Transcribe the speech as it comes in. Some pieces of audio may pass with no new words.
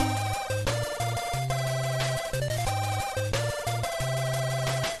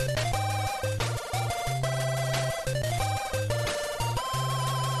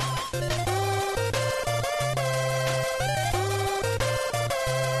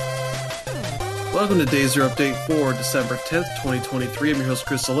Welcome to Day Zero Update for December 10th, 2023. I'm your host,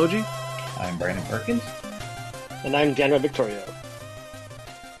 Chris Sologi. I'm Brandon Perkins. And I'm Daniel Victorio.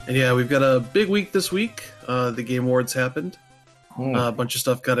 And yeah, we've got a big week this week. The Game Awards happened. A bunch of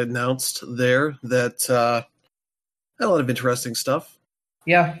stuff got announced there that had a lot of interesting stuff.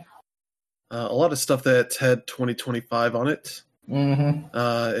 Yeah. A lot of stuff that had 2025 on it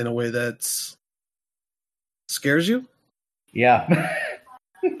Mm-hmm. in a way that scares you. Yeah.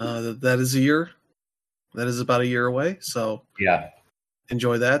 That is a year. That is about a year away, so Yeah.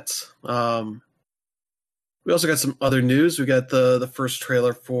 enjoy that. We also got some other news. We got the first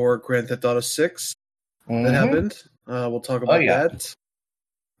trailer for Grand Theft Auto 6 that happened. We'll talk about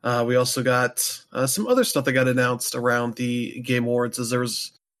that. We also got some other stuff that got announced around the Game Awards, as there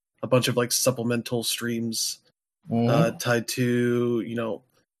was a bunch of like supplemental streams tied to,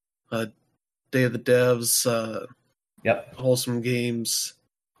 Day of the Devs, Wholesome Games,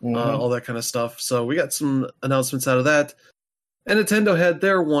 all that kind of stuff. So we got some announcements out of that. And Nintendo had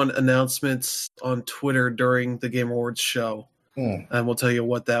their one announcement on Twitter during the Game Awards show. And we'll tell you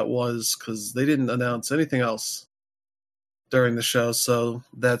what that was, because they didn't announce anything else during the show. So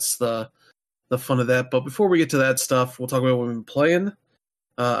that's the fun of that. But before we get to that stuff, we'll talk about what we've been playing.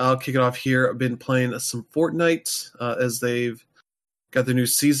 I'll kick it off here. I've been playing some Fortnite as they've got the new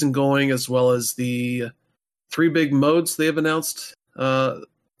season going, as well as the 3 big modes they have announced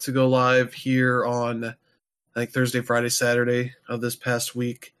to go live here on, I think, Thursday, Friday, Saturday of this past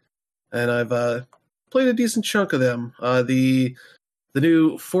week. And I've played a decent chunk of them. The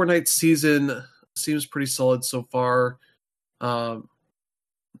new Fortnite season seems pretty solid so far. The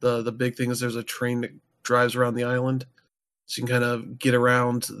big thing is there's a train that drives around the island, so you can kind of get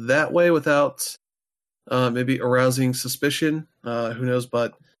around that way without maybe arousing suspicion. Who knows?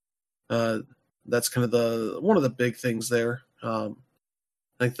 But that's kind of one of the big things there. I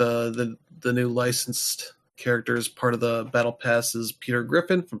think the new licensed character is part of the battle pass is Peter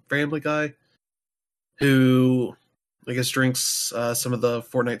Griffin from Family Guy, who I guess drinks some of the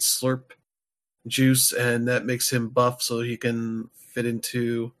Fortnite Slurp juice, and that makes him buff, so he can fit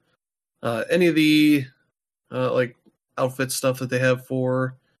into any of the like outfit stuff that they have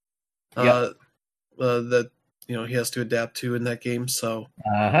for that he has to adapt to in that game. So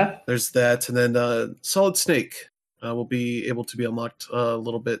there's that, and then Solid Snake will be able to be unlocked a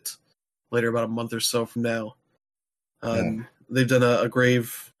little bit later, about a month or so from now. They've done a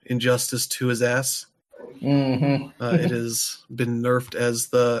grave injustice to his ass. It has been nerfed,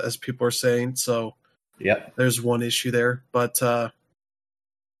 as people are saying. So there's one issue there. But other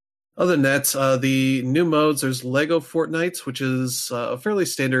than that, the new modes, there's Lego Fortnite, which is a fairly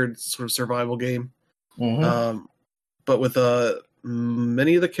standard sort of survival game. But with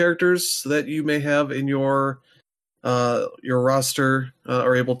many of the characters that you may have in your roster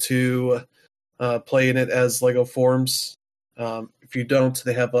are able to play in it as Lego forms. If you don't,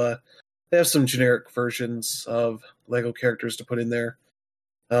 they have some generic versions of Lego characters to put in there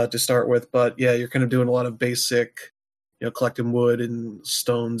to start with. But yeah, you're kind of doing a lot of basic, collecting wood and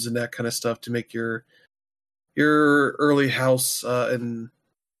stones and that kind of stuff to make your early house and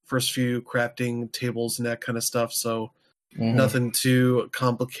first few crafting tables and that kind of stuff. So nothing too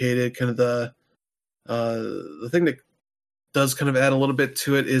complicated. Kind of the thing that does kind of add a little bit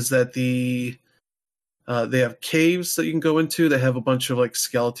to it is that they have caves that you can go into that have a bunch of like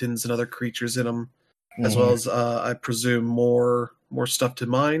skeletons and other creatures in them, as well as I presume more stuff to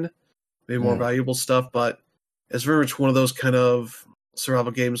mine, maybe more valuable stuff. But it's very much one of those kind of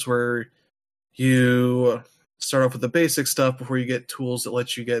survival games where you start off with the basic stuff before you get tools that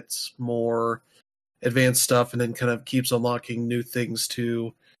let you get more advanced stuff, and then kind of keeps unlocking new things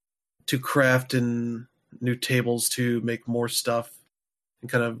to craft and new tables to make more stuff,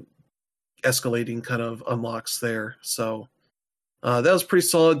 and kind of escalating kind of unlocks there. So that was pretty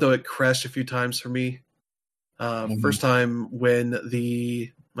solid, though it crashed a few times for me. First time when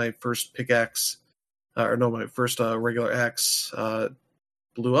my first pickaxe, my first regular axe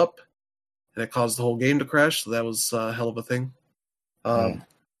blew up, and it caused the whole game to crash. So that was a hell of a thing. But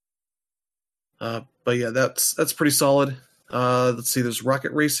yeah, that's pretty solid. Let's see, there's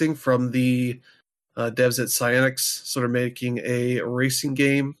Rocket Racing from the devs at Psyonix, sort of making a racing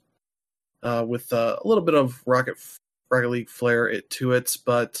game with a little bit of Rocket League flair to it,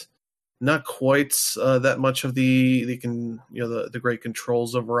 but not quite that much of the great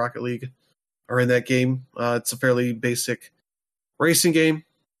controls of Rocket League are in that game. It's a fairly basic racing game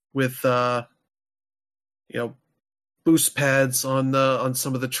with boost pads on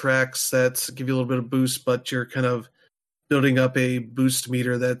some of the tracks that give you a little bit of boost, but you're kind of building up a boost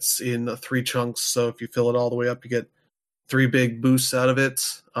meter that's in 3 chunks. So if you fill it all the way up, you get 3 big boosts out of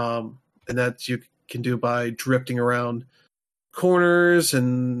it. and that you can do by drifting around corners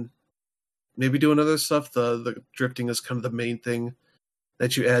and maybe doing other stuff. The drifting is kind of the main thing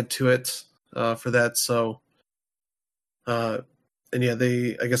that you add to it for that. So, and yeah,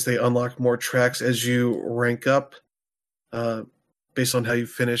 I guess they unlock more tracks as you rank up. Based on how you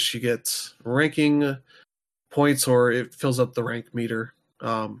finish, you get ranking points, or it fills up the rank meter.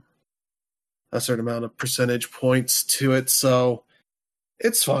 A certain amount of percentage points to it, so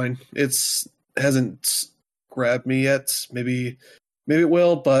it's fine. It's hasn't grabbed me yet. Maybe it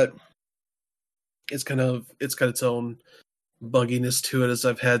will, but it's got its own bugginess to it, as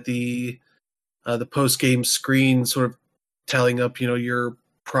I've had the post game screen sort of tallying up, your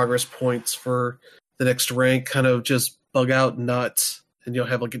progress points for the next rank kind of just bug out and you'll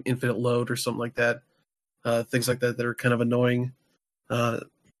have like an infinite load or something like that. Things like that are kind of annoying.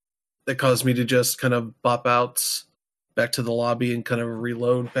 That caused me to just kind of bop out back to the lobby and kind of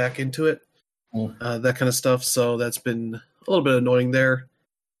reload back into it. That kind of stuff. So that's been a little bit annoying there.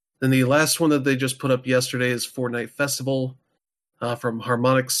 Then the last one that they just put up yesterday is Fortnite Festival from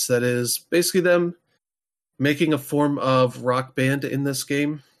Harmonix. That is basically them making a form of Rock Band in this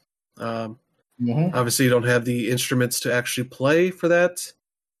game. Obviously, you don't have the instruments to actually play for that.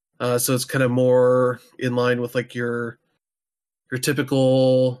 So it's kind of more in line with like your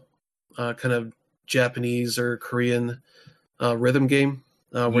typical kind of Japanese or Korean rhythm game,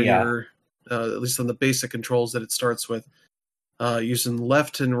 where you're, at least on the basic controls that it starts with, using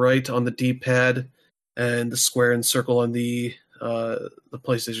left and right on the D-pad and the square and circle on the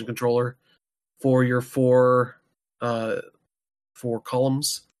PlayStation controller for your four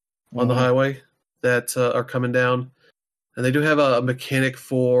columns on the highway that are coming down. And they do have a mechanic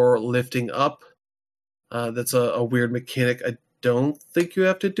for lifting up. That's a weird mechanic. I don't think you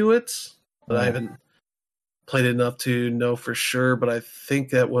have to do it, but I haven't played it enough to know for sure. But I think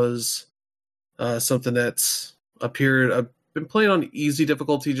that was something that's appeared. I've been playing on easy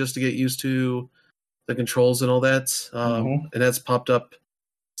difficulty just to get used to the controls and all that. And that's popped up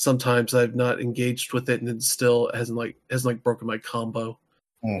sometimes. I've not engaged with it, and it still hasn't broken my combo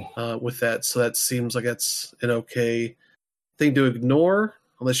with that. So that seems like that's an okay thing to ignore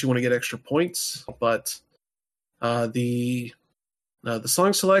unless you want to get extra points. But the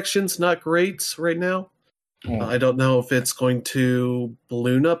song selection's not great right now. I don't know if it's going to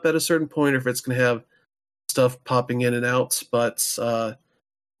balloon up at a certain point or if it's going to have stuff popping in and out. But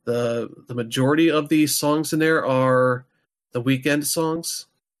the majority of the songs in there are the Weeknd songs.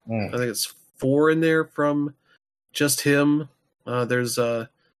 I think it's 4 in there from just him. There's an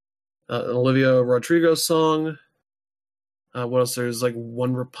Olivia Rodrigo song. What else? There's like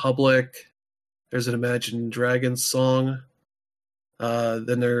One Republic. There's an Imagine Dragons song.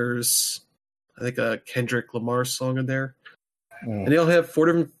 Then there's, I think, a Kendrick Lamar song in there. And they all have 4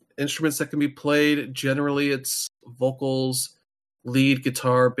 different instruments that can be played. Generally, it's vocals, lead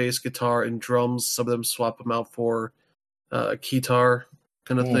guitar, bass guitar, and drums. Some of them swap them out for a guitar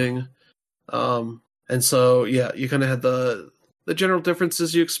kind of thing. And so, yeah, you kind of have the general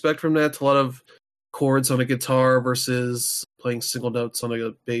differences you expect from that. A lot of chords on a guitar versus playing single notes on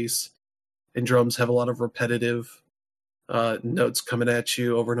a bass. And drums have a lot of repetitive notes coming at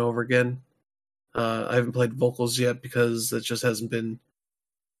you over and over again. I haven't played vocals yet because it just hasn't been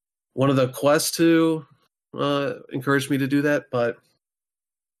one of the quests to encourage me to do that. But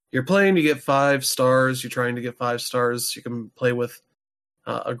you're playing, you get 5 stars. You're trying to get 5 stars. You can play with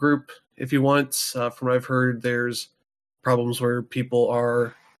a group if you want. From what I've heard, there's problems where people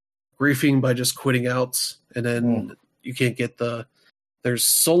are griefing by just quitting out, and then you can't get there's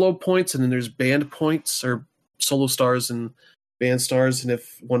solo points, and then there's band points, or solo stars and band stars. And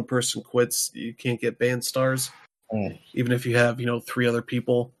if one person quits, you can't get band stars, even if you have 3 other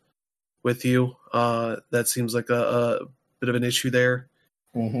people with you. That seems like a bit of an issue there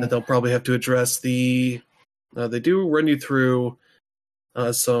that they'll probably have to address. They do run you through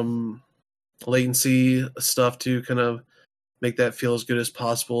some latency stuff to kind of make that feel as good as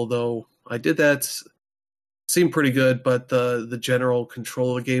possible, though I did that. Seemed pretty good, but the general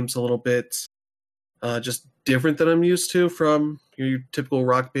control of the game's a little bit just different than I'm used to from your typical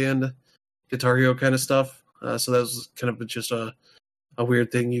Rock Band, Guitar Hero kind of stuff. So that was kind of just a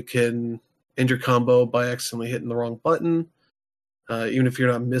weird thing. You can end your combo by accidentally hitting the wrong button, even if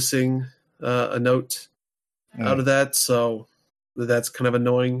you're not missing a note out of that. So that's kind of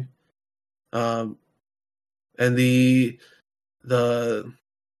annoying. And the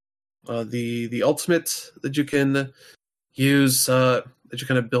ultimate that you can use, that you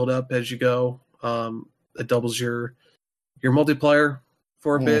kind of build up as you go, that doubles your multiplier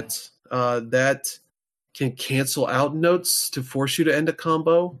for a bit. That can cancel out notes to force you to end a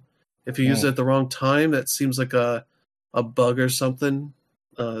combo. If you use it at the wrong time, that seems like a bug or something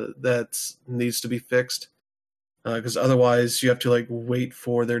that needs to be fixed. Because otherwise, you have to like wait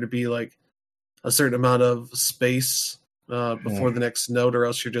for there to be like a certain amount of space before the next note, or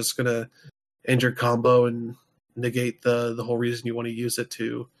else you're just gonna end your combo and negate the whole reason you want to use it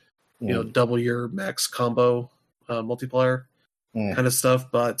to, double your max combo multiplier kind of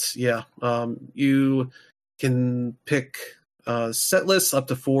stuff. But yeah, you can pick set lists up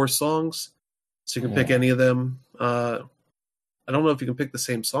to 4 songs, so you can pick any of them. I don't know if you can pick the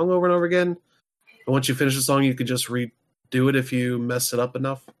same song over and over again, but once you finish the song, you can just redo it if you mess it up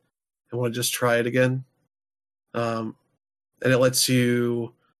enough and want to just try it again. And it lets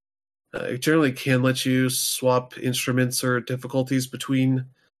you, it generally can let you swap instruments or difficulties between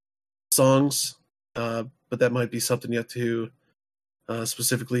songs, but that might be something you have to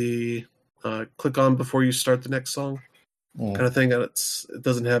specifically click on before you start the next song, kind of thing. And it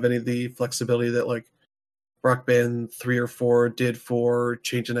doesn't have any of the flexibility that like Rock Band 3 or 4 did for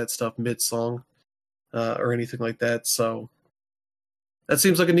changing that stuff mid-song or anything like that. So that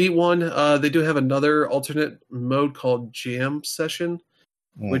seems like a neat one. They do have another alternate mode called Jam Session,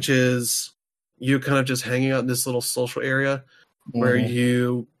 which is you kind of just hanging out in this little social area where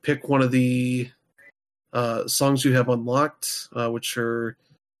you pick one of the songs you have unlocked, which are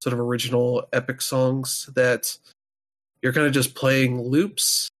sort of original epic songs that you're kind of just playing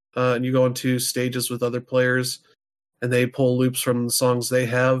loops, and you go into stages with other players, and they pull loops from the songs they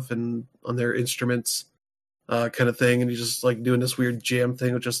have and on their instruments, kind of thing, and you just like doing this weird jam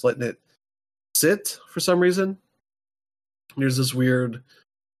thing of just letting it sit for some reason. There's this weird,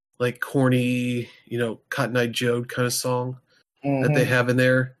 like corny, Cotton Eye Joe kind of song that they have in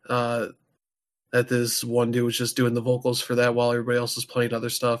there. That this one dude was just doing the vocals for that while everybody else is playing other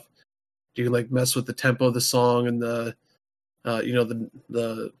stuff. You can like mess with the tempo of the song and the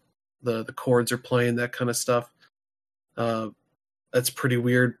chords are playing, that kind of stuff. That's pretty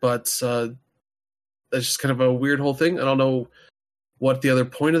weird, but that's just kind of a weird whole thing. I don't know what the other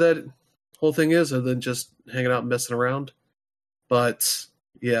point of that whole thing is, other than just hanging out and messing around. But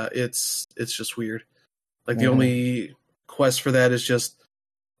yeah, it's just weird. Like the only quest for that is just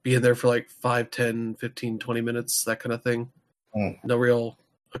being there for like 5, 10, 15, 20 minutes, that kind of thing. No real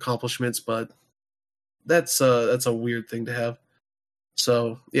accomplishments, but that's a weird thing to have.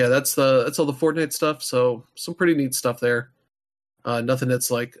 So yeah, that's all the Fortnite stuff. So some pretty neat stuff there. Nothing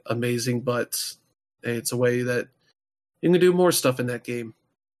that's like amazing, but hey, it's a way that you can do more stuff in that game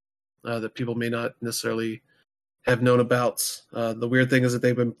that people may not necessarily have known about. The weird thing is that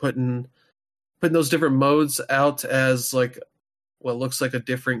they've been putting those different modes out as like what looks like a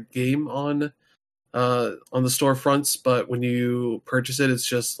different game on the storefronts, but when you purchase it, it's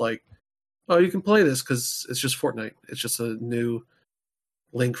just like, oh, you can play this because it's just Fortnite. It's just a new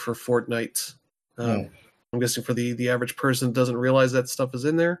link for Fortnite. I'm guessing for the average person that doesn't realize that stuff is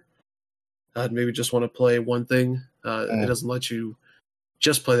in there, maybe just want to play one thing. It doesn't let you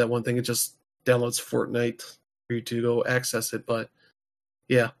just play that one thing. It just downloads Fortnite for you to go access it. But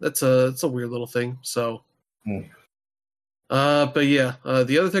yeah, it's a weird little thing. So, but yeah,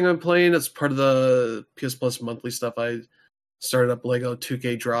 the other thing I'm playing as part of the PS Plus monthly stuff, I started up Lego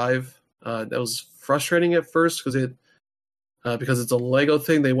 2K Drive. That was frustrating at first because it's a Lego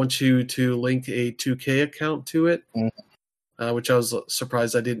thing. They want you to link a 2K account to it, which I was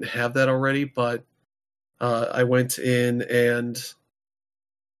surprised I didn't have that already. But I went in and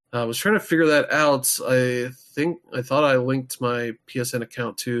I was trying to figure that out. I thought I linked my PSN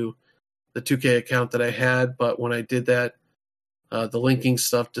account to the 2K account that I had, but when I did that, the linking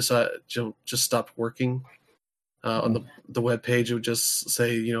stuff just stopped working. On the web page, it would just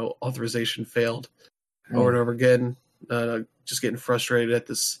say, authorization failed over and over again. Just getting frustrated at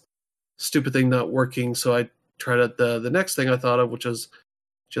this stupid thing not working. So I tried out the next thing I thought of, which was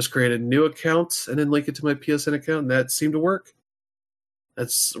just create a new account and then link it to my PSN account, and that seemed to work.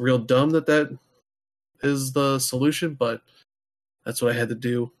 That's real dumb that is the solution, but that's what I had to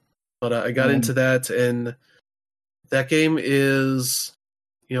do. But I got into that, and that game is,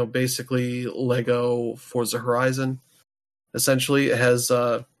 basically Lego Forza Horizon. Essentially, it has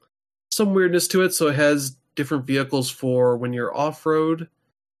some weirdness to it. So it has different vehicles for when you're off-road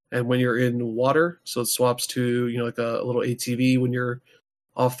and when you're in water. So it swaps to, like a little ATV when you're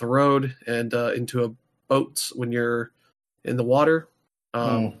off the road and into a boat when you're in the water.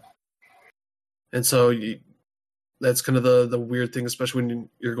 And so that's kind of the weird thing, especially when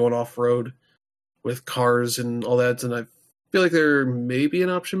you're going off-road with cars and all that. And I feel like there may be an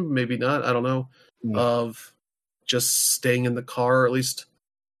option, maybe not, I don't know, of just staying in the car, or at least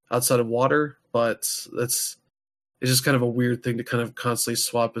outside of water. But that's it's just kind of a weird thing to kind of constantly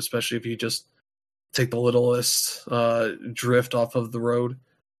swap, especially if you just take the littlest drift off of the road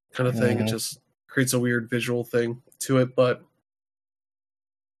kind of thing. It just creates a weird visual thing to it. But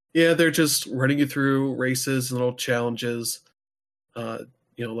yeah, they're just running you through races and little challenges.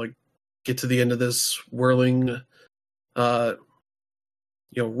 Like get to the end of this whirling,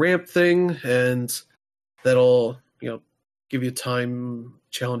 ramp thing, and that'll, give you time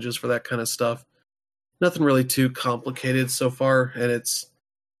challenges for that kind of stuff. Nothing really too complicated so far, and it's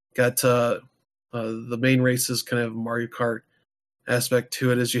got the main races kind of Mario Kart aspect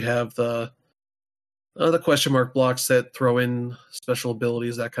to it, as you have the question mark blocks that throw in special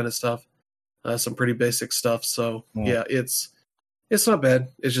abilities, that kind of stuff. Some pretty basic stuff. So yeah, it's not bad.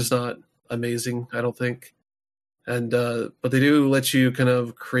 It's just not amazing, I don't think. And but they do let you kind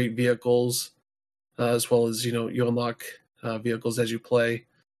of create vehicles, as well as you unlock vehicles as you play,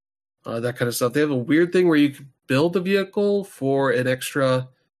 that kind of stuff. They have a weird thing where you can build a vehicle for an extra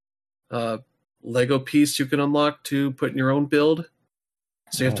Lego piece you can unlock to put in your own build.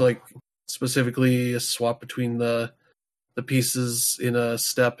 So you have to specifically swap between the pieces in a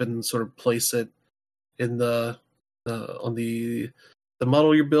step and sort of place it in the on the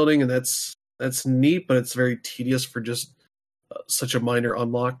model you're building, and that's neat, but it's very tedious for just such a minor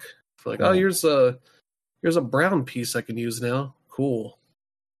unlock. For here's a brown piece I can use now. Cool.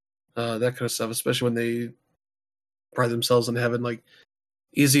 That kind of stuff, especially when they pride themselves on having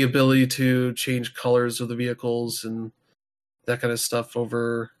easy ability to change colors of the vehicles and that kind of stuff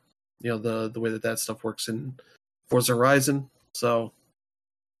over the way that stuff works in Forza Horizon. So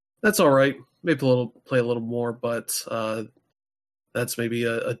that's all right. Maybe play a little more, but that's maybe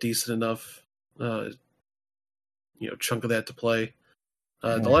a decent enough chunk of that to play.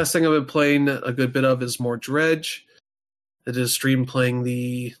 The last thing I've been playing a good bit of is more Dredge. I did a stream playing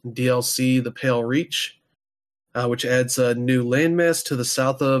the DLC, The Pale Reach, which adds a new landmass to the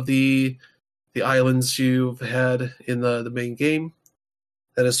south of the islands you've had in the main game.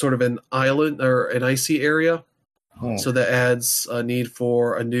 That is sort of an island or an icy area. So that adds a need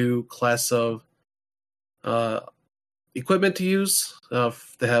for a new class of equipment to use.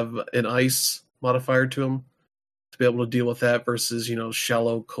 They have an ice modifier to them to be able to deal with that versus,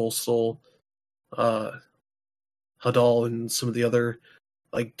 shallow coastal Hadal and some of the other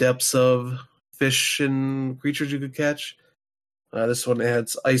depths of fish and creatures you could catch. This one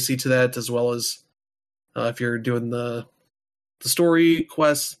adds icy to that, as well as if you're doing the story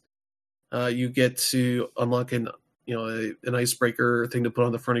quest, you get to unlock an icebreaker thing to put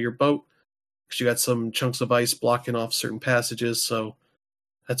on the front of your boat, because you got some chunks of ice blocking off certain passages. So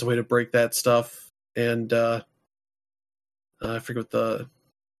that's a way to break that stuff. And I forget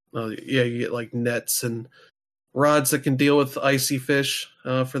what you get nets and rods that can deal with icy fish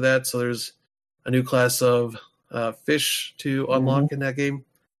for that. So there's a new class of fish to unlock in that game,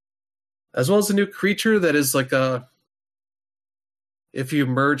 as well as a new creature that is if you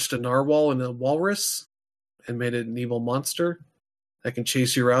merged a narwhal and a walrus and made it an evil monster that can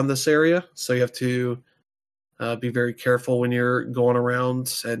chase you around this area. So you have to be very careful when you're going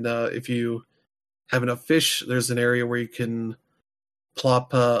around. And if you have enough fish, there's an area where you can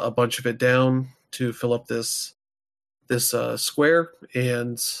plop a bunch of it down to fill up this square,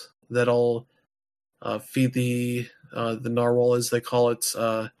 and that'll feed the narwhal, as they call it,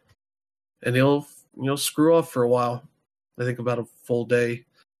 and he'll screw off for a while. I think about a full day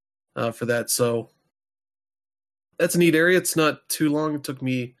for that. So that's a neat area. It's not too long. It took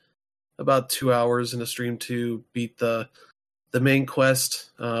me about 2 hours in a stream to beat the main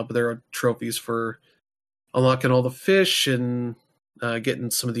quest, but there are trophies for unlocking all the fish and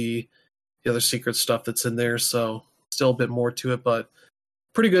getting some of the other secret stuff that's in there. So still a bit more to it, but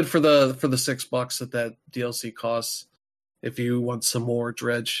pretty good for the $6 that DLC costs if you want some more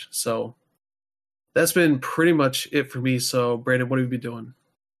Dredge. So that's been pretty much it for me. So Brandon, what have you been doing?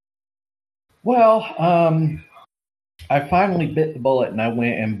 Well, I finally bit the bullet and I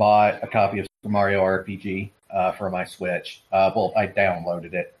went and bought a copy of Super Mario RPG for my Switch. Well, I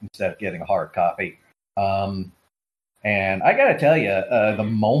downloaded it instead of getting a hard copy. And I got to tell you, the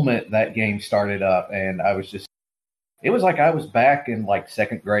moment that game started up, and it was like I was back in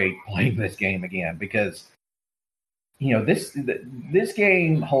second grade playing this game again, because this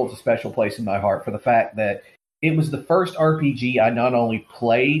game holds a special place in my heart for the fact that it was the first RPG I not only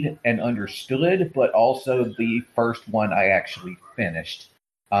played and understood, but also the first one I actually finished.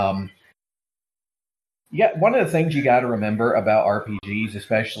 One of the things you got to remember about RPGs,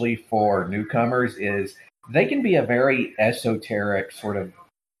 especially for newcomers, is they can be a very esoteric sort of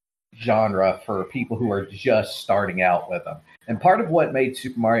genre for people who are just starting out with them. And part of what made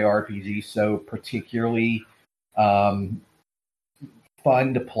Super Mario RPG so particularly fun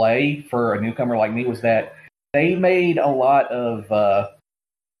to play for a newcomer like me was that they made a lot of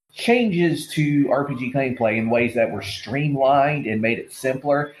changes to RPG gameplay in ways that were streamlined and made it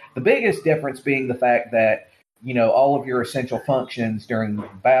simpler. The biggest difference being the fact that all of your essential functions during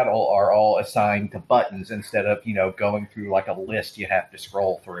battle are all assigned to buttons instead of going through like a list you have to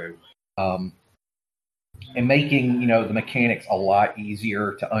scroll through, and making the mechanics a lot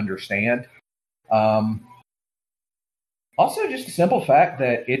easier to understand. Also, just the simple fact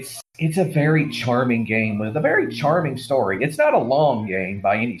that it's a very charming game with a very charming story. It's not a long game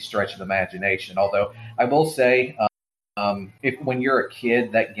by any stretch of the imagination, although I will say, if when you're a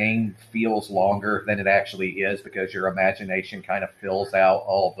kid, that game feels longer than it actually is because your imagination kind of fills out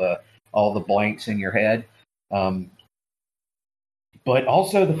all the blanks in your head. But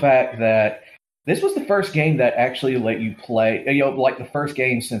also the fact that this was the first game that actually let you play, like the first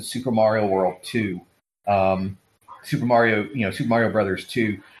game since Super Mario World 2. Super Mario Brothers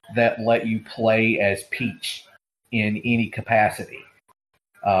 2 that let you play as Peach in any capacity,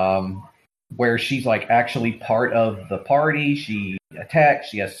 where she's like actually part of the party. She attacks,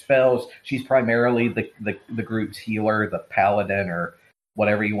 she has spells. She's primarily the group's healer, the paladin, or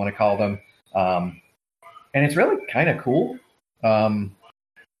whatever you want to call them. And it's really kind of cool.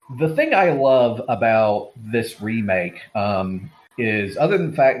 The thing I love about this remake is, other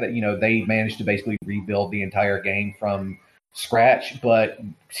than the fact that they managed to basically rebuild the entire game from scratch, but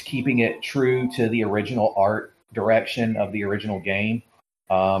keeping it true to the original art direction of the original game,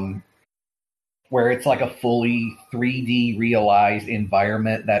 where it's like a fully 3D realized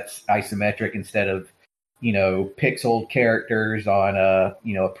environment that's isometric instead of pixeled characters on a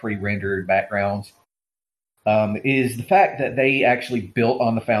pre-rendered backgrounds. Is the fact that they actually built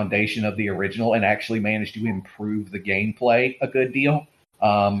on the foundation of the original and actually managed to improve the gameplay a good deal.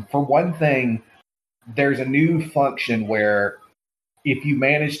 For one thing, there's a new function where if you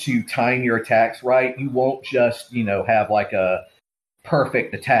manage to time your attacks right, you won't just, have like a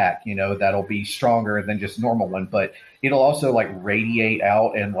perfect attack, that'll be stronger than just normal one, but it'll also like radiate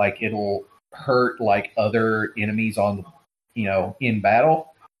out and like it'll hurt like other enemies on, in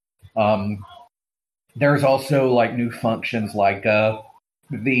battle. There's also like new functions like the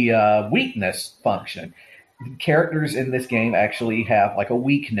weakness function. Characters in this game actually have like a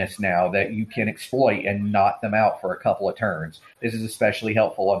weakness now that you can exploit and knock them out for a couple of turns. This is especially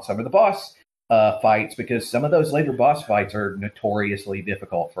helpful on some of the boss fights because some of those later boss fights are notoriously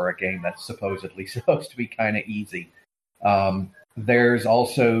difficult for a game that's supposedly supposed to be kind of easy. There's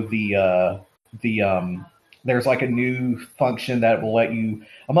also there's like a new function that will let you,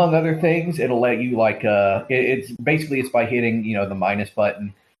 among other things, it'll let you like it's by hitting the minus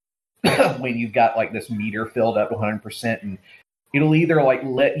button when you've got like this meter filled up to 100%, and it'll either like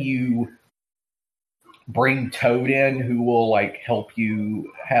let you bring Toad in, who will like help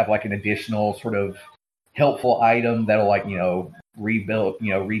you have like an additional sort of helpful item that'll like rebuild,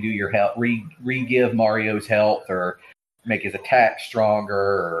 redo your health, re-give Mario's health, or make his attack stronger,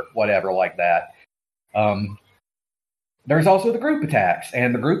 or whatever like that. There's also the group attacks,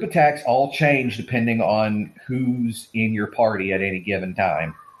 and the group attacks all change depending on who's in your party at any given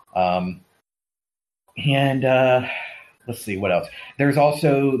time. Let's see what else. There's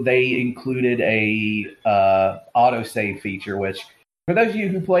also, they included a autosave feature, which for those of you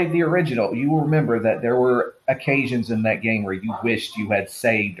who played the original, you will remember that there were occasions in that game where you wished you had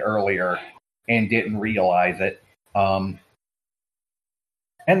saved earlier and didn't realize it.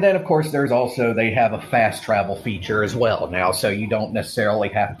 And then, of course, they have a fast travel feature as well now, so you don't necessarily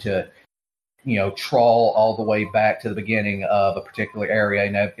have to, trawl all the way back to the beginning of a particular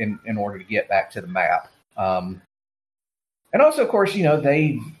area in order to get back to the map. And also, of course,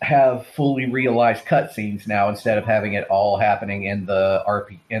 they have fully realized cutscenes now instead of having it all happening in the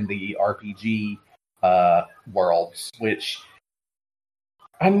RPG worlds, which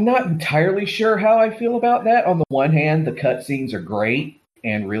I'm not entirely sure how I feel about that. On the one hand, the cutscenes are great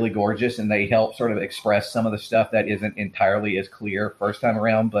and really gorgeous, and they help sort of express some of the stuff that isn't entirely as clear first time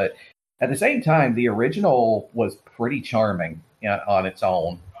around. But at the same time, the original was pretty charming on its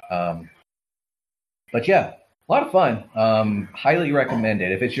own. But yeah, a lot of fun. Highly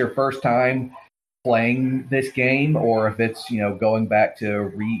recommended. If it's your first time playing this game, or if it's, going back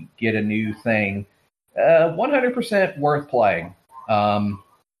to get a new thing, 100% worth playing.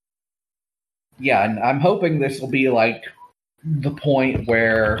 Yeah, and I'm hoping this will be like the point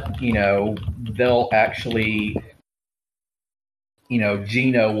where, they'll actually,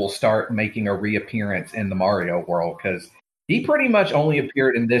 Gino will start making a reappearance in the Mario world, because he pretty much only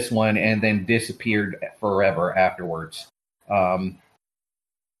appeared in this one and then disappeared forever afterwards.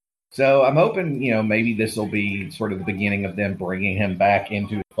 So I'm hoping, maybe this will be sort of the beginning of them bringing him back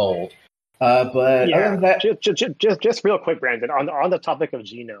into the fold. But other Yeah, than that, just real quick, Brandon. On the topic of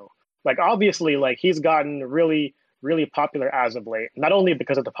Gino, like obviously, like he's gotten really popular as of late. Not only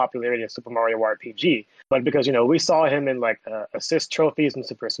because of the popularity of Super Mario RPG, but because we saw him in like assist trophies in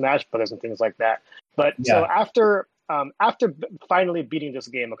Super Smash Brothers and things like that. But so yeah, after finally beating this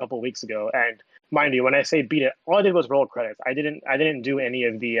game a couple of weeks ago, and mind you, when I say beat it, all I did was roll credits. I didn't do any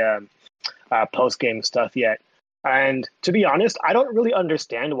of the post game stuff yet. And to be honest, I don't really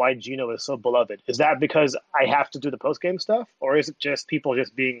understand why Gino is so beloved. Is that because I have to do the post game stuff, or is it just people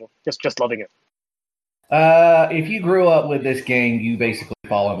just being just loving it? if you grew up with this game, you basically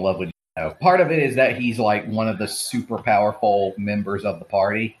fall in love with Gino. Part of it is that he's like one of the super powerful members of the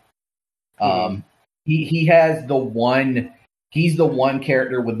party. Mhm. He has the one. He's the one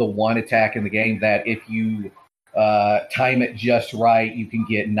character with the one attack in the game that if you time it just right, you can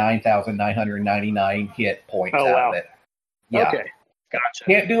get 9,999 hit points Oh out of wow. it. Yeah, Okay. Gotcha.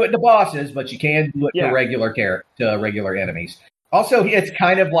 can't do it to bosses, but you can do it to Yeah. regular enemies. Also, it's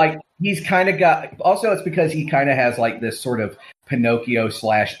kind of like he's kind of got. Also, it's because he kind of has like this sort of Pinocchio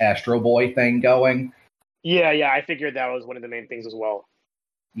 / Astro Boy thing going. Yeah. I figured that was one of the main things as well.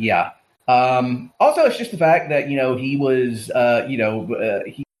 Yeah. Also, it's just the fact that he was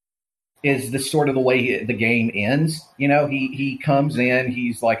he is the sort of the way the game ends. He comes in,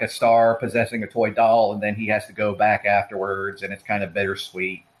 he's like a star possessing a toy doll, and then he has to go back afterwards, and it's kind of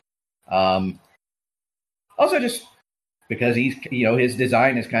bittersweet. Also, just because he's his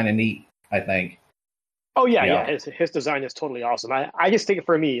design is kind of neat, I think. Oh yeah. His design is totally awesome. I just think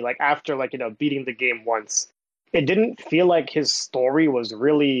for me, like after like beating the game once, it didn't feel like his story was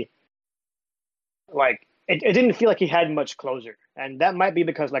really like it didn't feel like he had much closure, and that might be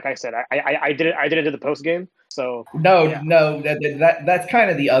because, like I said, I didn't do the post game, so No, yeah, no, that's kind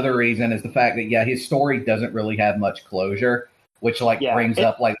of the other reason is the fact that his story doesn't really have much closure, which like yeah, brings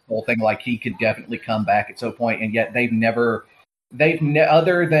up like the whole thing like he could definitely come back at some point, and yet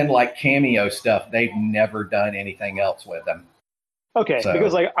other than like cameo stuff, they've never done anything else with him. okay, So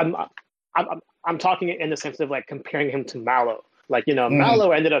because like I'm talking in the sense of like comparing him to Mallow. Like mhm.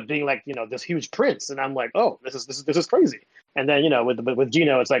 Mallow ended up being like this huge prince, and I'm like, oh, this is crazy. And then with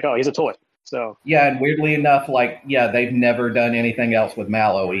Gino, it's like, oh, he's a toy. So Yeah, and weirdly enough, like they've never done anything else with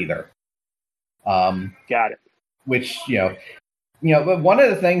Mallow either. got it. Which but one of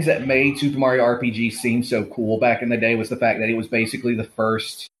the things that made Super Mario RPG seem so cool back in the day was the fact that it was basically the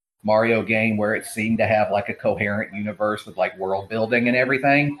first Mario game where it seemed to have like a coherent universe with like world building and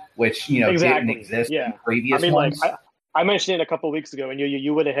everything, which didn't Exactly. exist in Yeah. I previous mean, like ones. I mentioned it a couple of weeks ago, and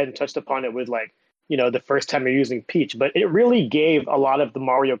you went ahead and touched upon it with like the first time you're using Peach, but it really gave a lot of the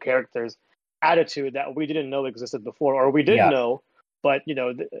Mario characters attitude that we didn't know existed before, or we did Yeah. know, but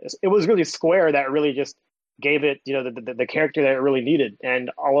it was really Square that really just gave it the character that it really needed, and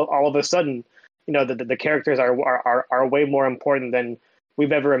all of a sudden, the characters are way more important than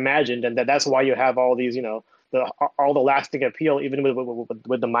we've ever imagined, and that's why you have all these all the lasting appeal even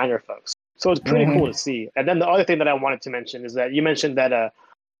with the minor folks. So it's pretty hmm cool to see. And then the other thing that I wanted to mention is that you mentioned that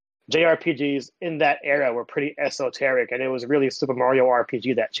JRPGs in that era were pretty esoteric, and it was really Super Mario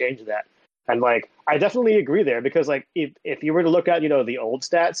RPG that changed that. And like, I definitely agree there because like, if you were to look at the old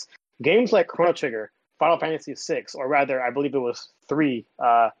stats, games like Chrono Trigger, Final Fantasy VI, or rather, I believe it was 3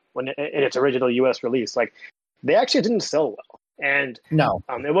 when in its original US release, like they actually didn't sell well. And No.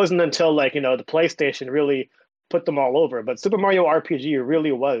 it wasn't until like the PlayStation really put them all over. But Super Mario RPG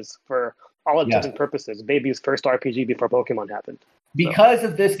really was, for all intents Yeah. and purposes, baby's first RPG before Pokemon happened. So Because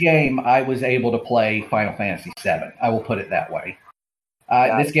of this game, I was able to play Final Fantasy VII. I will put it that way.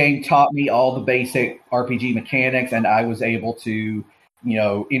 got This it. game taught me all the basic RPG mechanics, and I was able to,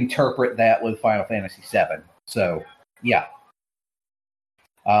 interpret that with Final Fantasy VII. So, yeah.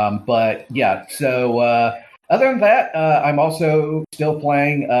 But yeah, so other than that, I'm also still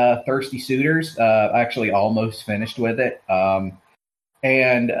playing Thirsty Suitors. I actually almost finished with it.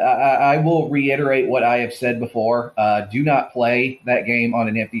 And I will reiterate what I have said before. Do not play that game on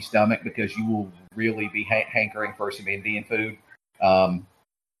an empty stomach because you will really be hankering for some Indian food.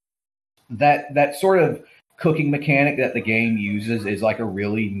 That sort of cooking mechanic that the game uses is like a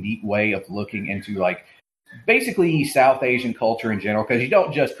really neat way of looking into like basically South Asian culture in general, because you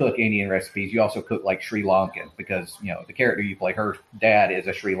don't just cook Indian recipes, you also cook like Sri Lankan, because the character you play, her dad is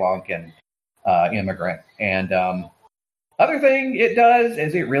a Sri Lankan immigrant. And other thing it does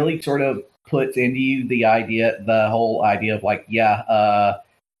is it really sort of puts into you the whole idea of like, being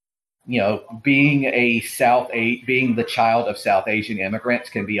being the child of South Asian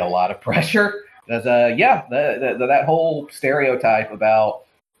immigrants can be a lot of pressure. Because that whole stereotype about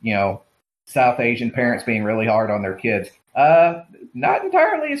South Asian parents being really hard on their kids. Not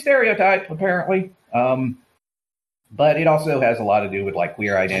entirely a stereotype, apparently. But it also has a lot to do with like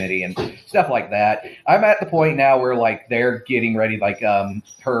queer identity and stuff like that. I'm at the point now where like they're getting ready, like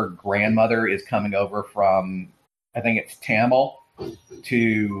her grandmother is coming over from, I think it's Tamil,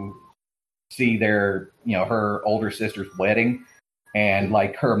 to see their, her older sister's wedding. And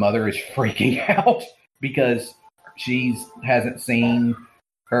like her mother is freaking out because she hasn't seen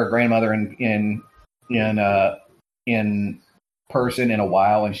her grandmother in person in a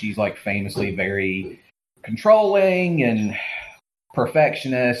while, and she's like famously very controlling and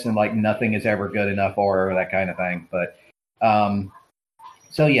perfectionist, and like nothing is ever good enough for her, that kind of thing. But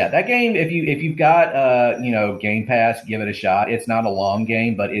so yeah, that game, if you've got Game Pass, give it a shot. It's not a long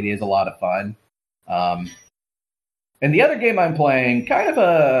game, but it is a lot of fun. And the other game I'm playing, kind of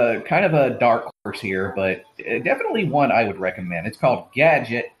a dark horse here, but definitely one I would recommend. It's called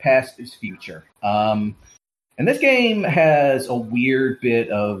Gadget: Past is Future. And this game has a weird bit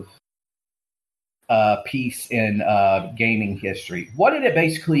of piece in gaming history. What it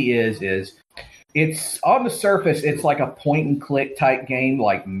basically is it's on the surface, it's like a point and click type game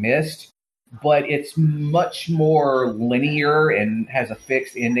like Myst, but it's much more linear and has a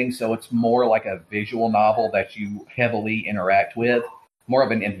fixed ending, so it's more like a visual novel that you heavily interact with, more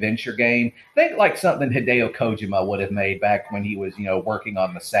of an adventure game. Think like something Hideo Kojima would have made back when he was, working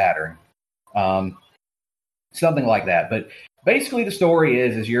on the Saturn. Something like that. But basically the story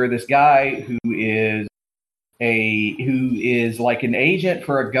is you're this guy who is like an agent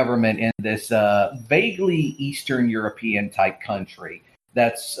for a government in this vaguely Eastern European type country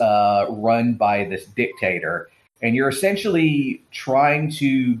that's run by this dictator, and you're essentially trying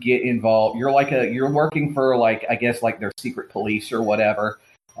to get involved. You're working for like, I guess like their secret police or whatever,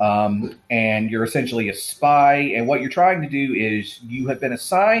 and you're essentially a spy. And what you're trying to do is you have been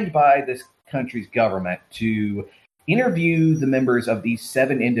assigned by this country's government to interview the members of these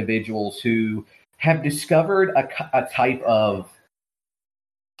 7 individuals who have discovered a type of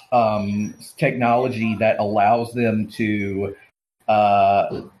technology that allows them to.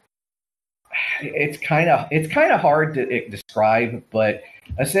 It's kind of hard to describe, but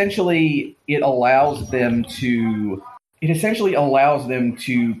essentially it allows them to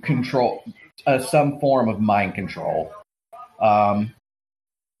control some form of mind control.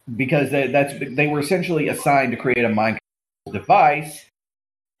 Because they were essentially assigned to create a mind control device,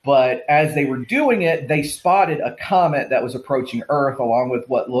 but as they were doing it, they spotted a comet that was approaching Earth along with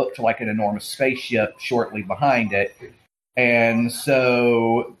what looked like an enormous spaceship shortly behind it. And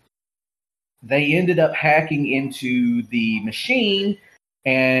so they ended up hacking into the machine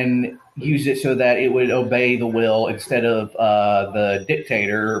and use it so that it would obey the will instead of the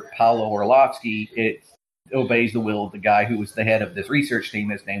dictator, Paolo Orlovsky. It obeys the will of the guy who was the head of this research team.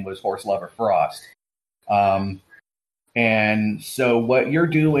 His name was Horse Lover Frost. And so what you're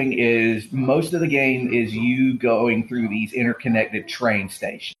doing is most of the game is you going through these interconnected train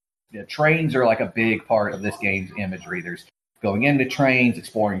stations. The trains are like a big part of this game's imagery. There's going into trains,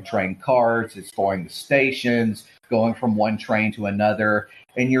 exploring train cars, exploring the stations, going from one train to another.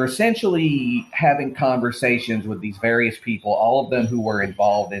 And you're essentially having conversations with these various people, all of them who were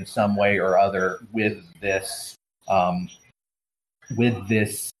involved in some way or other with this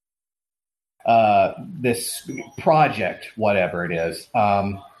project, whatever it is.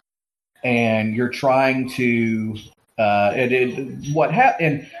 And you're trying to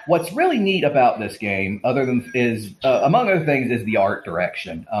what's really neat about this game, among other things, is the art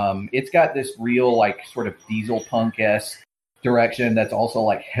direction. It's got this real like sort of diesel punk-esque direction that's also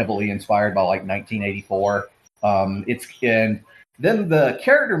like heavily inspired by like 1984. Then the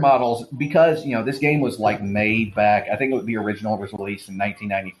character models, because this game was like made back, I think the original was released in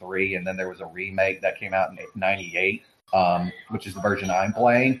 1993, and then there was a remake that came out in 98, which is the version I'm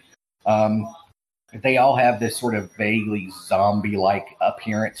playing. They all have this sort of vaguely zombie-like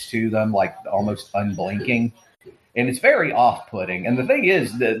appearance to them, like almost unblinking. And it's very off-putting. And the thing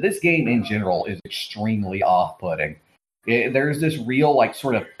is that this game in general is extremely off-putting. There's this real, like,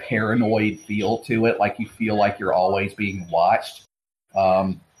 sort of paranoid feel to it, like you feel like you're always being watched.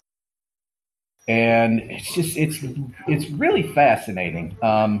 And it's really fascinating.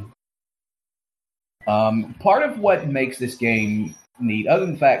 Part of what makes this game neat, other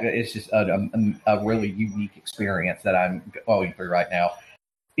than the fact that it's just a really unique experience that I'm going through right now,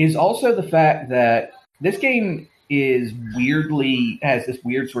 is also the fact that this game has this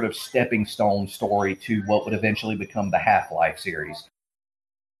weird sort of stepping stone story to what would eventually become the Half-Life series.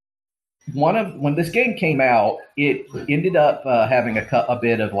 When this game came out, it ended up having a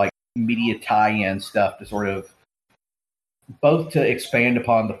bit of like media tie-in stuff to sort of both to expand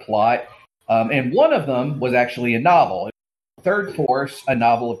upon the plot. And one of them was actually a novel. Third Force, a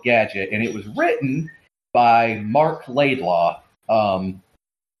novel of Gadget, and it was written by Mark Laidlaw.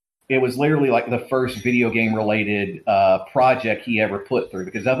 It was literally like the first video game related project he ever put through,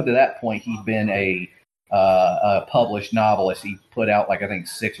 because up to that point he'd been a published novelist. He put out like I think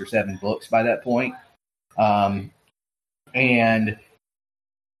 6 or 7 books by that point, and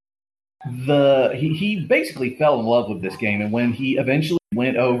he basically fell in love with this game. And when he eventually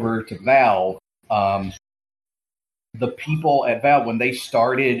went over to Valve, the people at Valve, when they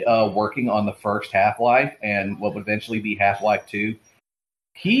started working on the first Half-Life and what would eventually be Half-Life 2,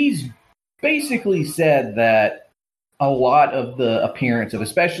 he's basically said that a lot of the appearance of,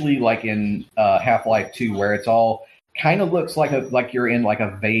 especially like in Half-Life 2, where it's all kind of looks like you're in like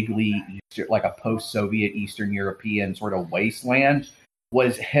a vaguely like a post-Soviet Eastern European sort of wasteland,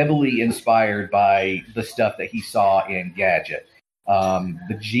 was heavily inspired by the stuff that he saw in Gadget.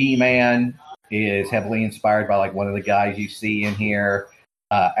 The G-Man is heavily inspired by like one of the guys you see in here.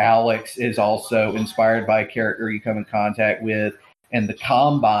 Alex is also inspired by a character you come in contact with. And the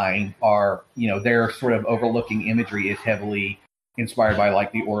Combine are, their sort of overlooking imagery is heavily inspired by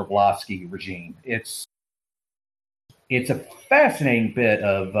like the Orlovsky regime. It's a fascinating bit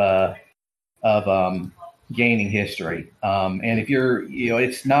of gaming history. And if you're,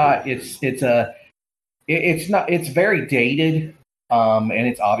 it's very dated. And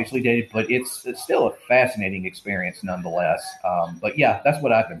it's obviously dated, but it's still a fascinating experience nonetheless. But yeah, that's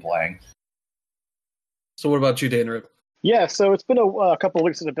what I've been playing. So what about you, Danrip? Yeah, so it's been a couple of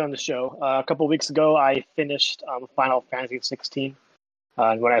weeks since I've been on the show. A couple of weeks ago, I finished Final Fantasy 16.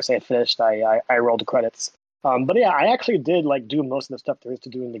 And when I say finished, I rolled the credits. But yeah, I actually did do most of the stuff there is to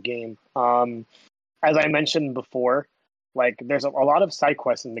do in the game. As I mentioned before, there's a lot of side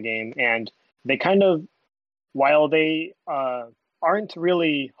quests in the game, and they kind of, while they aren't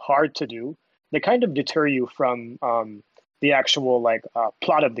really hard to do, they kind of deter you from the actual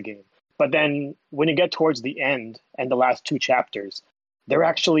plot of the game. But then when you get towards the end and the last 2 chapters, they're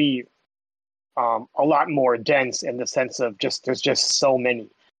actually a lot more dense in the sense of there's just so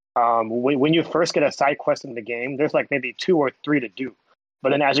many. When you first get a side quest in the game, there's maybe 2 or 3 to do. But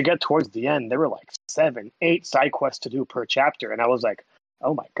then as you get towards the end, there were 7, 8 side quests to do per chapter. And I was like,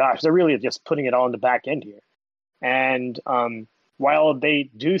 oh my gosh, they're really just putting it all in the back end here. And while they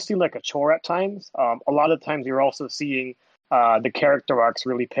do seem like a chore at times, a lot of times you're also seeing the character arcs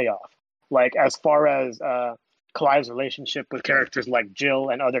really pay off. As far as Clive's relationship with characters like Jill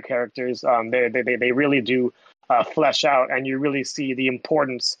and other characters, they really do flesh out, and you really see the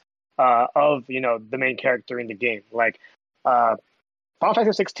importance of the main character in the game. Final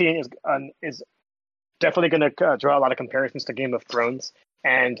Fantasy 16 is definitely going to draw a lot of comparisons to Game of Thrones,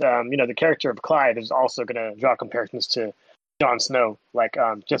 and the character of Clive is also going to draw comparisons to Jon Snow,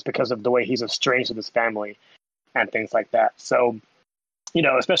 just because of the way he's estranged with his family and things like that. So,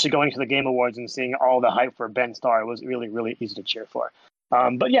 especially going to the Game Awards and seeing all the hype for Ben Starr was really, really easy to cheer for.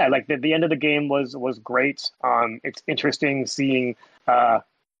 But yeah, the end of the game was great. It's interesting seeing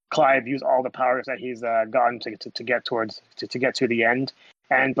Clive use all the powers that he's gotten to get to the end.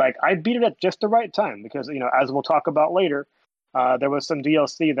 And I beat it at just the right time because, as we'll talk about later, there was some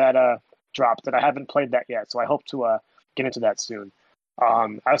DLC that dropped that I haven't played that yet. So I hope to get into that soon.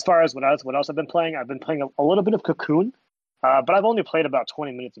 As far as what else I've been playing a little bit of Cocoon. But I've only played about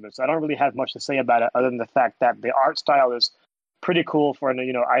 20 minutes of it, so I don't really have much to say about it other than the fact that the art style is pretty cool for an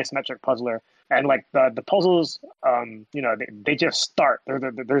isometric puzzler, and the puzzles, they just start.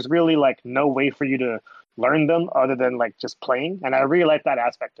 There's really no way for you to learn them other than just playing, and I really like that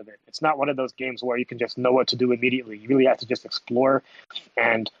aspect of it. It's not one of those games where you can just know what to do immediately. You really have to just explore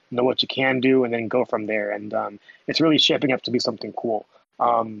and know what you can do, and then go from there. And it's really shaping up to be something cool.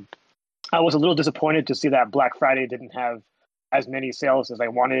 I was a little disappointed to see that Black Friday didn't have as many sales as I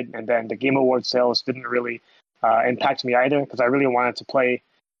wanted, and then the Game Awards sales didn't really impact me either, because I really wanted to play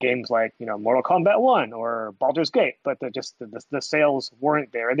games like Mortal Kombat 1 or Baldur's Gate, but the sales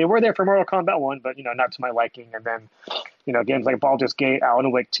weren't there. And they were there for Mortal Kombat 1, but not to my liking. And then games like Baldur's Gate,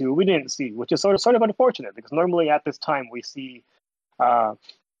 Alan Wake 2, we didn't see, which is sort of unfortunate, because normally at this time we see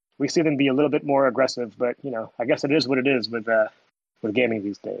them be a little bit more aggressive. But I guess it is what it is with gaming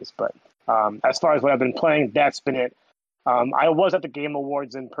these days. But as far as what I've been playing, that's been it. I was at the Game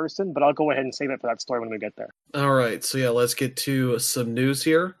Awards in person, but I'll go ahead and save it for that story when we get there. All right, so yeah, let's get to some news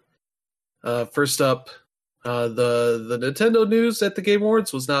here. First up, the Nintendo news at the Game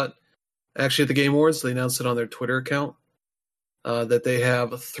Awards was not actually at the Game Awards. They announced it on their Twitter account that they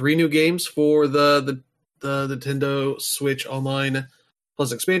have 3 new games for the Nintendo Switch Online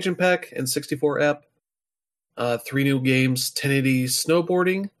Plus Expansion Pack and 64 app. 3 new games: 1080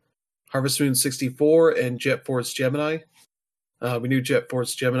 Snowboarding, Harvest Moon 64, and Jet Force Gemini. We knew Jet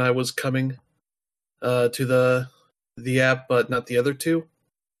Force Gemini was coming to the app, but not the other two.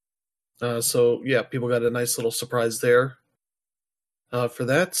 So yeah, people got a nice little surprise there for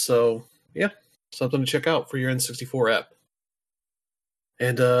that. So yeah, something to check out for your N64 app.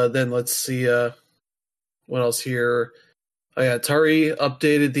 And then let's see what else here. Oh yeah, Atari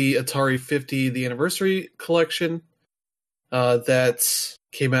updated the Atari 50, the anniversary collection that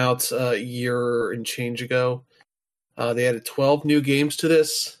came out a year and change ago. They added 12 new games to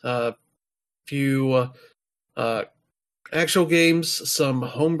this, few actual games, some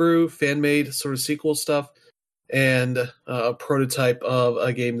homebrew, fan-made sort of sequel stuff, and a prototype of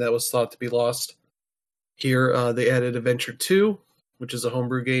a game that was thought to be lost. Here, they added Adventure 2, which is a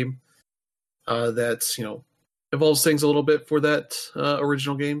homebrew game that's, evolves things a little bit for that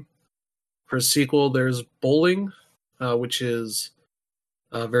original game. For a sequel, there's Bowling, which is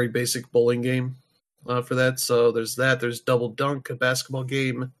a very basic bowling game for that. So there's that. There's Double Dunk, a basketball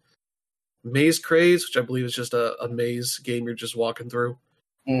game. Maze Craze, which I believe is just a maze game you're just walking through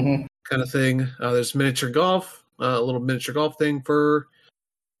kind of thing. There's Miniature Golf, a little miniature golf thing for,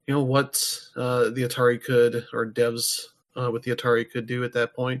 what the Atari could, or devs with the Atari could do at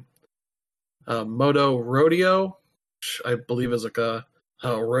that point. Moto Rodeo, which I believe is like a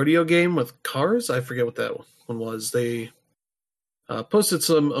rodeo game with cars. I forget what that one was. They posted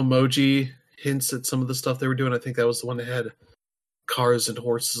some emoji hints at some of the stuff they were doing. I think that was the one that had cars and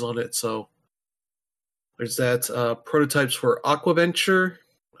horses on it. So there's that. Prototypes for Aquaventure,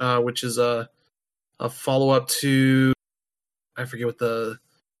 which is a follow-up to, I forget what the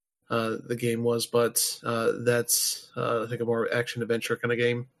game was, but that's I think a more action adventure kind of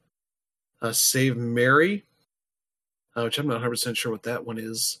game. Save Mary, which I'm not 100% sure what that one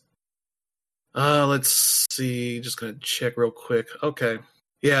is. Let's see. Just gonna check real quick. Okay,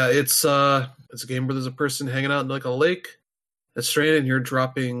 yeah, it's a game where there's a person hanging out in like a lake that's stranded, and you're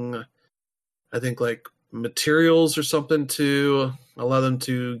dropping, I think, like materials or something to allow them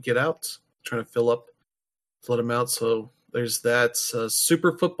to get out. Trying to flood them out. So there's that.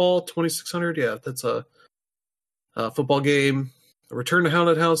 Super Football 2600. Yeah, that's a football game. Return to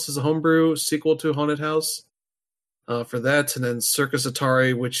Haunted House is a homebrew sequel to Haunted House for that. And then Circus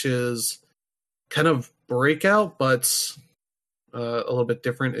Atari, which is kind of Breakout, but a little bit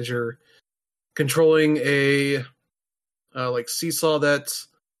different, as you're controlling a like seesaw that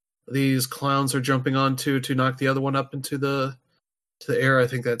these clowns are jumping onto to knock the other one up into the air. I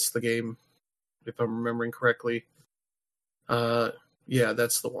think that's the game, if I'm remembering correctly. Yeah,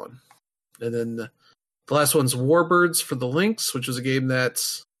 that's the one. And then the last one's Warbirds for the Lynx, which was a game that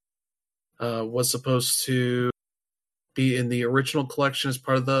was supposed to be in the original collection as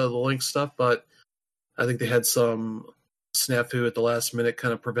part of the Lynx stuff, but I think they had some snafu at the last minute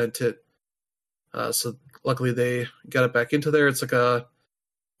kind of prevent it. So luckily they got it back into there. It's like a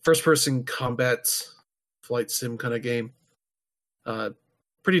first-person combat flight sim kind of game.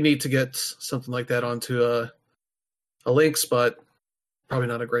 Pretty neat to get something like that onto a Lynx, but probably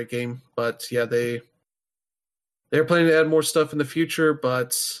not a great game. But yeah, they're planning to add more stuff in the future,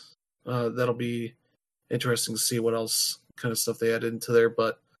 but that'll be interesting to see what else kind of stuff they add into there.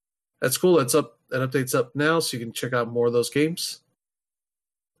 But that's cool. That's up. That update's up now, so you can check out more of those games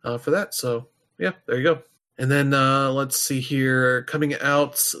for that. So yeah, there you go. And then let's see here. Coming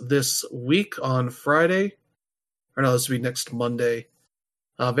out this week on Friday, or no, this will be next Monday.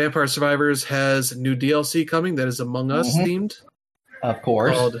 Vampire Survivors has new DLC coming that is Among Us themed. Of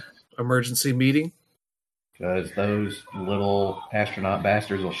course. Called Emergency Meeting. Because those little astronaut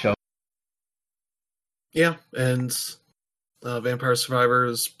bastards will show. Yeah, and Vampire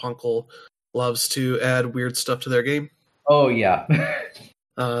Survivors, Punkle loves to add weird stuff to their game. Oh, yeah.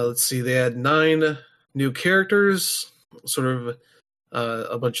 Let's see, they had 9 new characters, sort of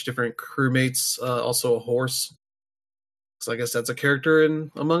a bunch of different crewmates, also a horse. So I guess that's a character in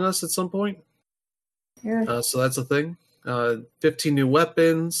Among Us at some point. Yeah. So that's a thing. 15 new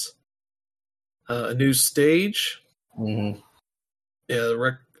weapons, a new stage. Mm-hmm. Yeah,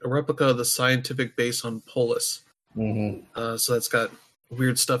 a replica of the scientific base on Polis. Mm-hmm. So that's got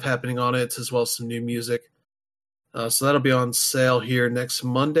weird stuff happening on it, as well as some new music. So that'll be on sale here next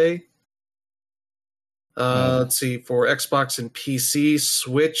Monday. Let's see, for Xbox and PC,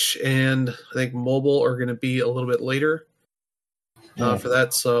 Switch, and I think mobile are going to be a little bit later for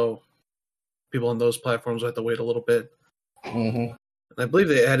that. So people on those platforms will have to wait a little bit. Mm-hmm. And I believe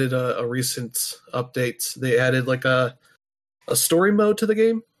they added a recent update. They added like a story mode to the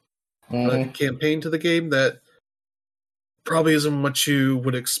game, a campaign to the game that probably isn't what you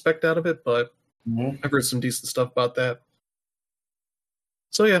would expect out of it, but Mm-hmm. I've heard some decent stuff about that.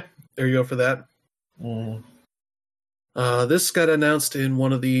 So yeah, there you go for that. Mm-hmm. This got announced in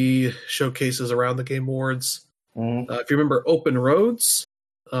one of the showcases around the Game Awards. Mm-hmm. If you remember Open Roads,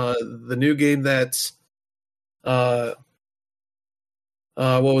 the new game that, what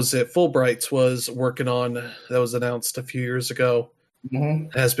was it, Fulbright was working on, that was announced a few years ago,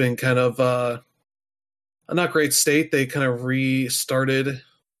 Mm-hmm. has been kind of a not great state. They kind of restarted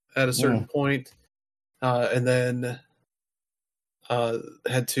at a certain point, and then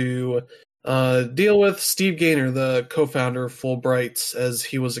had to deal with Steve Gaynor, the co-founder of Fulbright, as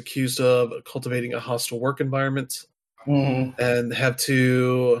he was accused of cultivating a hostile work environment, and have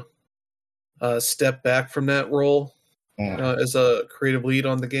to step back from that role as a creative lead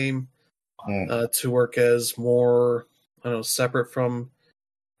on the game to work as more, I don't know, separate from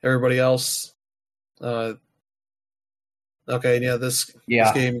everybody else. Okay, yeah, this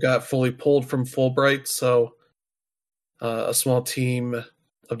game got fully pulled from Fulbright, so a small team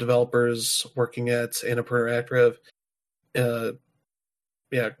of developers working at Annapurna Interactive,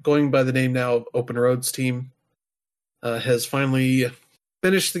 going by the name now of Open Roads team, has finally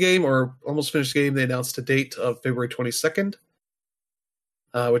finished the game, or almost finished the game. They announced a date of February 22nd,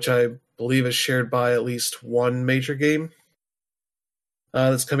 which I believe is shared by at least one major game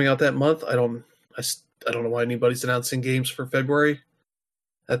that's coming out that month. I don't know why anybody's announcing games for February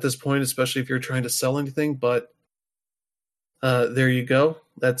at this point, especially if you're trying to sell anything, but there you go.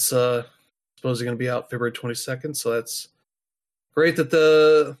 That's supposedly going to be out February 22nd, so that's great that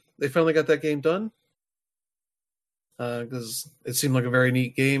they finally got that game done, because it seemed like a very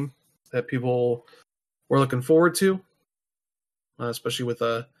neat game that people were looking forward to, especially with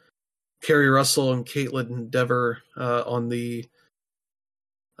Kerry Russell and Caitlin Dever on the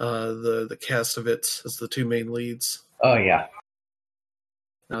cast of it as the two main leads. Oh yeah.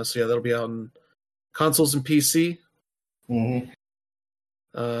 So yeah, that'll be out on consoles and PC. Mm-hmm.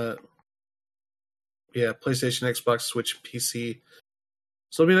 PlayStation, Xbox, Switch, PC.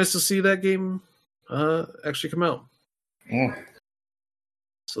 So it'll be nice to see that game actually come out.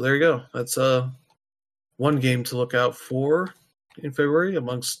 So there you go. That's one game to look out for in February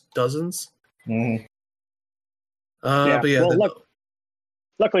amongst dozens. Mm-hmm. But yeah,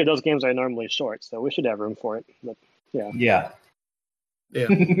 luckily those games are normally short, so we should have room for it. But yeah.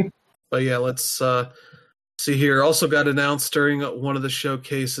 But yeah, let's see here. Also got announced during one of the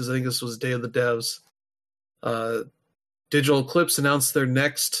showcases, I think this was Day of the Devs, Digital Eclipse announced their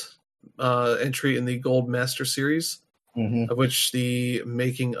next entry in the Gold Master Series, of which the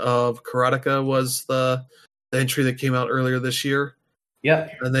making of Karateka was the entry that came out earlier this year.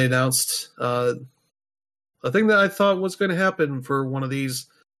 Yep. And they announced a thing that I thought was going to happen for one of these,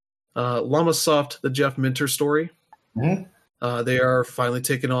 Llamasoft, the Jeff Minter story. They are finally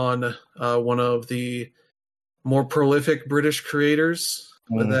taking on one of the more prolific British creators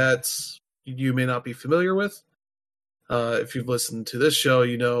that you may not be familiar with. If you've listened to this show,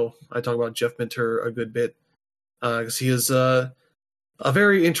 you know I talk about Jeff Minter a good bit, because he is a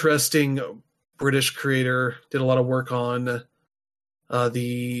very interesting British creator. Did a lot of work on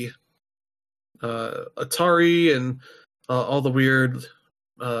the Atari and all the weird,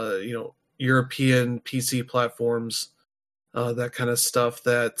 European PC platforms, that kind of stuff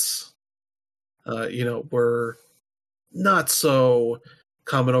that were not so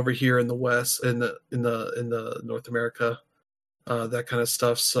common over here in the West, in the North America, that kind of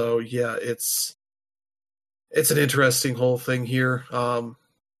stuff. So yeah, it's an interesting whole thing here. Trying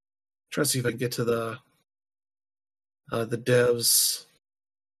to see if I can get to the devs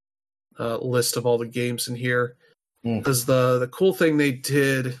list of all the games in here, because the cool thing they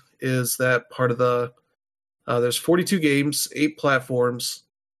did is that part of the there's 42 games, 8 platforms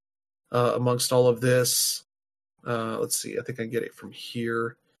amongst all of this. Let's see, I think I can get it from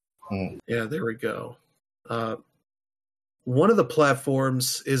here. Yeah, there we go. One of the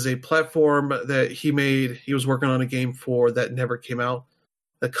platforms is a platform that he made. He was working on a game for that never came out.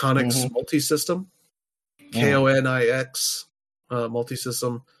 The Konix multi-system, KONIX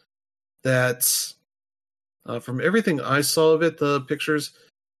multi-system. That, from everything I saw of it, the pictures,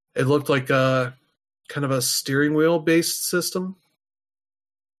 it looked like a kind of a steering wheel based system.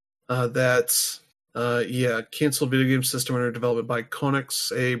 Canceled video game system under development by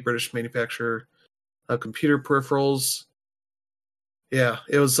Konix, a British manufacturer of computer peripherals. Yeah,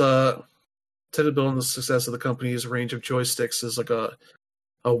 it was intended to build on the success of the company's range of joysticks as like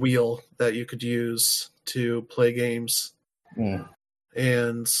a wheel that you could use to play games.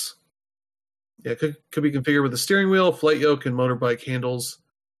 And yeah, could be configured with a steering wheel, flight yoke, and motorbike handles.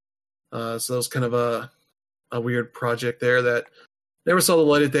 So that was kind of a weird project there that Never saw the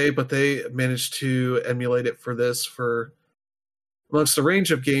light of day, but they managed to emulate it for this for amongst a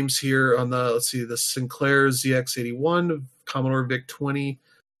range of games here on the Sinclair ZX81, Commodore VIC-20,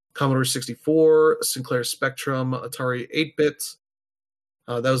 Commodore 64, Sinclair Spectrum, Atari 8-bit.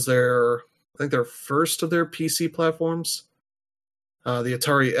 That was their first of their PC platforms. The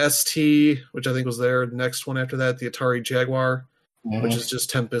Atari ST, which I think was their next one after that, the Atari Jaguar, which is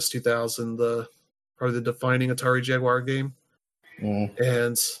just Tempest 2000, probably the defining Atari Jaguar game.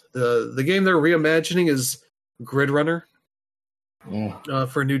 And the game they're reimagining is Grid Runner.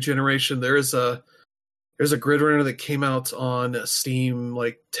 For a new generation, there's a Grid Runner that came out on Steam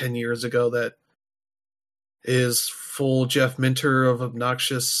like 10 years ago that is full Jeff Minter of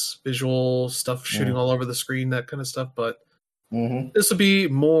obnoxious visual stuff shooting all over the screen, that kind of stuff. But this will be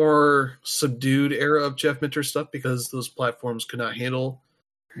more subdued era of Jeff Minter stuff because those platforms could not handle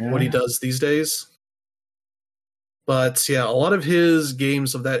what he does these days. But yeah, a lot of his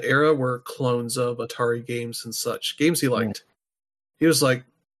games of that era were clones of Atari games and such. Games he liked. He was like,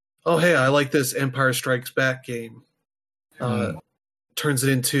 oh, hey, I like this Empire Strikes Back game. Turns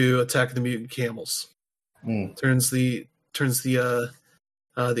it into Attack of the Mutant Camels. Turns the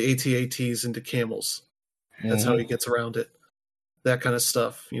AT-ATs into camels. That's how he gets around it. That kind of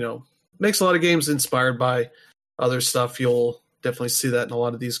stuff. Makes a lot of games inspired by other stuff. You'll definitely see that in a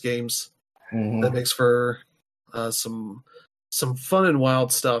lot of these games. That makes for some fun and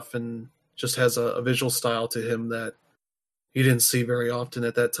wild stuff, and just has a visual style to him that you didn't see very often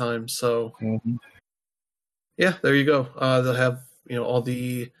at that time. So yeah, there you go. They'll have all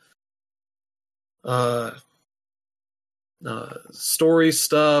the story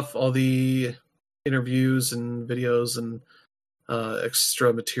stuff, all the interviews and videos and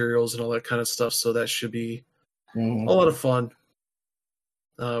extra materials and all that kind of stuff. So that should be a lot of fun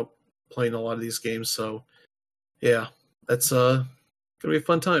playing a lot of these games. So yeah, that's gonna be a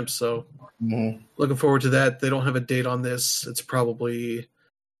fun time. So looking forward to that. They don't have a date on this. It's probably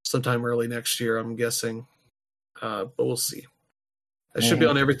sometime early next year, I'm guessing, but we'll see. It should be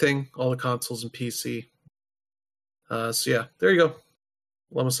on everything, all the consoles and PC. So yeah, there you go.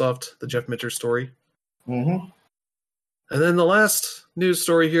 Lumasoft, the Jeff Minter story. And then the last news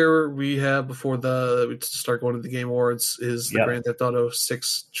story here we have before we start going to the Game Awards is the Grand Theft Auto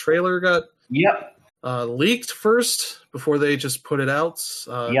 6 trailer got leaked first before they just put it out.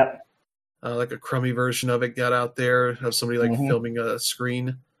 Like a crummy version of it got out there of somebody like filming a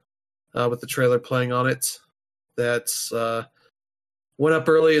screen with the trailer playing on it. That's went up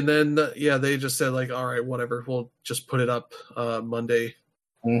early, and then they just said like, all right, whatever, we'll just put it up Monday.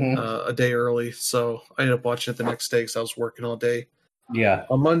 A day early, so I ended up watching it the next day because I was working all day.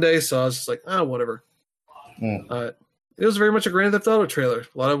 On Monday, so I was just like, whatever. It was very much a Grand Theft Auto trailer.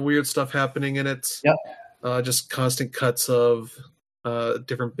 A lot of weird stuff happening in it. Just constant cuts of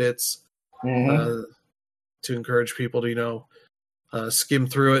different bits to encourage people to skim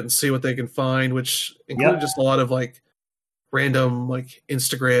through it and see what they can find, which include just a lot of like random like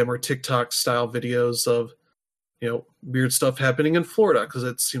Instagram or TikTok style videos of weird stuff happening in Florida, because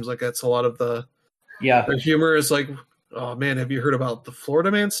it seems like that's a lot of the humor is like, oh man, have you heard about the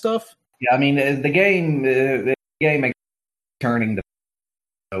Florida man stuff? I mean the game is turning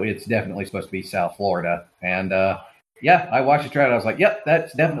so it's definitely supposed to be South Florida, and I watched the trailer. I was like, yep,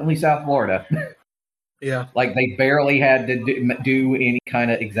 that's definitely South Florida. Like they barely had to do any kind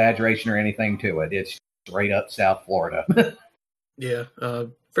of exaggeration or anything to it. It's straight up South Florida.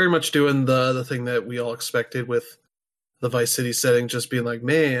 Very much doing the thing that we all expected with the Vice City setting, just being like,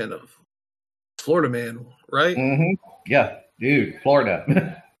 man, Florida man, right? Yeah, dude,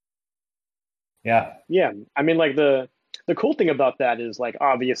 Florida. Yeah. I mean, like the cool thing about that is like,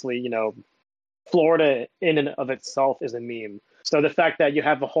 obviously, Florida in and of itself is a meme. So the fact that you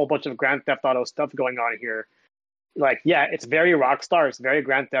have a whole bunch of Grand Theft Auto stuff going on here, like, it's very Rockstar, it's very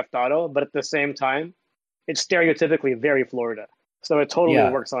Grand Theft Auto, but at the same time, it's stereotypically very Florida. So it totally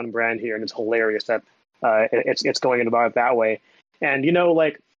works on brand here, and it's hilarious that it's going about it that way. And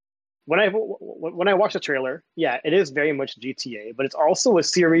like when I watch the trailer, it is very much GTA, but it's also a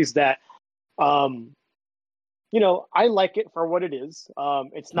series that I like it for what it is.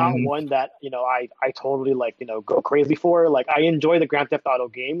 It's not one that I totally like go crazy for. Like I enjoy the Grand Theft Auto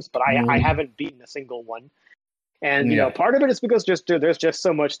games, but I haven't beaten a single one. And part of it is because there's just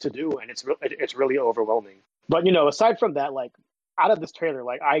so much to do, and it's really overwhelming. But aside from that, like out of this trailer,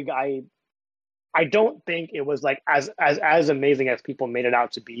 like I don't think it was like as amazing as people made it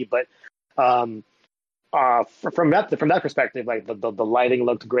out to be. But from that perspective, like the lighting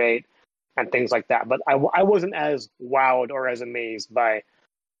looked great and things like that. But I wasn't as wowed or as amazed by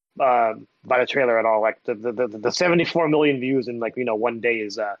by the trailer at all. Like the 74 million views in like one day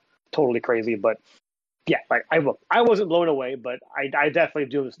is totally crazy. But yeah, like I wasn't blown away, but I definitely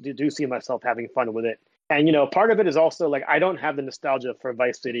do see myself having fun with it. And part of it is also like I don't have the nostalgia for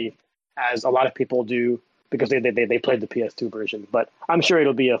Vice City as a lot of people do because they played the PS2 version. But I'm sure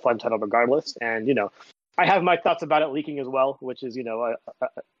it'll be a fun title regardless. And I have my thoughts about it leaking as well, which is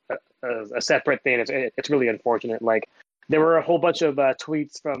a separate thing. It's really unfortunate. Like there were a whole bunch of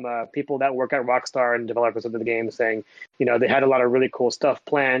tweets from people that work at Rockstar and developers of the game saying, they had a lot of really cool stuff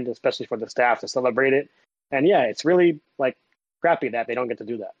planned, especially for the staff to celebrate it. And yeah, it's really like crappy that they don't get to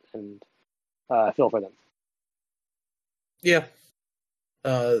do that. And I feel for them. Yeah.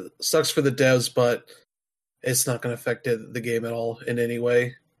 Sucks for the devs, but it's not going to affect the game at all in any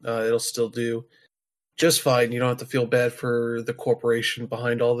way. It'll still do just fine. You don't have to feel bad for the corporation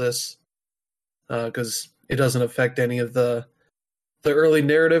behind all this because it doesn't affect any of the early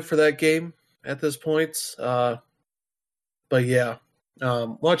narrative for that game at this point. But yeah,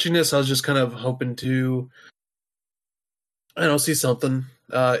 watching this, I was just kind of hoping to, see something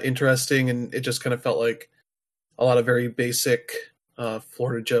interesting, and it just kind of felt like a lot of very basic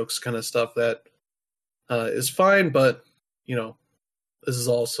Florida jokes kind of stuff that is fine, but this is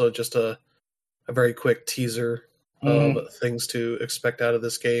also just a very quick teaser of things to expect out of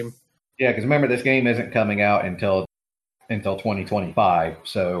this game. Yeah, because remember, this game isn't coming out until 2025.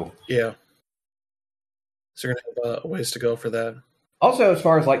 So yeah, so you're gonna have a ways to go for that. Also, as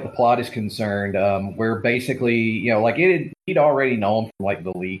far as like the plot is concerned, we're basically like he'd already known from like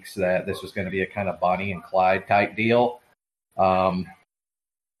the leaks that this was going to be a kind of Bonnie and Clyde type deal,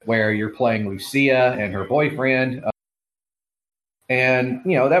 where you're playing Lucia and her boyfriend, and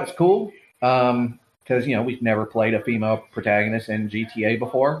that was cool. Because we've never played a female protagonist in GTA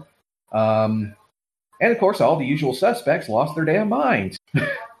before, and of course all the usual suspects lost their damn minds.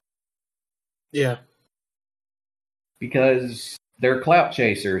 Yeah, because they're clout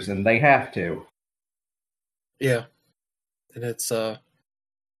chasers and they have to. Yeah, and it's a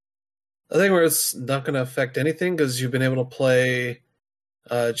thing where it's not going to affect anything because you've been able to play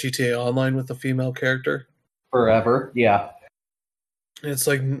GTA Online with a female character forever. Yeah. It's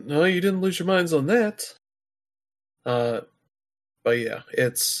like, no, you didn't lose your minds on that. But yeah,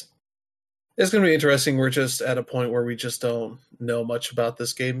 it's going to be interesting. We're just at a point where we just don't know much about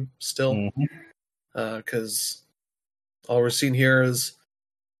this game still. Because all we're seeing here is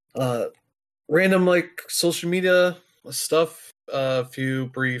random like social media stuff, a few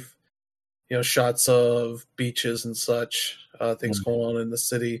brief, shots of beaches and such, things going on in the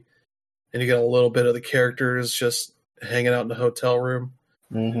city. And you get a little bit of the characters just hanging out in the hotel room.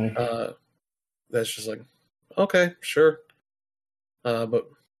 That's just like, okay, sure. But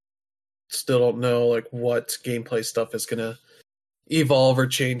still don't know like what gameplay stuff is gonna evolve or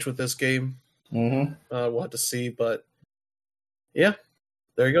change with this game. We'll have to see, but yeah,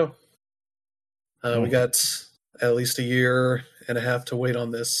 there you go. We got at least a year and a half to wait on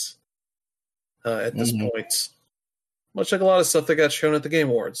this at this point. Much like a lot of stuff that got shown at the Game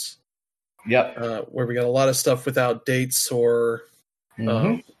Awards. Yep. Where we got a lot of stuff without dates or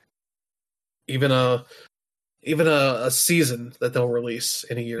even a season that they'll release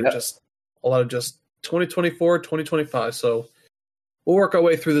in a year. Yep. Just a lot of just 2024, 2025. So we'll work our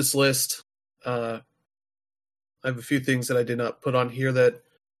way through this list. I have a few things that I did not put on here that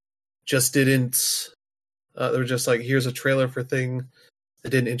just didn't. They were just like, here's a trailer for thing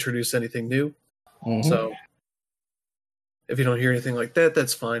that didn't introduce anything new. So if you don't hear anything like that,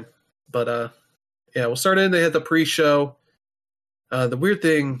 that's fine. But yeah, we'll start in. They had the pre-show. The weird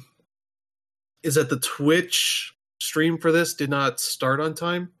thing is that the Twitch stream for this did not start on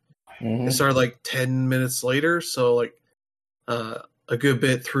time. It started like 10 minutes later, so like a good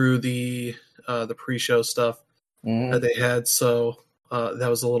bit through the pre-show stuff that they had. So that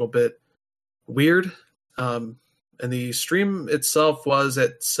was a little bit weird. And the stream itself was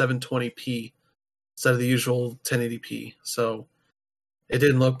at 720p instead of the usual 1080p. So it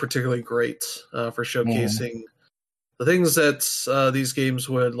didn't look particularly great for showcasing the things that these games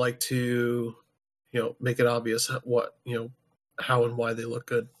would like to, make it obvious what, how and why they look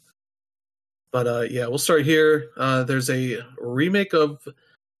good. But yeah, we'll start here. There's a remake of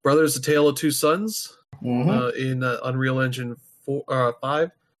Brothers: A Tale of Two Sons in Unreal Engine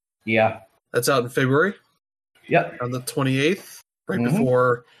 5. Yeah. That's out in February. Yep. On the 28th, right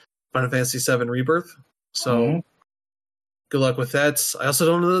before Final Fantasy VII Rebirth. So good luck with that. I also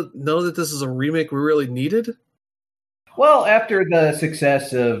don't know that this is a remake we really needed. Well, after the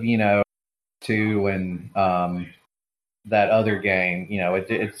success of, 2 and that other game,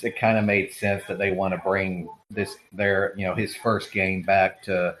 it kind of made sense that they want to bring his first game back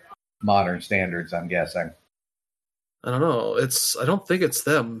to modern standards, I'm guessing. I don't know. I don't think it's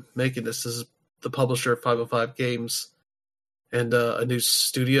them making this. This is the publisher of 505 Games and a new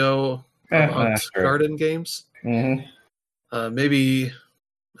studio, Avant Garden Games. Mm-hmm. Maybe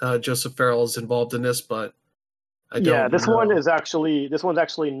Joseph Farrell is involved in this, but I don't. Yeah, this know. one's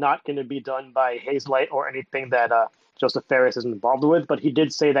actually not going to be done by Hazelight or anything that Joseph Ferris is involved with. But he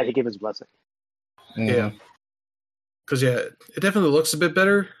did say that he gave his blessing. Mm-hmm. Yeah, because it definitely looks a bit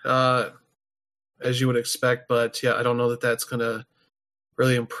better, as you would expect. But yeah, I don't know that that's going to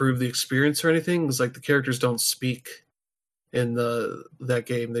really improve the experience or anything. Because like the characters don't speak in that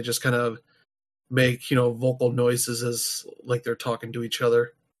game; they just kind of make vocal noises as like they're talking to each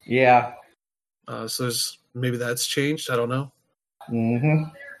other. Yeah. So maybe that's changed. I don't know. Mm-hmm.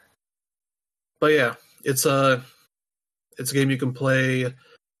 But yeah, it's a game you can play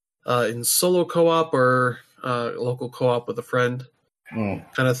in solo co-op or local co-op with a friend, kind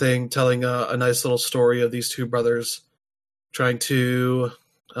of thing, telling a nice little story of these two brothers trying to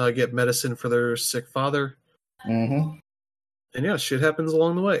get medicine for their sick father. Mm-hmm. And yeah, shit happens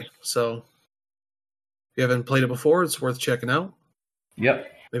along the way. So if you haven't played it before, it's worth checking out.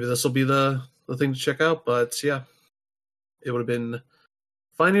 Yep. Maybe this will be the thing to check out, but yeah, it would have been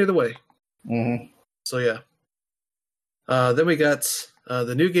fine either way. Mm-hmm. So yeah. Then we got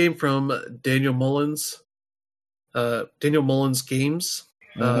the new game from Daniel Mullins Games,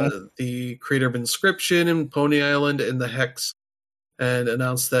 the creator of Inscription and Pony Island and the Hex, and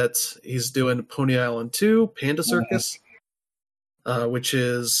announced that he's doing Pony Island 2, Panda Circus, which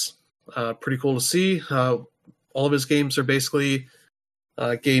is pretty cool to see. All of his games are basically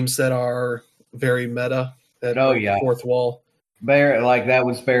games that are very meta, that break the fourth wall. That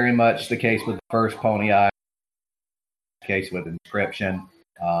was very much the case with the first Pony Island, case with Inscription.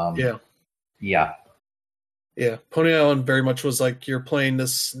 Yeah. Pony Island very much was like you're playing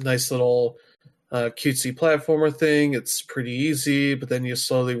this nice little cutesy platformer thing. It's pretty easy, but then you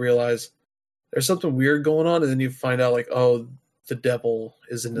slowly realize there's something weird going on, and then you find out like, oh, the devil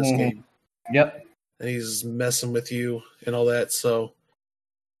is in this game. Yep. And he's messing with you and all that. So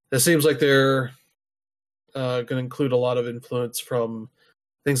it seems like they're going to include a lot of influence from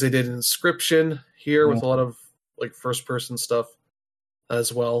things they did in Inscription here, with a lot of like first person stuff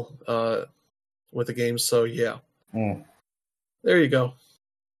as well with the game. So yeah, there you go.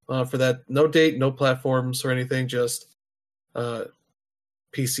 For that, no date, no platforms or anything, just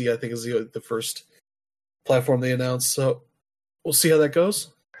PC. I think is the first platform they announced. So we'll see how that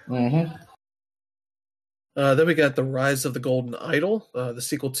goes. Mm-hmm. Then we got The Rise of the Golden Idol, the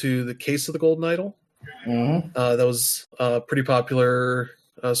sequel to The Case of the Golden Idol. Mm-hmm. That was a pretty popular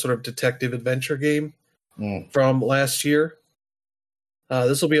sort of detective adventure game from last year.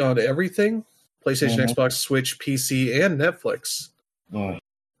 This will be on everything: PlayStation, Xbox, Switch, PC, and Netflix.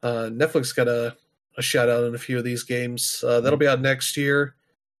 Netflix got a shout out in a few of these games. That'll be out next year.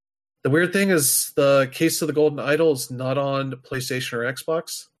 The weird thing is the Case of the Golden Idol is not on PlayStation or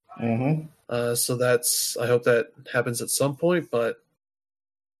Xbox. So I hope that happens at some point, but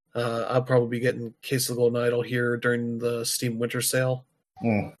I'll probably be getting Case of the Golden Idol here during the Steam Winter Sale.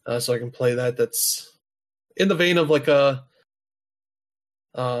 So I can play that. That's in the vein of like a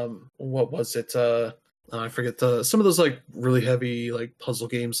what was it? I forget some of those like really heavy like puzzle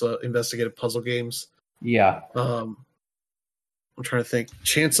games, investigative puzzle games. Yeah. I'm trying to think.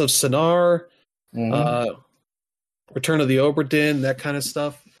 Chance of Sonar, Return of the Obra Dinn, that kind of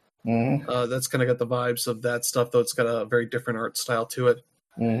stuff. That's kind of got the vibes of that stuff, though it's got a very different art style to it.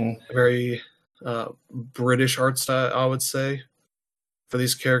 A very British art style, I would say, for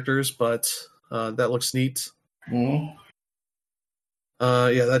these characters, but that looks neat. Yeah,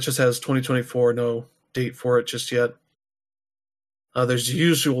 that just has 2024, no date for it just yet. There's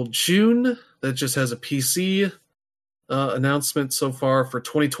Usual June, that just has a PC announcement so far for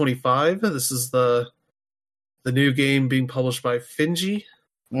 2025. This is the new game being published by Finji,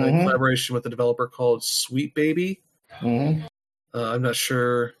 in collaboration with a developer called Sweet Baby. I'm not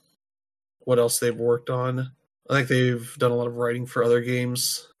sure what else they've worked on. I think they've done a lot of writing for other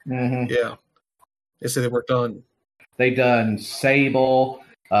games. Yeah. They say They done Sable.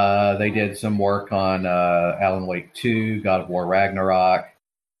 They did some work on Alan Wake 2, God of War Ragnarok,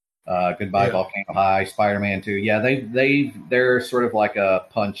 Goodbye Volcano High, Spider-Man 2. Yeah, they're sort of like a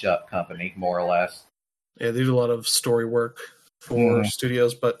punch-up company, more or less. Yeah, they do a lot of story work for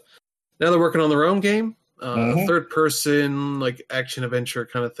studios, but now they're working on their own game, a third-person like action-adventure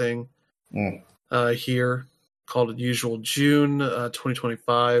kind of thing here, called Usual June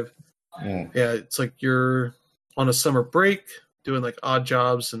 2025. Yeah, it's like you're on a summer break, doing like odd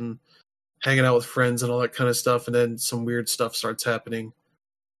jobs and hanging out with friends and all that kind of stuff, and then some weird stuff starts happening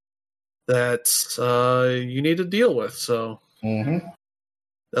that you need to deal with. So that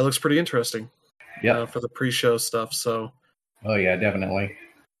looks pretty interesting. For the pre-show stuff. So, oh yeah, definitely.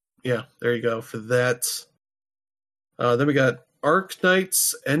 Yeah, there you go for that. Then we got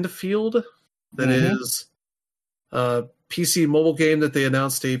Arknight's Endfield. That is a PC mobile game that they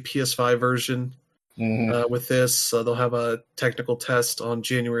announced a PS5 version with this. They'll have a technical test on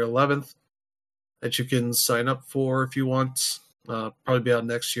January 11th that you can sign up for if you want. Probably be out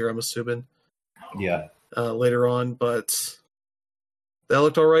next year, I'm assuming. Yeah. Later on, but that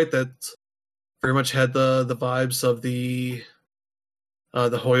looked all right. That very much had the vibes of the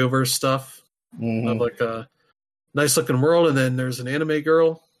Hoyoverse stuff, of like a nice looking world, and then there's an anime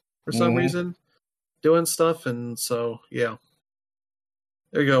girl for some reason doing stuff, and so yeah,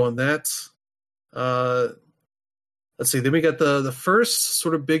 there you go on that. Let's see. Then we got the first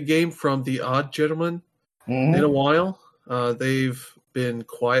sort of big game from the Odd Gentleman in a while. They've been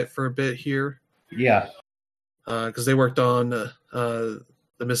quiet for a bit here. Yeah. Because they worked on the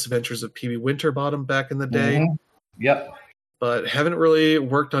Misadventures of Pee-wee Winterbottom back in the day. Yep. But haven't really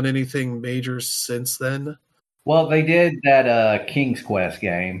worked on anything major since then. Well, they did that King's Quest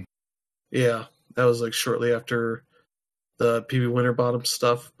game. Yeah, that was like shortly after the Pee-wee Winterbottom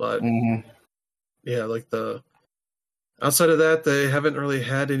stuff. But yeah, like outside of that, they haven't really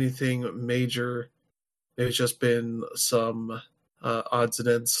had anything major. It's just been some odds and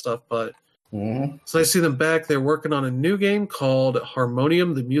ends stuff. But so I see them back. They're working on a new game called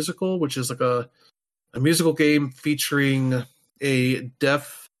Harmonium the Musical, which is like a musical game featuring a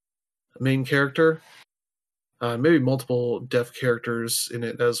deaf main character, maybe multiple deaf characters in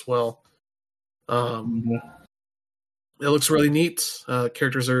it as well. It looks really neat.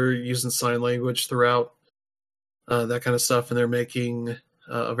 Characters are using sign language throughout, that kind of stuff, and they're making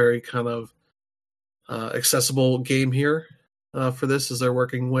a very kind of accessible game here for this, as they're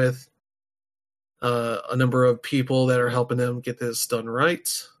working with a number of people that are helping them get this done right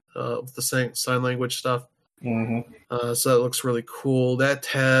with the sign language stuff. So that looks really cool. That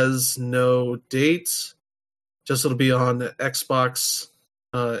has no date. Just it'll be on Xbox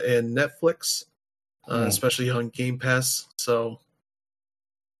and Netflix, especially on Game Pass. So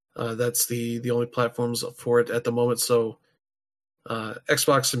that's the only platforms for it at the moment. So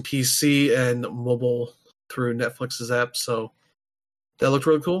Xbox and PC and mobile through Netflix's app. So that looked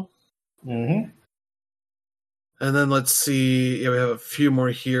really cool. And then let's see. Yeah, we have a few more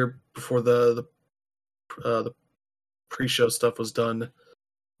here before the pre-show stuff was done.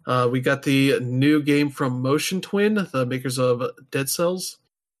 We got the new game from Motion Twin, the makers of Dead Cells,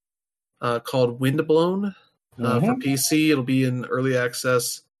 called Windblown for PC. It'll be in early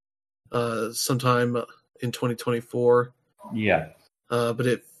access sometime in 2024. Yeah. But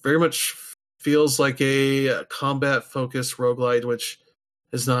it very much feels like a combat-focused roguelite, which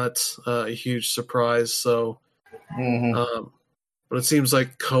is not a huge surprise. So, but it seems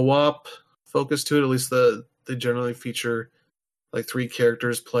like co-op focus to it. At least they generally feature like 3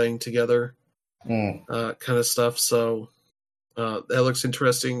 characters playing together, kind of stuff. So that looks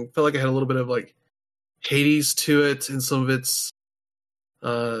interesting. Felt like it had a little bit of like Hades to it in some of its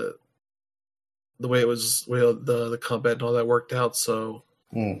the way it was, the combat and all that worked out. So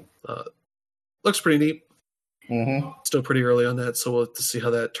looks pretty neat. Still pretty early on that, so we'll have to see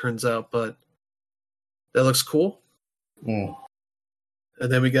how that turns out. But that looks cool. And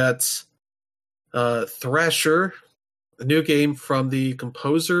then we got Thrasher, a new game from the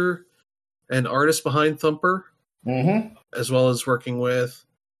composer and artist behind Thumper, as well as working with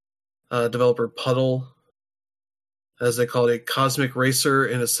developer Puddle, as they call it, a cosmic racer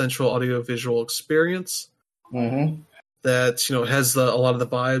and a central audiovisual experience that has a lot of the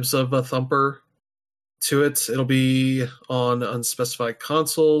vibes of a Thumper to it. It'll be on unspecified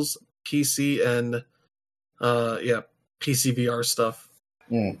consoles, PC, and PC VR stuff.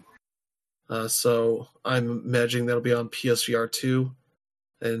 So I'm imagining that'll be on PSVR 2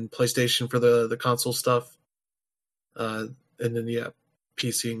 and PlayStation for the console stuff. And then,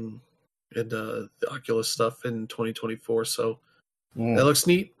 PC and the Oculus stuff in 2024. So that looks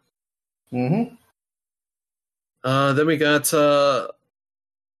neat. Then we got a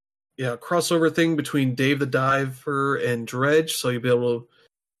crossover thing between Dave the Diver and Dredge. So you'll be able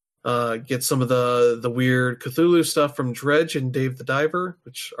to get some of the weird Cthulhu stuff from Dredge and Dave the Diver,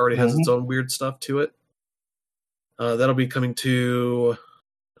 which already has its own weird stuff to it. That'll be coming to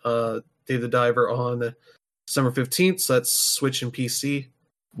Dave the Diver on December 15th, so that's Switch and PC.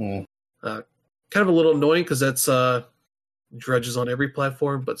 Kind of a little annoying because that's Dredge is on every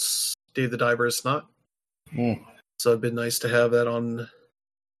platform, but Dave the Diver is not. So it'd been nice to have that on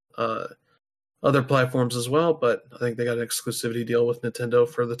other platforms as well, but I think they got an exclusivity deal with Nintendo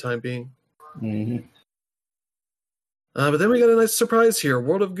for the time being. Mm-hmm. But then we got a nice surprise here.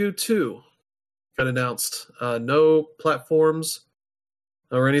 World of Goo 2 got announced. No platforms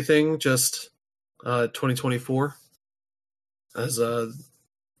or anything, just 2024. As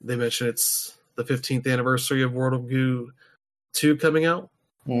they mentioned, it's the 15th anniversary of World of Goo 2 coming out.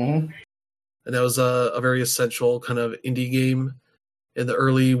 Mm-hmm. And that was a very essential kind of indie game in the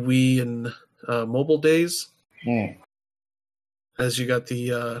early Wii and mobile days. As you got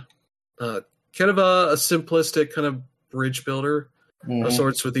the kind of a simplistic kind of bridge builder of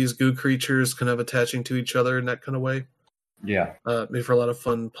sorts with these goo creatures kind of attaching to each other in that kind of way. Yeah. Made for a lot of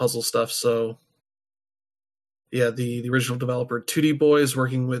fun puzzle stuff. So, yeah, the original developer 2D Boys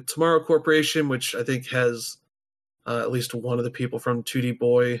working with Tomorrow Corporation, which I think has at least one of the people from 2D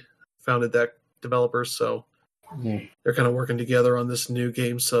Boy founded that developer. So they're kind of working together on this new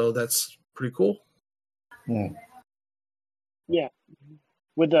game. So that's pretty cool. Yeah.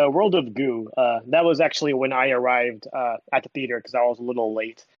 With the World of Goo, that was actually when I arrived at the theater because I was a little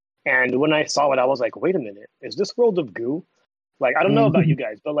late. And when I saw it, I was like, wait a minute, is this World of Goo? Like, I don't know about you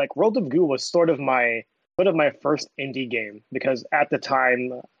guys, but like World of Goo was sort of my first indie game because at the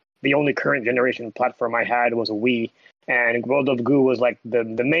time, the only current generation platform I had was a Wii, and World of Goo was like the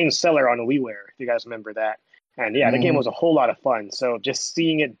main seller on WiiWare, if you guys remember that. And yeah, the game was a whole lot of fun. So just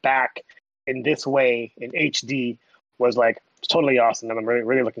seeing it back in this way in HD was like totally awesome. And I'm really,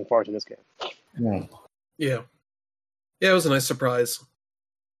 really looking forward to this game. Yeah, it was a nice surprise.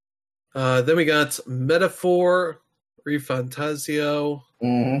 Then we got Metaphor Refantasio.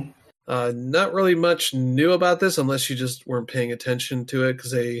 Not really much new about this unless you just weren't paying attention to it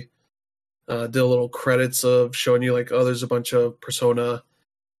because they did a little credits of showing you like, oh, there's a bunch of Persona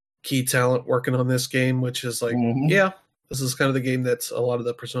key talent working on this game, which is like, yeah, this is kind of the game that's a lot of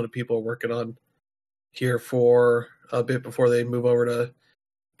the Persona people are working on here for a bit before they move over to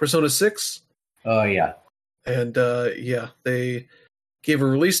Persona 6. Oh, yeah. And yeah, they gave a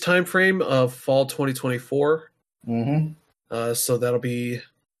release time frame of fall 2024. So that'll be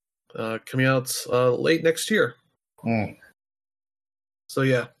coming out late next year. So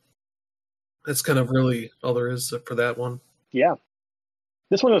yeah, that's kind of really all there is for that one. Yeah.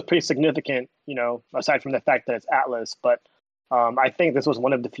 This one was pretty significant, you know, aside from the fact that it's Atlas, but I think this was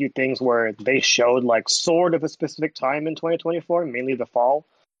one of the few things where they showed like sort of a specific time in 2024, mainly the fall.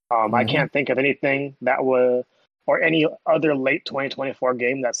 I can't think of anything that was, or any other late 2024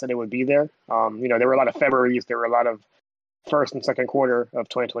 game that said it would be there. You know, there were a lot of Februarys, there were a lot of first and second quarter of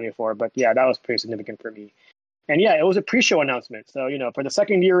 2024, but yeah, that was pretty significant for me. And yeah, it was a pre-show announcement. So, you know, for the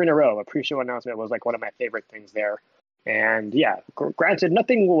second year in a row, a pre-show announcement was like one of my favorite things there. And yeah, granted,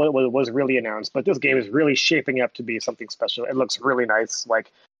 nothing was really announced, but this game is really shaping up to be something special. It looks really nice.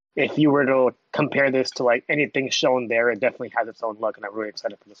 Like, if you were to compare this to like anything shown there, it definitely has its own look, and I'm really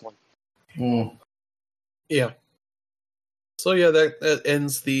excited for this one. Yeah. So yeah, that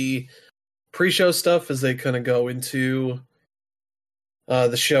ends the pre-show stuff as they kind of go into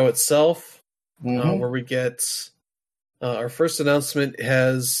the show itself, where we get our first announcement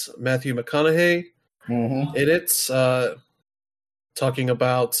has Matthew McConaughey in it, talking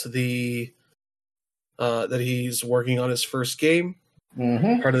about the that he's working on his first game,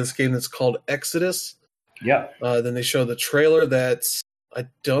 part of this game that's called Exodus. Then they show the trailer that I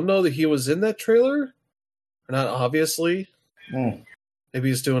don't know that he was in that trailer, or not obviously. Maybe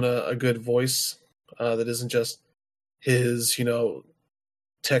he's doing a good voice that isn't just his, you know,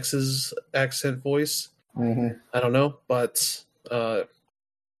 Texas accent voice. I don't know, but and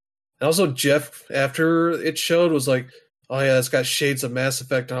also Jeff, after it showed, was like, oh yeah, it's got shades of Mass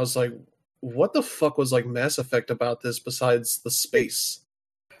Effect, and I was like, what the fuck was like Mass Effect about this besides the space?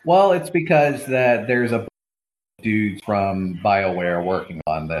 Well, it's because that there's a dude from BioWare working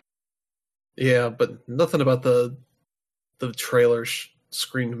on this. Yeah, but nothing about the trailer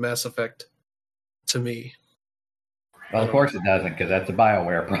screamed Mass Effect to me. Well, of course it doesn't, because that's a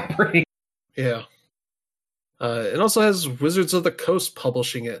BioWare property. Yeah. It also has Wizards of the Coast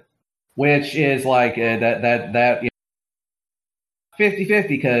publishing it. Which is like that 50-50,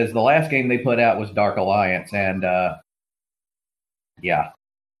 because the last game they put out was Dark Alliance, and yeah.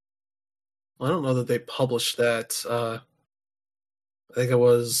 I don't know that they published that. I think it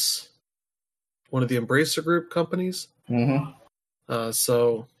was one of the Embracer Group companies.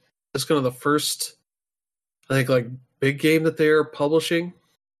 So it's kind of the first, I think, like big game that they're publishing,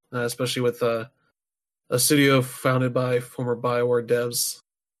 especially with a studio founded by former BioWare devs,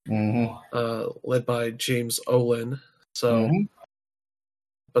 led by James Olin. So,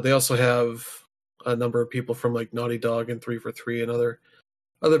 but they also have a number of people from like Naughty Dog and 343 and other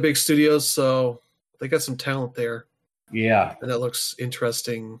big studios. So they got some talent there. Yeah. And that looks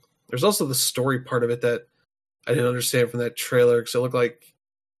interesting. There's also the story part of it that I didn't understand from that trailer, because it looked like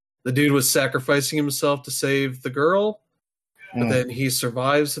the dude was sacrificing himself to save the girl, but then he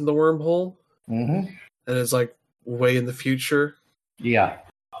survives in the wormhole, and it's like way in the future. Yeah,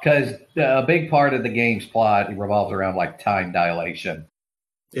 because a big part of the game's plot revolves around like time dilation.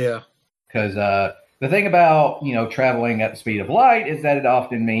 Yeah. Because the thing about traveling at the speed of light is that it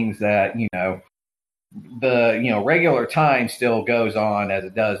often means that the regular time still goes on as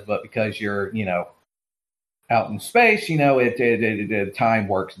it does, but because you're out in space, it time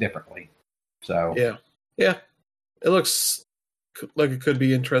works differently. So yeah, it looks like it could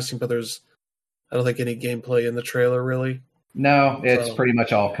be interesting, but I don't think any gameplay in the trailer really. No, it's pretty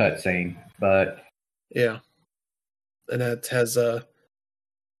much all cutscene, but yeah, and that has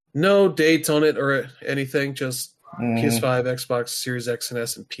no dates on it or anything, just PS5, Xbox Series X and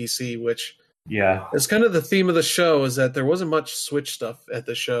S, and PC, which is kind of the theme of the show, is that there wasn't much Switch stuff at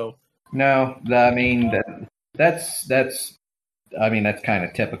the show. No, that's kind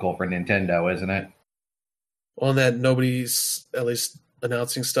of typical for Nintendo, isn't it? Well, that nobody's at least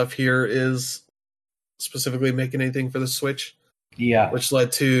announcing stuff here is specifically making anything for the Switch. Yeah, which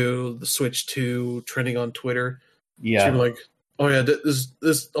led to the Switch 2 trending on Twitter. Yeah, so like, oh yeah,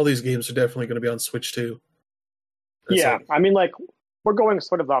 this all these games are definitely going to be on Switch 2. Yeah, I mean, like, we're going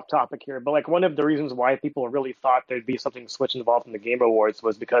sort of off topic here, but like one of the reasons why people really thought there'd be something Switch involved in the Game Awards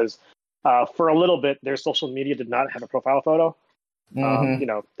was because for a little bit their social media did not have a profile photo.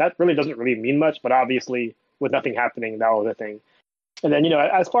 That really doesn't really mean much, but obviously with nothing happening, that was a thing. And then,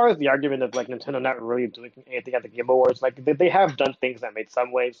 as far as the argument of like Nintendo not really doing anything at the Game Awards, like they have done things that made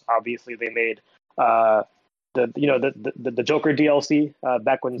some waves. Obviously, they made the Joker DLC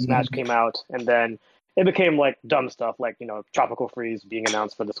back when Smash came out, and then it became like dumb stuff like Tropical Freeze being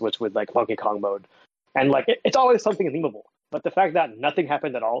announced for the Switch with like Funky Kong mode, and like it's always something memeable. But the fact that nothing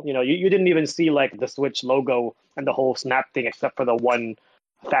happened at all, you didn't even see like the Switch logo and the whole Snap thing except for the one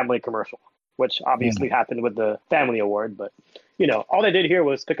family commercial, which obviously happened with the Family Award, but. All they did here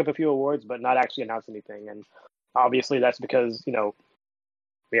was pick up a few awards, but not actually announce anything. And obviously that's because,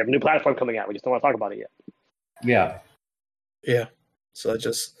 we have a new platform coming out. We just don't want to talk about it yet. Yeah. So that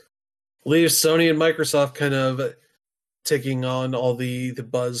just leaves Sony and Microsoft kind of taking on all the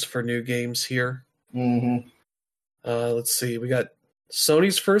buzz for new games here. Let's see. We got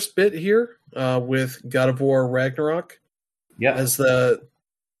Sony's first bit here with God of War Ragnarok. Yeah. It's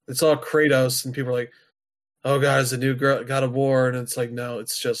all Kratos, and people are like, oh god, it's a new God of War, and it's like, no,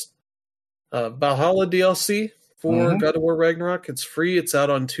 it's just Valhalla DLC for God of War Ragnarok. It's free. It's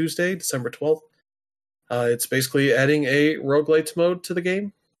out on Tuesday, December 12th. It's basically adding a roguelite mode to the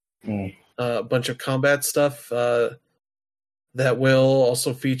game. A bunch of combat stuff that will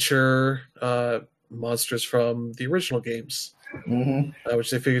also feature monsters from the original games, which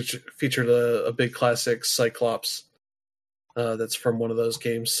they featured a big classic Cyclops that's from one of those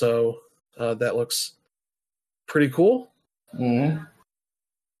games. So that looks pretty cool. Yeah,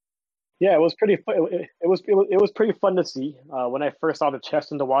 it was pretty. It was pretty fun to see. When I first saw the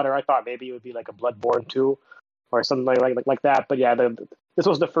chest in the water, I thought maybe it would be like a Bloodborne 2 or something like that. But yeah, this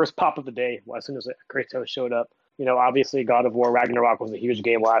was the first pop of the day as soon as Kratos showed up. Obviously, God of War Ragnarok was a huge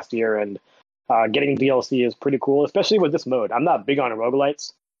game last year, and getting DLC is pretty cool, especially with this mode. I'm not big on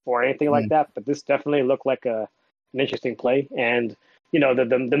roguelites or anything like that, but this definitely looked like an interesting play. And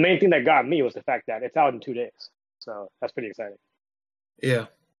the main thing that got me was the fact that it's out in 2 days. So that's pretty exciting. Yeah,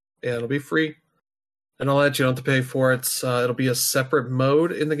 it'll be free and all that. You don't have to pay for it. It'll be a separate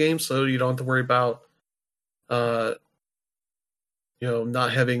mode in the game, so you don't have to worry about, not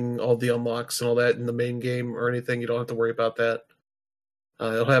having all the unlocks and all that in the main game or anything. You don't have to worry about that.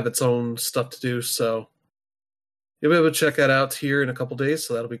 It'll have its own stuff to do, so you'll be able to check that out here in a couple days.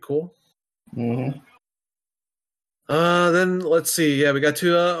 So that'll be cool. Then let's see. Yeah, we got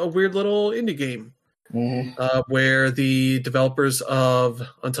to a weird little indie game. Where the developers of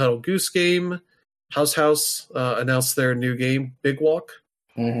Untitled Goose Game, House announced their new game, Big Walk,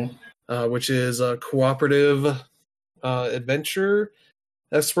 which is a cooperative adventure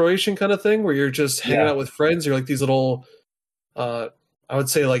exploration kind of thing, where you're just hanging out with friends. You're like these little, I would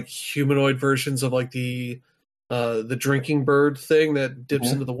say like humanoid versions of like the drinking bird thing that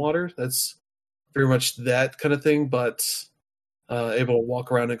dips into the water. That's very much that kind of thing, but able to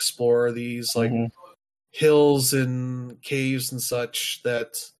walk around and explore these like hills and caves and such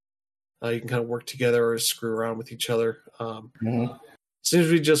that you can kind of work together or screw around with each other. Seems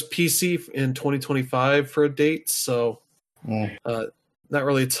to be just PC in 2025 for a date, so not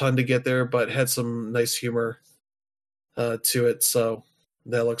really a ton to get there, but had some nice humor to it. So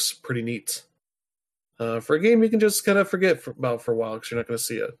that looks pretty neat. For a game you can just kind of forget about for a while because you're not going to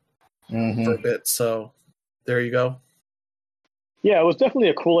see it for a bit. So there you go. Yeah, it was definitely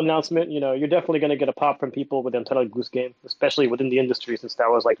a cool announcement. You're definitely going to get a pop from people with the Untitled Goose Game, especially within the industry, since that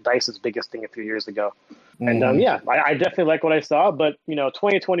was like DICE's biggest thing a few years ago. And I definitely like what I saw. But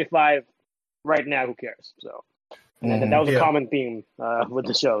 2025 right now, who cares? So that was a common theme with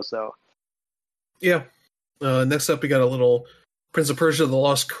the show. So yeah. Next up, we got a little Prince of Persia: The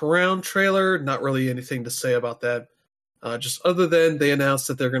Lost Crown trailer. Not really anything to say about that. Just other than they announced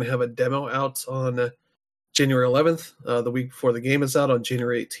that they're going to have a demo out on January 11th, the week before the game is out on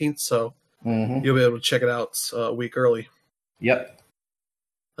January 18th. So you'll be able to check it out a week early. Yep.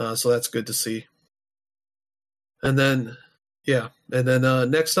 So that's good to see. And then,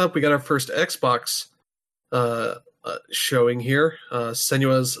 next up, we got our first Xbox showing here.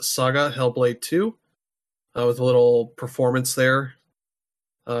 Senua's Saga Hellblade 2 with a little performance there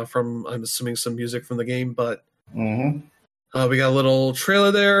from, I'm assuming, some music from the game. But we got a little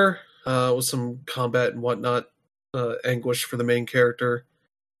trailer there with some combat and whatnot, anguish for the main character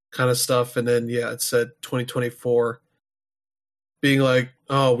kind of stuff. And then, it said 2024, being like,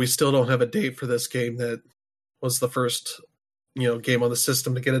 oh, we still don't have a date for this game that was the first, game on the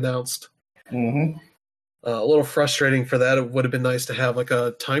system to get announced. A little frustrating for that. It would have been nice to have like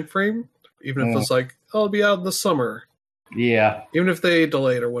a time frame, even if it was like, oh, it'll be out in the summer. Yeah. Even if they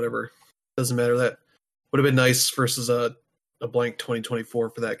delayed or whatever, doesn't matter. That would have been nice versus a blank 2024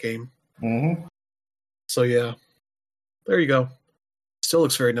 for that game. So yeah, there you go. Still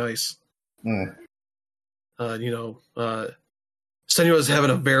looks very nice. Senua's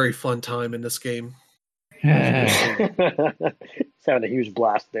having a very fun time in this game. It's having a huge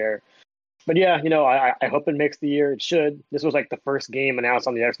blast there. But yeah, I hope it makes the year. It should. This was like the first game announced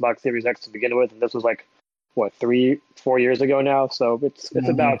on the Xbox Series X to begin with, and this was like 3-4 years ago now. So it's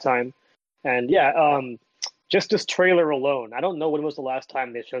about time. And just this trailer alone, I don't know when was the last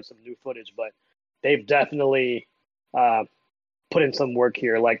time they showed some new footage, but they've definitely put in some work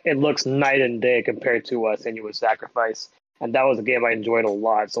here. Like, it looks night and day compared to Senua's Sacrifice, and that was a game I enjoyed a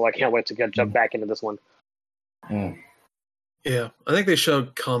lot. So I can't wait to jump back into this one. Yeah, I think they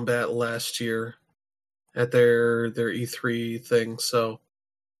showed combat last year at their E3 thing. So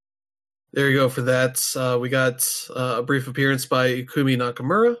there you go for that. We got a brief appearance by Ikumi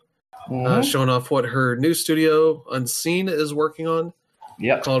Nakamura, showing off what her new studio, Unseen, is working on.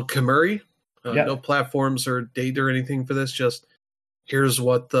 Called Kamuri. No platforms or date or anything for this. Just here's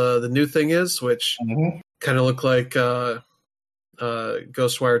what the new thing is, which kind of looked like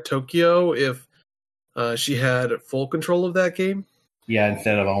Ghostwire Tokyo if she had full control of that game. Yeah,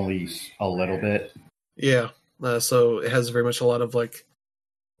 instead of only a little bit. Yeah, so it has very much a lot of like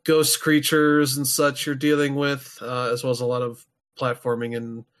ghost creatures and such you're dealing with, as well as a lot of platforming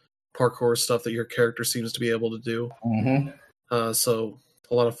and parkour stuff that your character seems to be able to do. So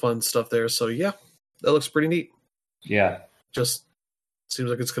a lot of fun stuff there. So yeah, that looks pretty neat. Yeah. Just seems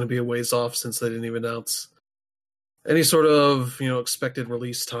like it's going to be a ways off since they didn't even announce any sort of, expected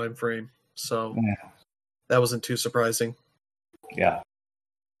release time frame. So that wasn't too surprising. Yeah.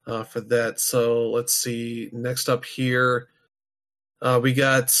 For that. So let's see. Next up here, we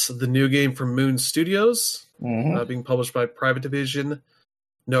got the new game from Moon Studios, being published by Private Division.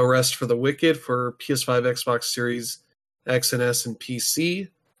 No Rest for the Wicked for PS5, Xbox Series X and S, and PC.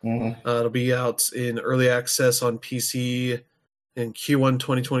 It'll be out in early access on PC in Q1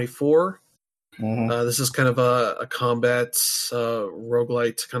 2024. This is kind of a combat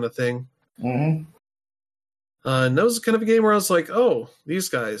roguelite kind of thing. And that was kind of a game where I was like, oh, these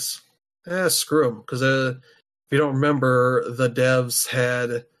guys, screw them. Because if you don't remember, the devs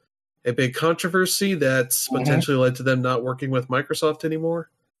had a big controversy that's potentially led to them not working with Microsoft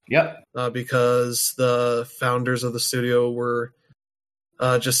anymore. Yep. Because the founders of the studio were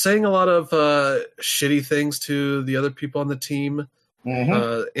just saying a lot of shitty things to the other people on the team.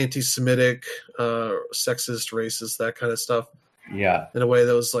 Anti-Semitic, sexist, racist, that kind of stuff. Yeah. In a way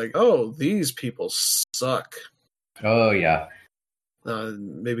that was like, oh, these people suck. Oh, yeah.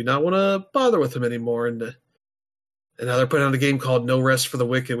 Maybe not want to bother with them anymore. And now they're putting out a game called No Rest for the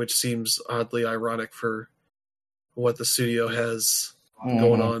Wicked, which seems oddly ironic for what the studio has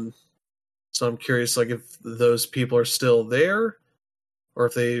going on. So I'm curious, like, if those people are still there or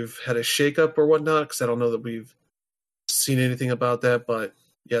if they've had a shakeup or whatnot, because I don't know that we've seen anything about that. But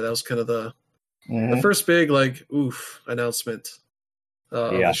yeah, that was kind of the first big, like, oof announcement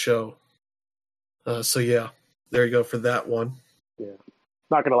of the show. So yeah, there you go for that one. Yeah.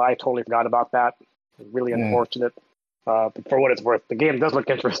 Not going to lie, I totally forgot about that. Really unfortunate. But for what it's worth, the game does look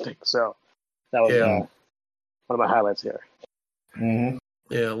interesting. So that was one of my highlights here. Mm-hmm.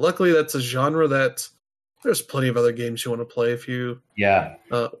 Yeah, luckily that's a genre that there's plenty of other games you want to play if you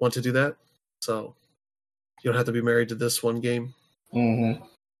want to do that. So you don't have to be married to this one game. Mm-hmm.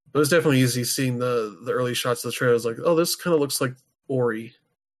 But it was definitely easy seeing the early shots of the trailer. I was like, oh, this kind of looks like Ori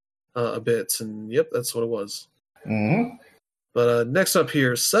a bit. And yep, that's what it was. Mm-hmm. But next up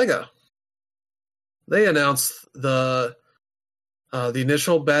here, Sega. They announced the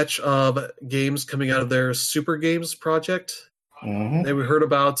initial batch of games coming out of their Super Games project that we heard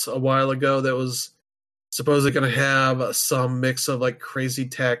about a while ago that was supposedly going to have some mix of like Crazy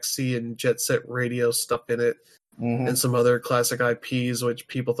Taxi and Jet Set Radio stuff in it and some other classic IPs, which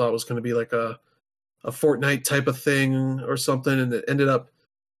people thought was going to be like a Fortnite type of thing or something. And it ended up,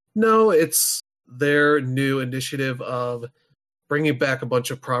 no, it's their new initiative of bringing back a bunch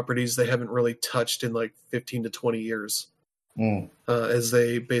of properties they haven't really touched in like 15 to 20 years. As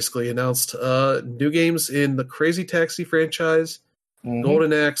they basically announced new games in the Crazy Taxi franchise,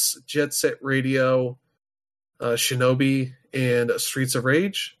 Golden Axe, Jet Set Radio, Shinobi, and Streets of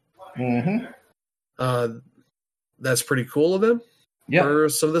Rage. That's pretty cool of them for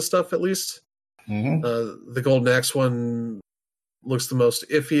some of this stuff, at least. The Golden Axe one looks the most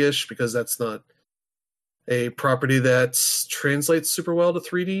iffy-ish because that's not a property that translates super well to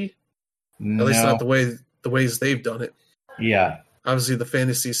 3D. At least not the ways they've done it. Yeah. Obviously, the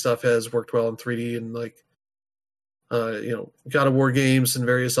fantasy stuff has worked well in 3D, and like, God of War games and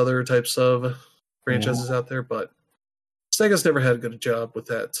various other types of franchises out there. But Sega's never had a good job with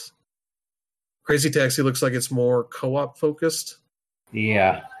that. Crazy Taxi looks like it's more co-op focused.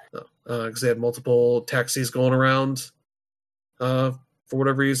 Yeah. Because they had multiple taxis going around. For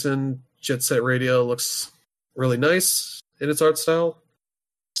whatever reason, Jet Set Radio looks really nice in its art style.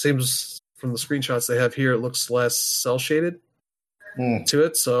 Seems from the screenshots they have here, it looks less cel shaded to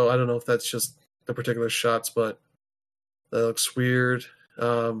it. So I don't know if that's just the particular shots, but that looks weird.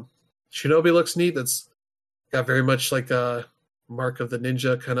 Shinobi looks neat. That's got very much like a Mark of the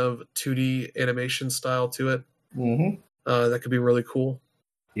Ninja kind of 2D animation style to it. That could be really cool.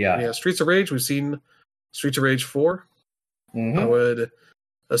 Yeah. Streets of Rage, we've seen Streets of Rage 4. I would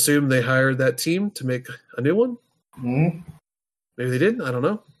assume they hired that team to make a new one. Maybe they didn't. I don't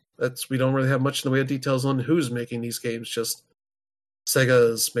know. We don't really have much in the way of details on who's making these games. Just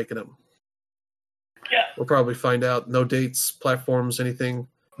Sega's making them. Yeah. We'll probably find out. No dates, platforms, anything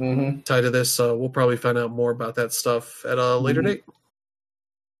tied to this. So we'll probably find out more about that stuff at a later date.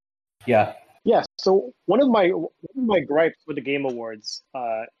 Yeah. Yeah. So one of my gripes with the Game Awards,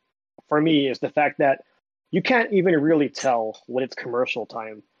 for me, is the fact that you can't even really tell when it's commercial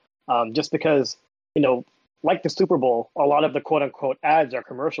time, just because like the Super Bowl, a lot of the quote unquote ads or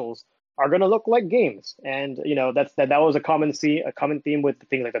commercials are going to look like games, and that was a common theme with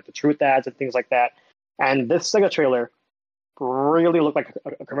things like the truth ads and things like that. And this Sega trailer really looked like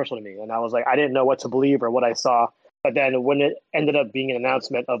a commercial to me, and I was like, I didn't know what to believe or what I saw. But then when it ended up being an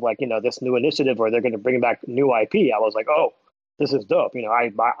announcement of this new initiative where they're going to bring back new IP, I was like, oh, this is dope.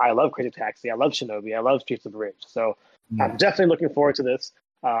 I love Crazy Taxi, I love Shinobi, I love Streets of Rage. So I'm definitely looking forward to this.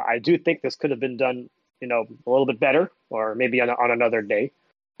 I do think this could have been done, a little bit better, or maybe on another day.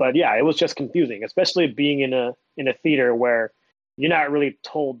 But yeah, it was just confusing, especially being in a theater where you're not really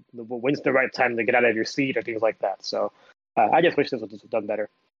told when's the right time to get out of your seat or things like that. So I just wish this was done better.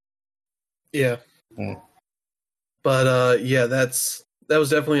 Yeah. But that was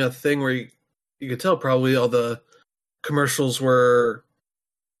definitely a thing where you could tell probably all the commercials were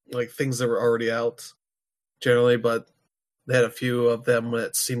like things that were already out generally, but they had a few of them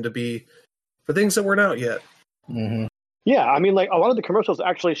that seemed to be for things that weren't out yet. Yeah, I mean, like a lot of the commercials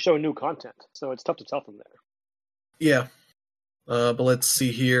actually show new content, so it's tough to tell from there. Yeah. But let's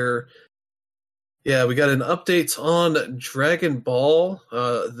see here. Yeah, we got an update on Dragon Ball,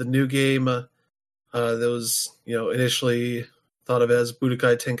 the new game that was, initially thought of as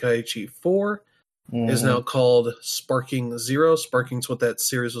Budokai Tenkaichi 4, is now called Sparking Zero. Sparking's what that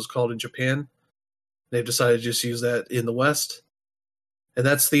series was called in Japan. They've decided to just use that in the West. And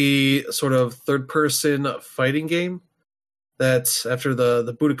that's the sort of third-person fighting game that after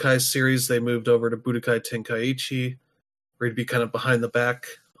the Budokai series, they moved over to Budokai Tenkaichi, where you'd be kind of behind the back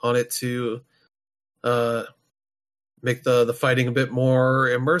on it to make the fighting a bit more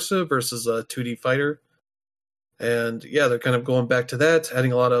immersive versus a 2D fighter. And yeah, they're kind of going back to that,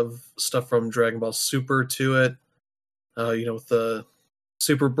 adding a lot of stuff from Dragon Ball Super to it, with the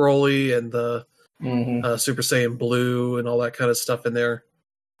Super Broly and the Super Saiyan Blue and all that kind of stuff in there.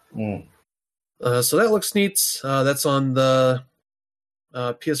 So that looks neat. That's on the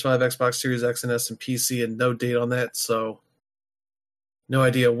PS5, Xbox Series X and S, and PC, and no date on that. So no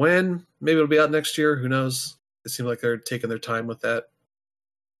idea when. Maybe it'll be out next year. Who knows? It seems like they're taking their time with that.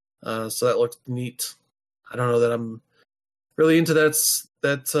 So that looks neat. I don't know that I'm really into that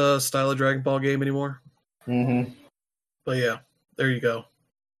style of Dragon Ball game anymore. Mm-hmm. But yeah, there you go.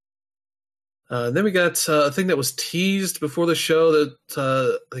 Then we got a thing that was teased before the show that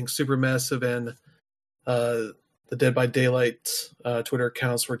I think Supermassive and the Dead by Daylight Twitter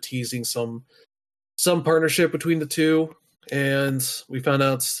accounts were teasing some partnership between the two, and we found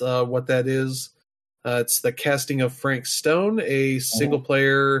out what that is. It's the casting of Frank Stone, a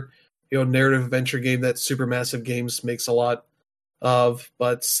single-player, narrative adventure game that Supermassive Games makes a lot of,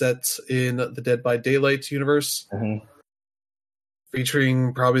 but set in the Dead by Daylight universe. Mm-hmm.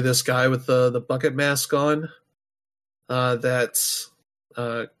 Featuring probably this guy with the bucket mask on. That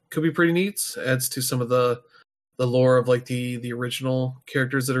could be pretty neat. Adds to some of the lore of like the original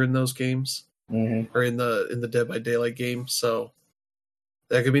characters that are in those games, or in the Dead by Daylight game. So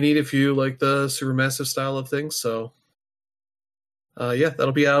that could be neat if you like the Supermassive style of things. So yeah,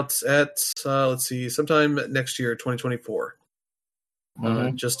 that'll be out at let's see, sometime next year, 2024.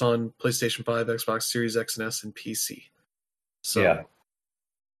 Just on PlayStation 5, Xbox Series X and S, and PC. So yeah,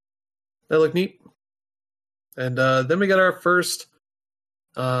 that looked neat. And then we got our first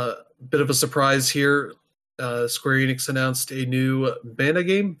bit of a surprise here. Square Enix announced a new Mana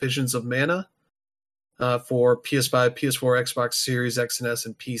game, Visions of Mana, for PS5, PS4, Xbox Series X and S,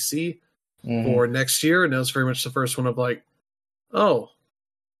 and PC for next year. And that was very much the first one of like, oh,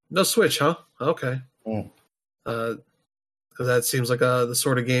 no Switch, huh? Okay. Because that seems like the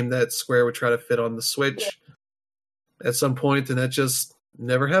sort of game that Square would try to fit on the Switch at some point, and that just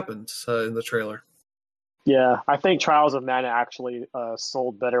never happened in the trailer. Yeah, I think Trials of Mana actually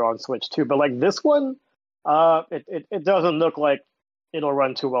sold better on Switch too. But like this one, it doesn't look like it'll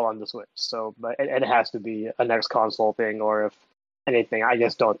run too well on the Switch. So, but it has to be a next console thing, or if anything, I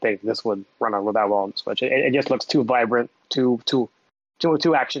just don't think this would run that well on Switch. It just looks too vibrant, too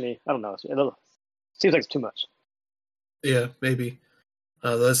actiony. I don't know. It seems like it's too much. Yeah, maybe.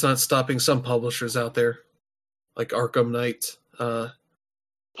 That's not stopping some publishers out there, like Arkham Knight, that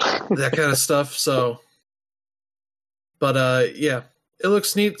kind of stuff. So, but yeah, it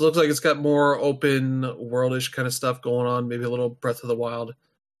looks neat. It looks like it's got more open worldish kind of stuff going on. Maybe a little Breath of the Wild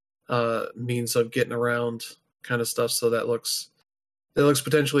means of getting around kind of stuff. So that looks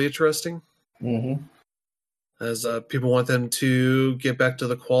potentially interesting. As people want them to get back to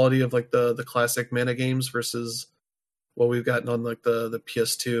the quality of like the classic Mana games versus what we've gotten on like the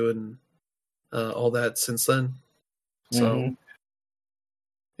PS2 and all that since then. So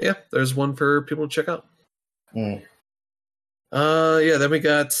yeah, there's one for people to check out. Yeah, then we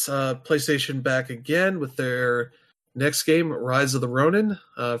got PlayStation back again with their next game, Rise of the Ronin.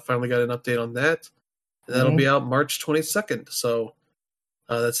 Finally got an update on that. And that'll be out March 22nd. So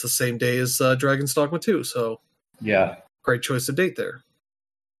that's the same day as Dragon's Dogma 2. So yeah, great choice of date there.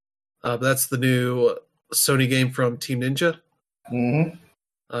 But that's the new Sony game from Team Ninja.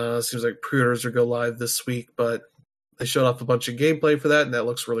 Seems like pre-orders will go live this week, but they showed off a bunch of gameplay for that, and that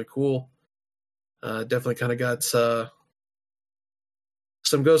looks really cool. Definitely kind of got some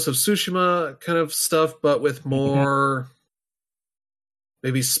Ghost of Tsushima kind of stuff, but with more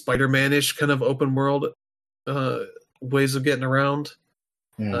maybe Spider-Man-ish kind of open world ways of getting around.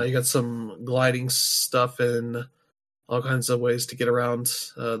 You got some gliding stuff and all kinds of ways to get around.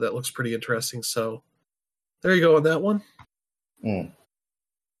 That looks pretty interesting. So there you go on that one.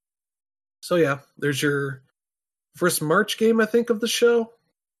 So yeah, there's your first March game, I think, of the show.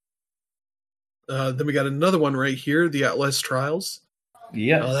 Then we got another one right here, the Outlast Trials.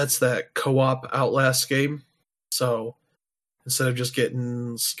 Yeah. That's that co-op Outlast game. So instead of just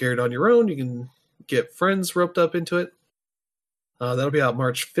getting scared on your own, you can get friends roped up into it. That'll be out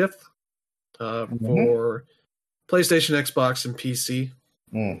March 5th for PlayStation, Xbox, and PC.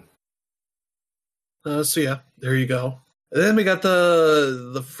 So yeah, there you go. And then we got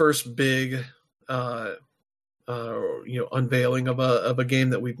the first big unveiling of a game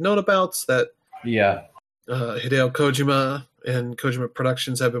that we've known about. That Hideo Kojima and Kojima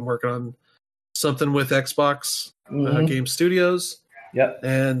Productions have been working on something with Xbox Game Studios. Yep.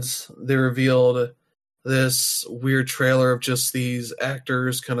 And they revealed this weird trailer of just these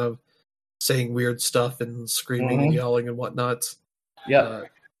actors kind of saying weird stuff and screaming and yelling and whatnot.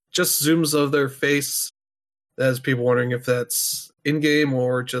 Just zooms of their face. As people wondering if that's in-game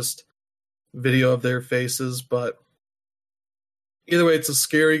or just video of their faces. But either way, it's a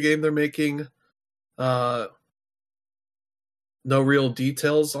scary game they're making. No real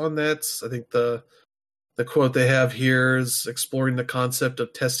details on that. I think the the quote they have here is exploring the concept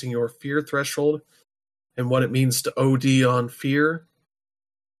of testing your fear threshold and what it means to OD on fear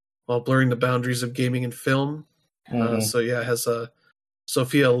while blurring the boundaries of gaming and film. So yeah, it has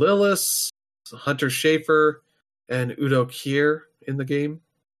Sophia Lillis, Hunter Schafer, and Udo Kier in the game,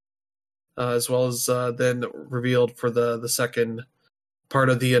 as well as then revealed for the second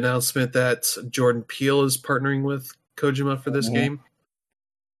part of the announcement that Jordan Peele is partnering with Kojima for this game,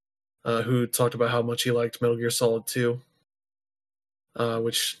 who talked about how much he liked Metal Gear Solid 2,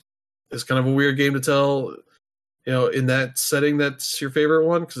 which is kind of a weird game to tell, in that setting that's your favorite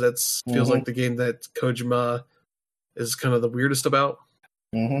one, because that feels like the game that Kojima is kind of the weirdest about,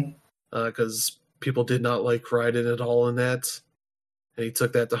 because people did not like Raiden at all in that, and he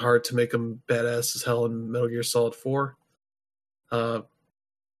took that to heart to make him badass as hell in Metal Gear Solid 4. Yeah,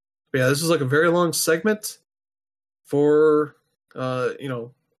 this is like a very long segment for, the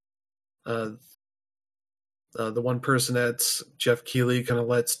one person that Jeff Keighley kind of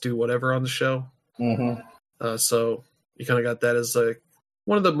lets do whatever on the show. So you kind of got that as like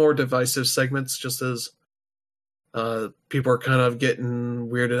one of the more divisive segments, just as people are kind of getting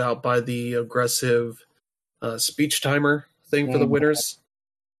weirded out by the aggressive speech timer thing for the winners.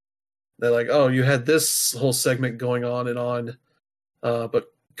 They're like, oh, you had this whole segment going on and on,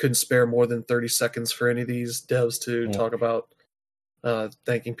 but couldn't spare more than 30 seconds for any of these devs to talk about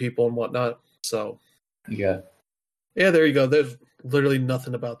thanking people and whatnot. So yeah, there you go. There's literally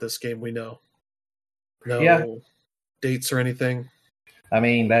nothing about this game we know. No dates or anything. I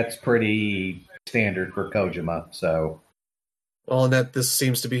mean, that's pretty standard for Kojima. So, well, and that this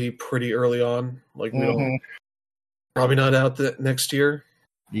seems to be pretty early on. Like we don't, probably not out next year.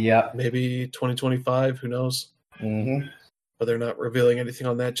 Yeah, maybe 2025. Who knows? But they're not revealing anything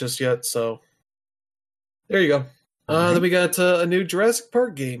on that just yet. So there you go. Then we got a new Jurassic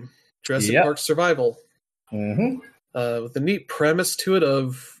Park game, Jurassic Park Survival, with a neat premise to it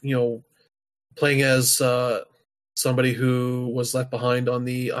of playing as somebody who was left behind on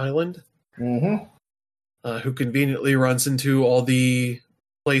the island, who conveniently runs into all the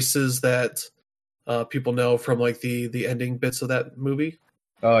places that people know from like the ending bits of that movie.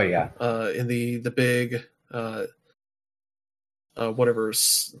 Oh yeah, in the big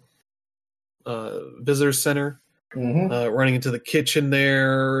visitor center, running into the kitchen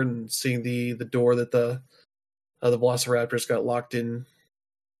there and seeing the door that the Velociraptors got locked in,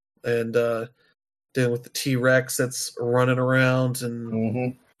 and dealing with the T-Rex that's running around,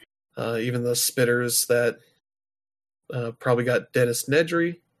 and even the spitters that probably got Dennis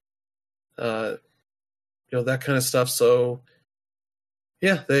Nedry, that kind of stuff. So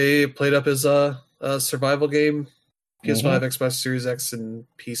yeah, they played up as a survival game, PS5, Xbox Series X, and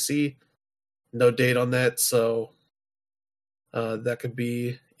PC. No date on that, so that could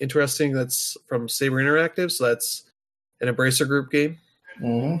be interesting. That's from Saber Interactive, so that's an Embracer Group game.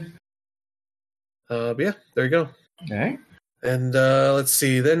 But yeah, there you go. Okay. And let's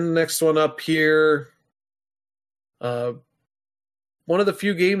see. Then next one up here, one of the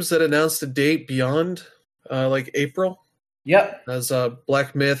few games that announced a date beyond like April. Yep. As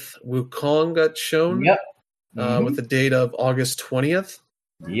Black Myth Wukong got shown. Yep. With the date of August 20th.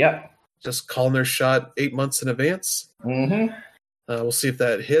 Yep. Just calling their shot 8 months in advance. We'll see if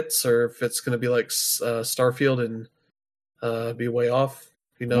that hits or if it's going to be like Starfield and be way off.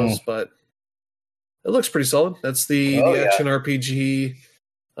 Who knows? But it looks pretty solid. That's the action RPG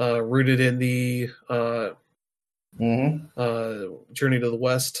rooted in the Journey to the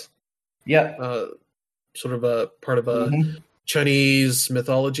West. Yep. Sort of a part of a Chinese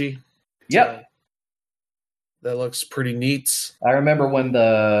mythology. Yep. That looks pretty neat. I remember when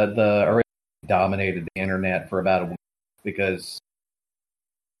the original dominated the internet for about a week because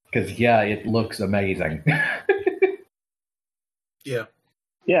it looks amazing. Yeah.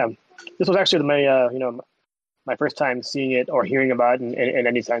 This was actually my first time seeing it or hearing about it in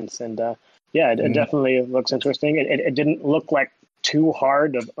any sense, and it definitely looks interesting. It didn't look like too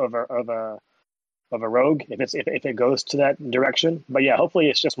hard of a rogue if it goes to that direction. But yeah, hopefully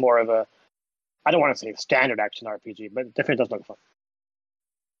it's just more of a, I don't want to say standard action RPG, but it definitely does look fun.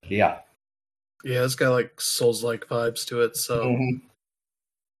 Yeah, it's got like Souls-like vibes to it. So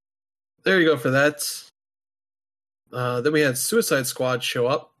there you go for that. Then we had Suicide Squad show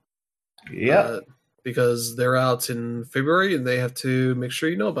up. Yeah, because they're out in February and they have to make sure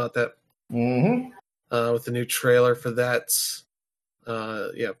you know about that. With the new trailer for that.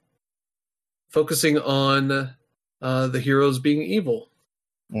 Focusing on the heroes being evil.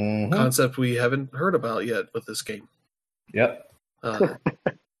 Concept we haven't heard about yet with this game. Yep.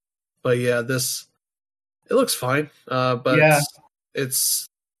 But yeah, it looks fine. But it's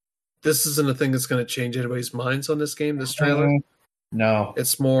this isn't a thing that's going to change anybody's minds on this game, this trailer. No.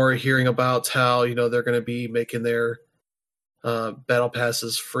 It's more hearing about how, they're going to be making their battle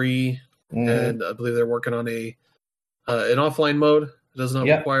passes free. And I believe they're working on an offline mode. It does not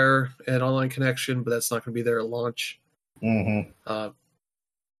require an online connection, but that's not going to be there at launch. But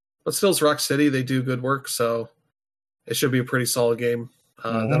still, it's Rocksteady. They do good work, so it should be a pretty solid game.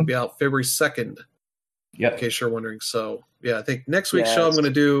 That'll be out February 2nd, in case you're wondering. So, yeah, I think next week's show I'm going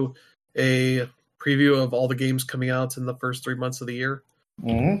to do a preview of all the games coming out in the first 3 months of the year.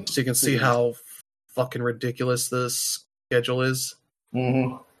 So you can see how fucking ridiculous this schedule is.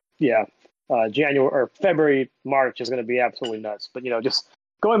 Yeah. January or February, March is going to be absolutely nuts. But, just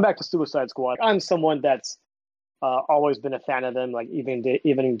going back to Suicide Squad, I'm someone that's always been a fan of them, like even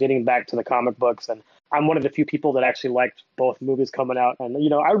dating back to the comic books. And I'm one of the few people that actually liked both movies coming out. And,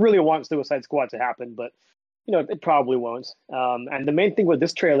 I really want Suicide Squad to happen, but, it probably won't. And the main thing with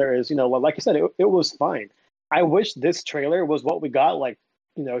this trailer is, like you said, it was fine. I wish this trailer was what we got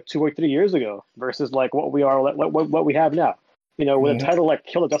 2 or 3 years ago versus like what we are, what we have now. With a title like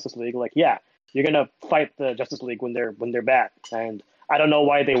Kill the Justice League, you're gonna fight the Justice League when they're bad. And I don't know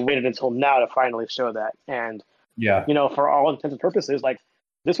why they waited until now to finally show that. And for all intents and purposes,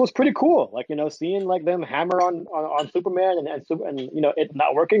 this was pretty cool. Seeing them hammer on Superman and it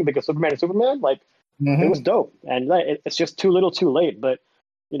not working because Superman is Superman, it was dope. And it's just too little, too late. But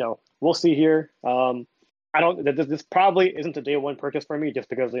we'll see here. This probably isn't a day one purchase for me just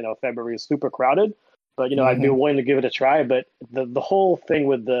because February is super crowded. But I'd be willing to give it a try. But the whole thing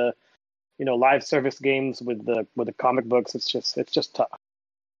with the live service games with the comic books, it's just tough.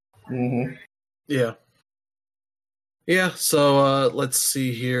 Yeah. So let's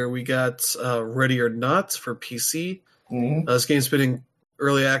see here. We got Ready or Not for PC. This game's been in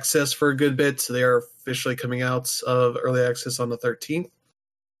early access for a good bit. So they are officially coming out of early access on the 13th.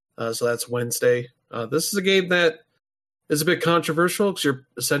 So that's Wednesday. This is a game that is a bit controversial because you're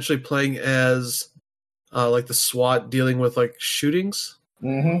essentially playing as the SWAT dealing with shootings.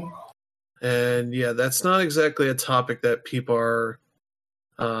 And yeah, that's not exactly a topic that people are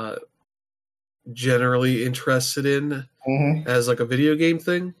generally interested in as a video game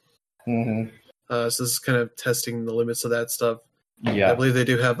thing. So this is kind of testing the limits of that stuff. I believe they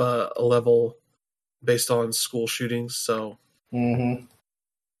do have a level based on school shootings, so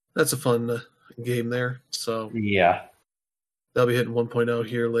that's a fun game there. So they'll be hitting 1.0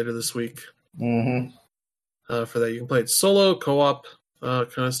 here later this week. For that, you can play it solo, co-op,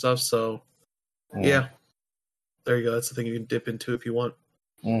 kind of stuff. So, yeah, there you go. That's the thing you can dip into if you want.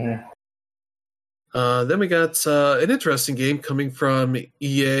 Then we got an interesting game coming from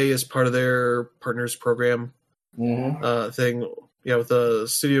EA as part of their partners program thing. Yeah, with a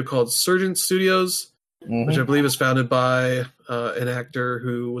studio called Surgeon Studios, which I believe is founded by an actor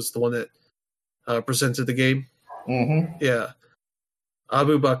who was the one that presented the game. Yeah,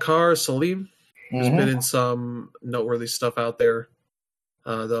 Abu Bakar Salim. There's been in some noteworthy stuff out there,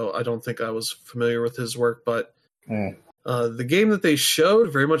 though I don't think I was familiar with his work. But the game that they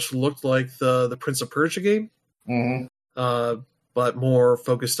showed very much looked like the Prince of Persia game, but more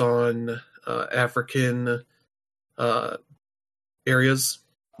focused on African areas,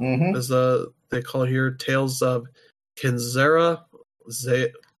 as they call it here. Tales of Kenzera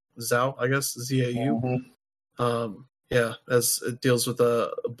Zau, I guess, Zau. Yeah, as it deals with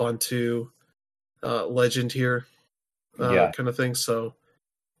a Bantu legend here, kind of thing. So,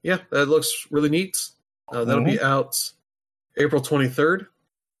 yeah, that looks really neat. That'll be out April 23rd.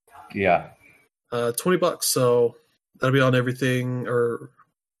 Yeah. $20. So that'll be on everything, or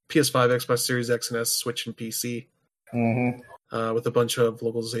PS5, Xbox Series X and S, Switch, and PC. With a bunch of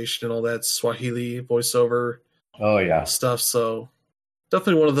localization and all that Swahili voiceover. Stuff. So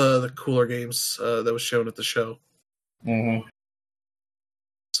definitely one of the cooler games that was shown at the show.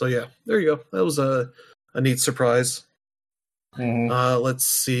 So yeah, there you go. That was a neat surprise. Let's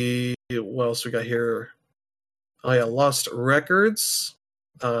see what else we got here. Oh yeah, Lost Records.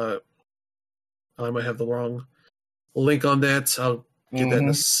 I might have the wrong link on that. I'll get that in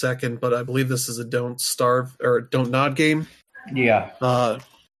a second, but I believe this is a Don't Starve or Don't Nod game. Yeah.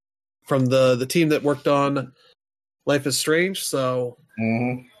 From the team that worked on Life is Strange. So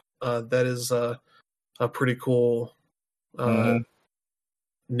that is a pretty cool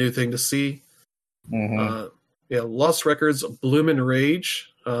new thing to see. Yeah, Lost Records, Bloomin'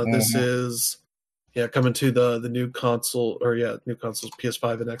 Rage. This is coming to the new console, new consoles,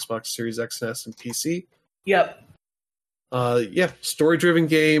 PS5 and Xbox Series X and S and PC. Yep. Story-driven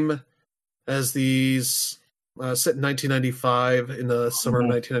game, as these set in 1995, in the summer of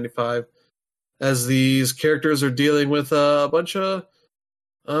 1995, as these characters are dealing with a bunch of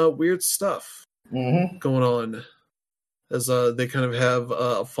weird stuff going on as they kind of have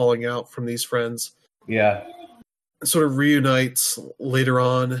a falling out from these friends. Yeah. Sort of reunites later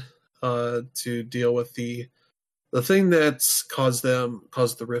on to deal with the thing that's caused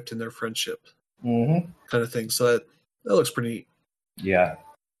the rift in their friendship, kind of thing. So that looks pretty neat. Yeah.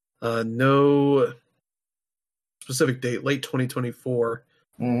 No specific date, late 2024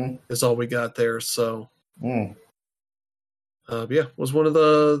 is all we got there. So, yeah, was one of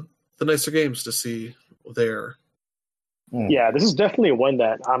the nicer games to see there. Yeah, this is definitely one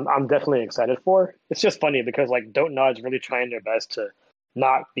that I'm definitely excited for. It's just funny because like Don't Nod is really trying their best to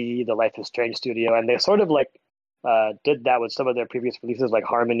not be the Life is Strange studio, and they sort of like did that with some of their previous releases, like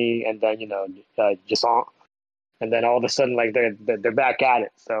Harmony, and then Jusant, and then all of a sudden like they're back at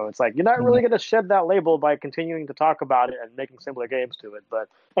it. So it's like you're not really going to shed that label by continuing to talk about it and making similar games to it. But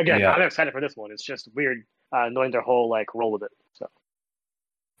again, I'm excited for this one. It's just weird knowing their whole like roll with it. So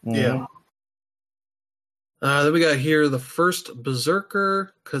yeah. Then we got here the first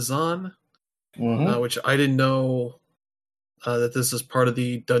Berserker Kazan, which I didn't know that this is part of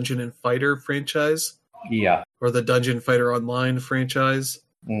the Dungeon and Fighter franchise. Yeah. Or the Dungeon Fighter Online franchise.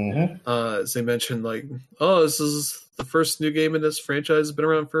 As they mentioned, like, oh, this is the first new game in this franchise. It's been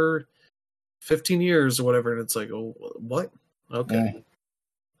around for 15 years or whatever. And it's like, oh, what? Okay.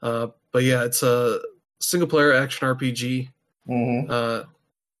 But yeah, it's a single-player action RPG.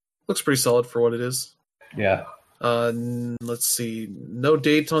 Looks pretty solid for what it is. Yeah. Let's see. No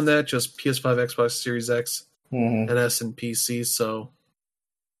date on that, just PS5, Xbox Series X, and S and PC, so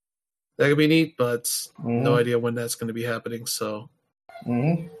that could be neat, but no idea when that's going to be happening, so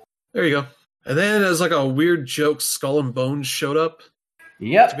there you go. And then as like a weird joke, Skull and Bones showed up.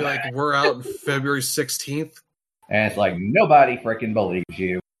 Yep. To be like, we're out on February 16th. And it's like, nobody freaking believes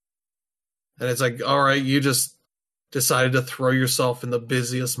you. And it's like, all right, you just decided to throw yourself in the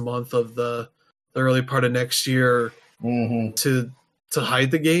busiest month of the early part of next year to hide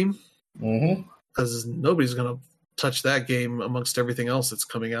the game, because nobody's gonna touch that game amongst everything else that's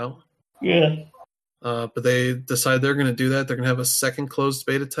coming out. Yeah. But they decide they're gonna do that. They're gonna have a second closed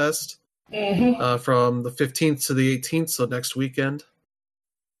beta test from the 15th to the 18th, so next weekend.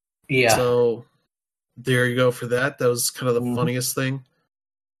 Yeah. So there you go for that. That was kind of the funniest thing,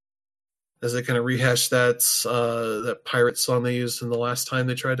 as they kind of rehashed that pirate song they used in the last time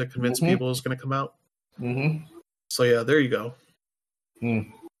they tried to convince people it was going to come out. So yeah, there you go.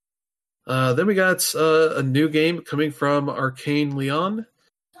 Then we got a new game coming from Arcane Leon.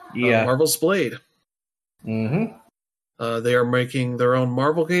 Marvel's Blade. They are making their own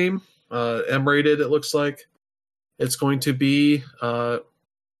Marvel game. M-rated, it looks like. It's going to be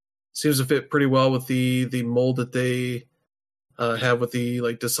seems to fit pretty well with the mold that they have with the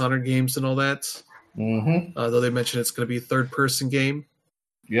like Dishonored games and all that. Though they mentioned it's going to be a third-person game.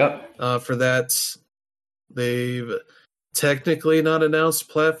 Yep. For that, they've technically not announced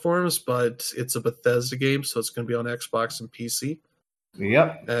platforms, but it's a Bethesda game, so it's going to be on Xbox and PC.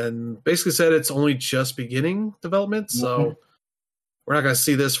 Yep. And basically said it's only just beginning development, so we're not going to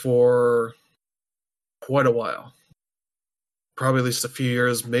see this for quite a while. Probably at least a few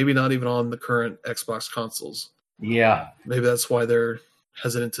years, maybe not even on the current Xbox consoles. Yeah. Maybe that's why they're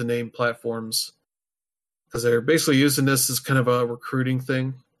hesitant to name platforms, because they're basically using this as kind of a recruiting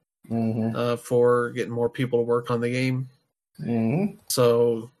thing for getting more people to work on the game.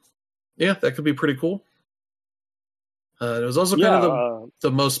 So, yeah, that could be pretty cool. It was also kind of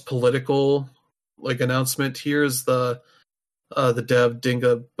the most political like announcement here is the dev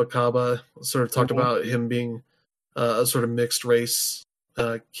Dinga Bakaba sort of talked about him being a sort of mixed race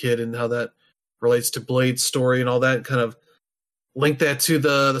kid and how that relates to Blade's story and all that, and kind of link that to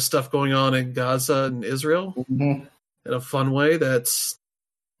the stuff going on in Gaza and Israel in a fun way. That's,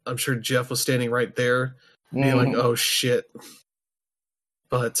 I'm sure Jeff was standing right there being like, oh shit.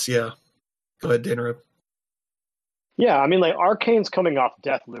 But yeah, go ahead, Danner. Yeah, I mean, like Arcane's coming off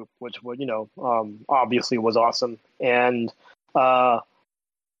Deathloop, which obviously was awesome, and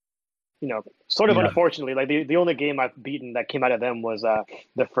sort of unfortunately, like the only game I've beaten that came out of them was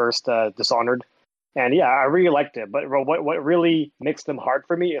the first Dishonored, and yeah, I really liked it. But what really makes them hard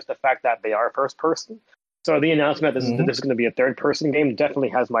for me is the fact that they are first person. So the announcement that this is going to be a third person game definitely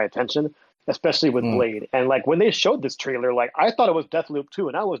has my attention, especially with Blade. And like when they showed this trailer, like I thought it was Deathloop 2,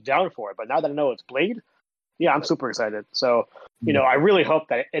 and I was down for it. But now that I know it's Blade, yeah, I'm super excited. So, I really hope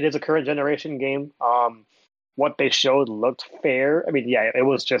that it is a current generation game. What they showed looked fair. I mean, yeah, it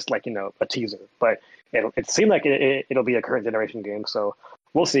was just like, a teaser, but it seemed like it'll be a current generation game. So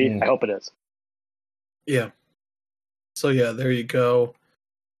we'll see. I hope it is. Yeah. So yeah, there you go.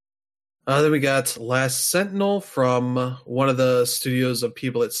 Then we got Last Sentinel from one of the studios of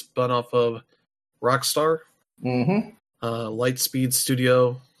people that spun off of Rockstar. Mm-hmm. Lightspeed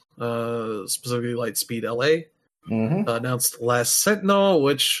Studio, specifically Lightspeed LA. Mm-hmm. Announced Last Sentinel,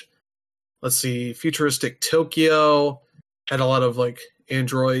 which, let's see, futuristic Tokyo, had a lot of like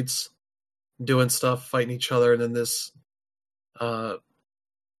androids doing stuff, fighting each other, and then this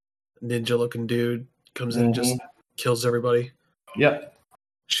ninja-looking dude comes in and just kills everybody. Yep.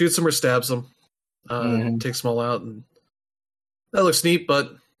 Shoots them or stabs them. Takes them all out, and that looks neat,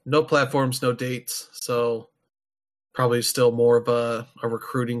 but no platforms, no dates, so probably still more of a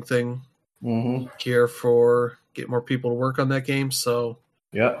recruiting thing here for get more people to work on that game. So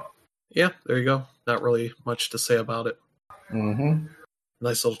yeah, there you go. Not really much to say about it.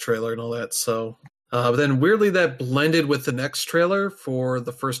 Nice little trailer and all that. So, but then weirdly that blended with the next trailer for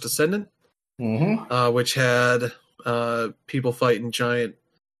the First Descendant, which had people fighting giant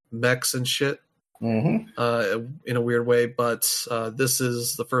mechs and shit. In a weird way, but this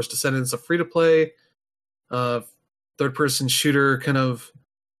is the First Descendant. It's a free-to-play third-person shooter, kind of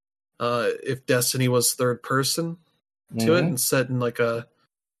if Destiny was third-person to it, and set in like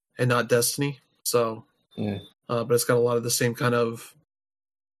and not Destiny. So, but it's got a lot of the same kind of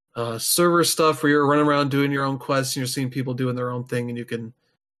server stuff where you're running around doing your own quests, and you're seeing people doing their own thing, and you can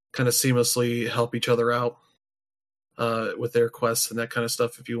kind of seamlessly help each other out with their quests and that kind of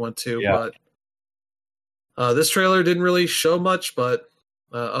stuff if you want to. Yeah. But this trailer didn't really show much, but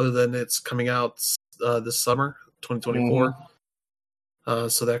other than it's coming out this summer, 2024.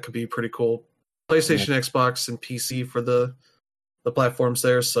 So that could be pretty cool. PlayStation, Xbox, and PC for the platforms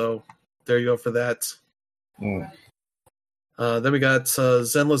there. So there you go for that. Then we got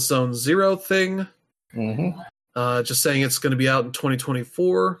Zenless Zone Zero thing. Just saying it's going to be out in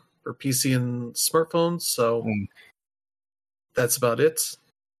 2024 for PC and smartphones. So that's about it.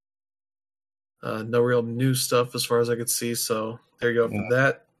 No real new stuff as far as I could see. So there you go for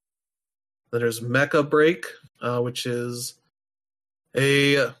that. Then there's Mecha Break, which is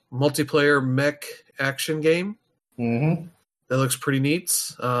a multiplayer mech action game. That looks pretty neat.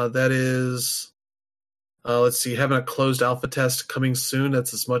 That is, let's see, having a closed alpha test coming soon.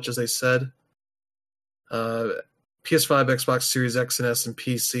 That's as much as they said. PS5, Xbox Series X and S, and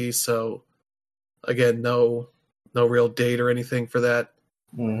PC. So again, no real date or anything for that.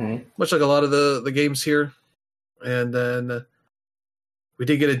 Much like a lot of the games here. And then we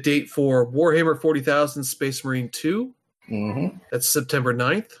did get a date for Warhammer 40,000 Space Marine 2. That's September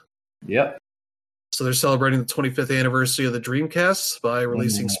 9th. Yep. So they're celebrating the 25th anniversary of the Dreamcast by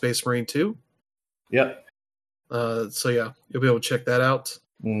releasing Space Marine 2. Yep. So yeah, you'll be able to check that out.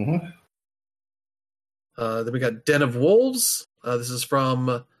 Then we got Den of Wolves. This is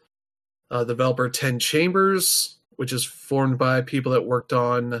from developer 10 Chambers, which is formed by people that worked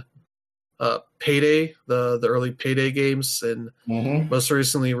on Payday, the early Payday games, and most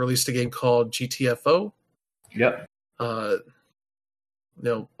recently released a game called GTFO. Yep.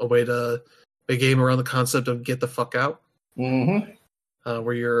 A game around the concept of get the fuck out,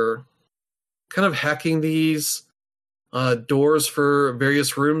 where you're kind of hacking these doors for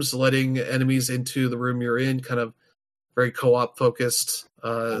various rooms, letting enemies into the room you're in, kind of very co-op focused,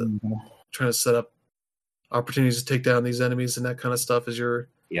 trying to set up opportunities to take down these enemies and that kind of stuff as you're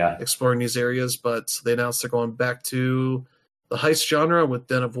exploring these areas. But they announced they're going back to the heist genre with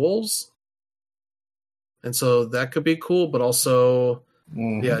Den of Wolves. And so that could be cool, but also,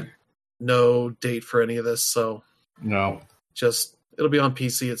 no date for any of this. So just it'll be on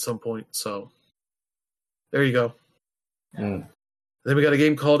PC at some point. So there you go. Then we got a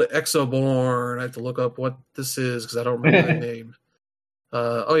game called Exoborn. I have to look up what this is because I don't remember the name.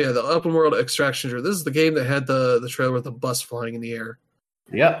 The open world extraction. This is the game that had the trailer with the bus flying in the air.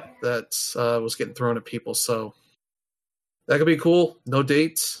 Yep. That was getting thrown at people. So that could be cool. No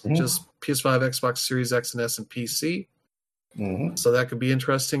dates. Just PS5, Xbox Series X and S, and PC. So that could be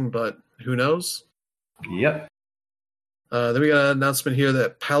interesting, but who knows? Yep. Then we got an announcement here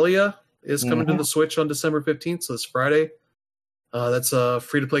that Palia is coming to the Switch on December 15th, so it's Friday. That's a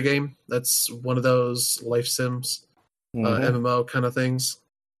free-to-play game. That's one of those life sims, MMO kind of things.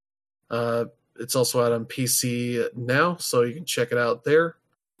 It's also out on PC now, so you can check it out there.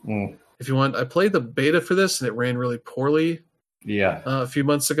 If you want. I played the beta for this, and it ran really poorly a few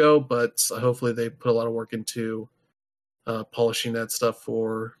months ago, but hopefully they put a lot of work into polishing that stuff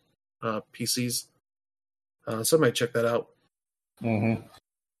for PCs. So I might check that out.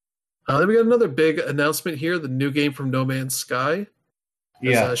 Then we got another big announcement here, the new game from No Man's Sky.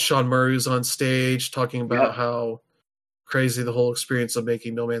 Sean Murray was on stage talking about how crazy the whole experience of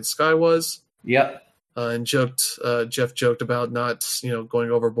making No Man's Sky was. Yep. and Jeff joked about not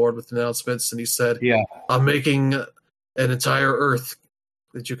going overboard with announcements, and he said, Yeah. "I'm making an entire Earth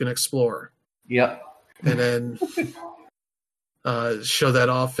that you can explore." Yep. And then show that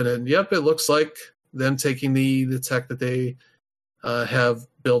off, and then it looks like them taking the tech that they have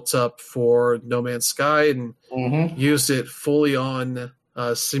built up for No Man's Sky and used it fully on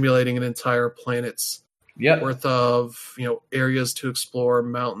simulating an entire planet's worth of areas to explore,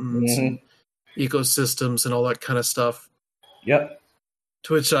 mountains, and ecosystems, and all that kind of stuff. Yep.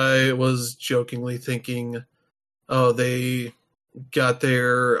 To which I was jokingly thinking, oh, they got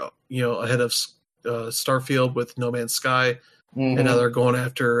there, ahead of Starfield with No Man's Sky, and now they're going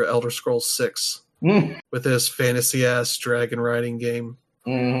after Elder Scrolls 6 with this fantasy-ass dragon riding game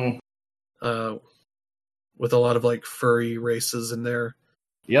with a lot of like furry races in there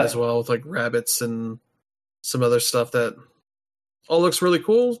as well, with like rabbits and some other stuff that all looks really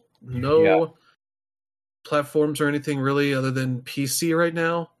cool. No platforms or anything really other than PC right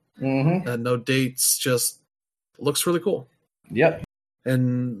now. No dates, just looks really cool. Yep.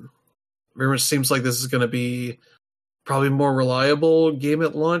 And very much seems like this is going to be probably more reliable game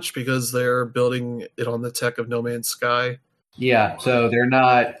at launch because they're building it on the tech of No Man's Sky. Yeah, so they're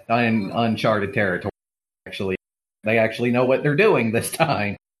not in uncharted territory. Actually, they actually know what they're doing this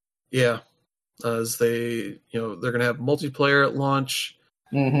time. Yeah, as they, they're going to have multiplayer at launch,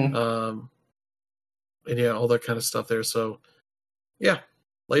 and all that kind of stuff there. So,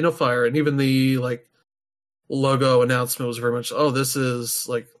 light no fire, and even the like logo announcement was very much, oh, this is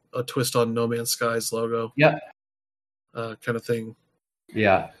like a twist on No Man's Sky's logo. Yeah. Kind of thing.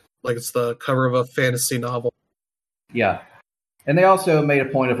 Yeah. Like it's the cover of a fantasy novel. Yeah. And they also made a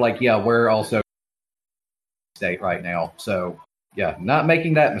point of like, we're also state right now. So, not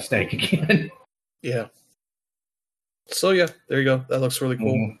making that mistake again. Yeah. So, there you go. That looks really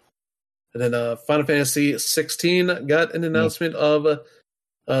cool. And then Final Fantasy 16 got an announcement of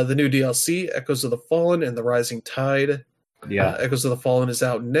the new DLC, Echoes of the Fallen and the Rising Tide. Yeah. Echoes of the Fallen is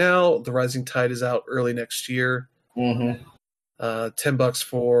out now. The Rising Tide is out early next year. $10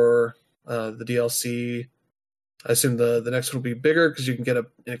 for the DLC. I assume the next one will be bigger because you can get an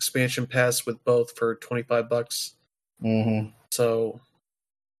expansion pass with both for $25. So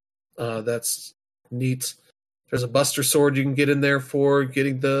that's neat. There's a Buster Sword you can get in there for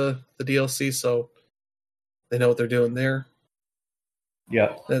getting the DLC, so they know what they're doing there.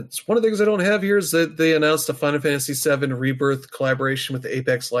 Yeah. That's one of the things I don't have here is that they announced a Final Fantasy VII Rebirth collaboration with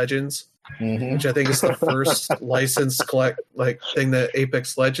Apex Legends, which I think is the first licensed thing that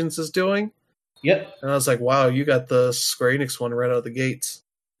Apex Legends is doing. Yep. And I was like, wow, you got the Square Enix one right out of the gates.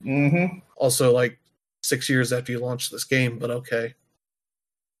 Also, like 6 years after you launched this game, but okay.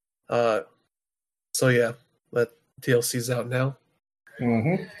 So that DLC's out now.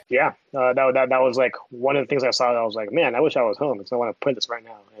 Yeah, that was like one of the things I saw. I was like, man, I wish I was home because I want to play this right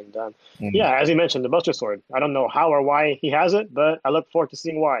now. And as you mentioned, the Buster Sword. I don't know how or why he has it, but I look forward to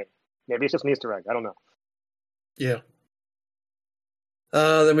seeing why. Maybe it's just an Easter egg. I don't know. Yeah.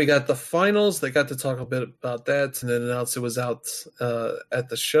 Then we got the finals. They got to talk a bit about that, and then announced it was out at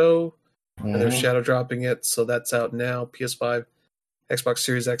the show. And they're shadow dropping it, so that's out now. PS5, Xbox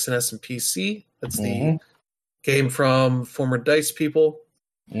Series X and S, and PC. That's the game from former DICE people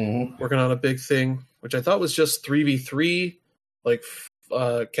working on a big thing, which I thought was just 3v3, like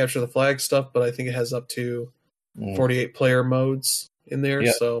capture the flag stuff, but I think it has up to 48 player modes in there,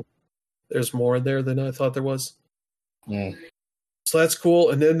 so there's more in there than I thought there was. So that's cool.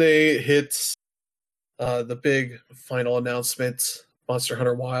 And then they hit the big final announcement, Monster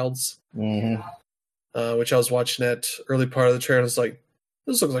Hunter Wilds, which I was watching at early part of the trailer. I was like,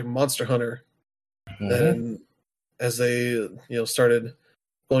 this looks like Monster Hunter. And as they started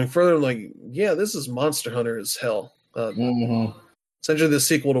going further, I'm like, yeah, this is Monster Hunter as hell. Essentially the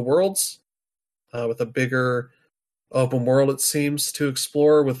sequel to Worlds, with a bigger open world, it seems, to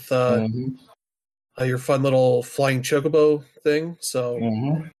explore with your fun little flying chocobo thing. So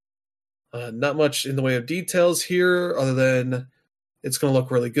not much in the way of details here other than it's going to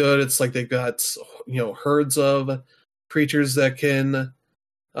look really good. It's like they've got herds of creatures that can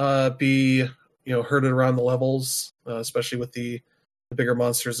be herded around the levels, especially with the bigger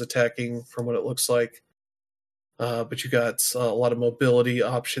monsters attacking from what it looks like. But you got a lot of mobility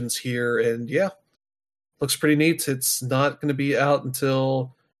options here, and looks pretty neat. It's not going to be out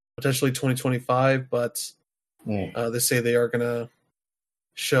until potentially 2025, but they say they are going to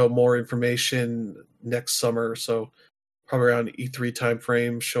show more information next summer, so probably around E3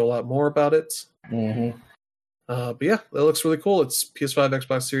 timeframe, show a lot more about it. But that looks really cool. It's PS5,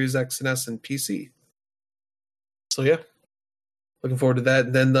 Xbox Series X and S, and PC. So looking forward to that.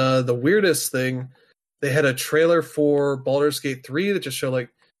 And then the weirdest thing they had a trailer for Baldur's Gate 3 that just showed like,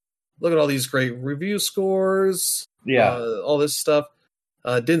 look at all these great review scores, all this stuff.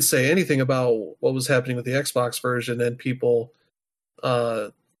 Didn't say anything about what was happening with the Xbox version, and people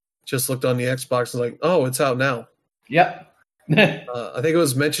just looked on the Xbox and like, oh, it's out now. Yep. I think it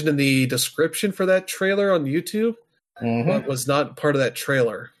was mentioned in the description for that trailer on YouTube, but was not part of that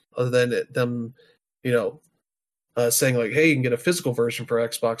trailer, other than them, saying like, hey, you can get a physical version for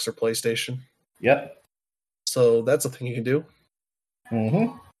Xbox or PlayStation. Yep. So that's a thing you can do.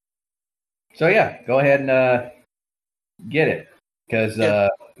 Mm-hmm. So yeah, go ahead and get it, because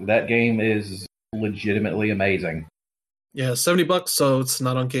that game is legitimately amazing. Yeah, $70, so it's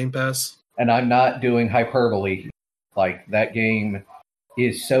not on Game Pass. And I'm not doing hyperbole. Like, that game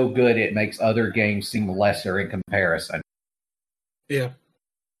is so good it makes other games seem lesser in comparison. Yeah.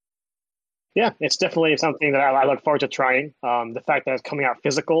 Yeah, it's definitely something that I look forward to trying. The fact that it's coming out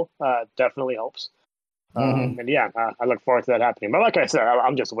physical definitely helps. And yeah, I look forward to that happening. But like I said,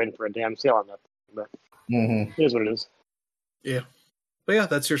 I'm just waiting for a damn sale on that. But it is what it is. Yeah. But yeah,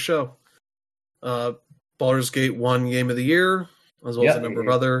 that's your show. Baldur's Gate won Game of the Year, as well as a number of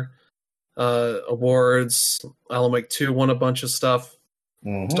other awards. Alan Wake 2 won a bunch of stuff.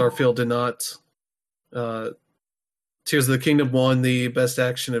 Starfield did not. Tears of the Kingdom won the Best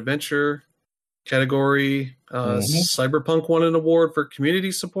Action Adventure category. Cyberpunk won an award for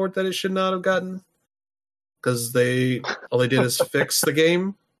community support that it should not have gotten, because all they did is fix the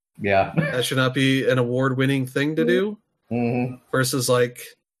game. Yeah. That should not be an award-winning thing to do. Versus like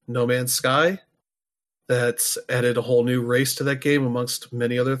No Man's Sky, that's added a whole new race to that game amongst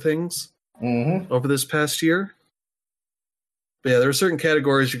many other things over this past year. But yeah, there are certain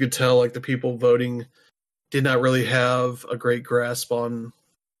categories you could tell like the people voting did not really have a great grasp on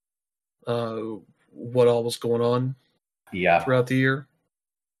what all was going on throughout the year.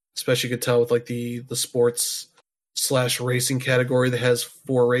 Especially you could tell with like the sports / racing category that has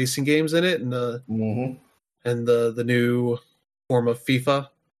 4 racing games in it, and the new form of FIFA.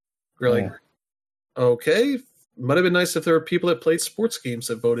 You're like, okay, might have been nice if there were people that played sports games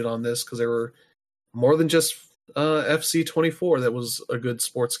that voted on this, because there were more than just FC24 that was a good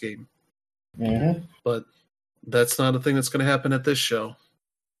sports game. But that's not a thing that's going to happen at this show.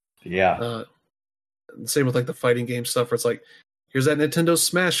 Yeah. Same with like the fighting game stuff, where it's like, here's that Nintendo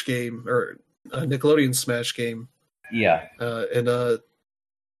Smash game or Nickelodeon Smash game. Yeah. And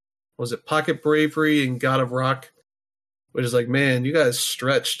was it Pocket Bravery and God of Rock? Which is like, man, you guys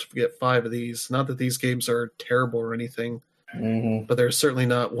stretched to get 5 of these. Not that these games are terrible or anything, but they're certainly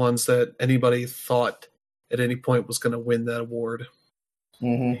not ones that anybody thought at any point was going to win that award.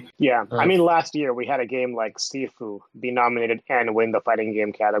 Yeah, I mean, last year we had a game like Sifu be nominated and win the fighting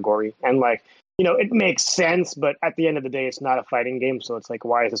game category. And like, it makes sense, but at the end of the day, it's not a fighting game. So it's like,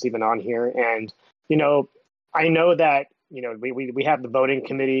 why is this even on here? And, I know that, we have the voting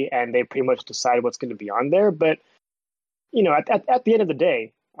committee and they pretty much decide what's going to be on there. But, at the end of the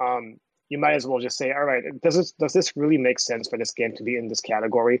day, you might as well just say, all right, does this really make sense for this game to be in this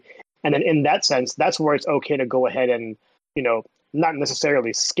category? And then in that sense, that's where it's okay to go ahead and, not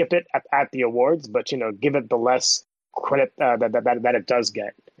necessarily skip it at the awards, but, give it the less credit that it does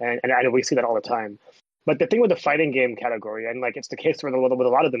get. And we see that all the time. But the thing with the fighting game category, and like it's the case with a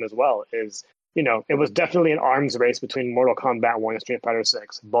lot of them as well, is, it was definitely an arms race between Mortal Kombat 1 and Street Fighter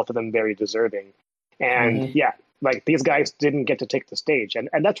 6, both of them very deserving. And yeah, like these guys didn't get to take the stage. And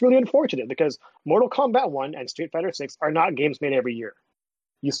that's really unfortunate, because Mortal Kombat 1 and Street Fighter 6 are not games made every year.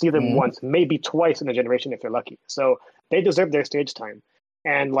 You see them once, maybe twice in a generation if you're lucky. So they deserve their stage time.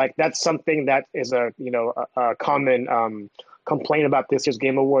 And like that's something that is a common complaint about this year's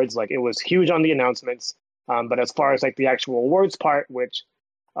Game Awards. Like it was huge on the announcements, but as far as like the actual awards part, which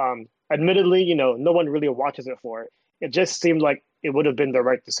admittedly, no one really watches it for, it just seemed like it would have been the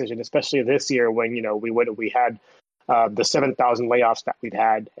right decision, especially this year when we had the 7,000 layoffs that we've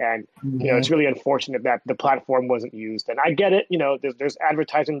had, and it's really unfortunate that the platform wasn't used. And I get it, there's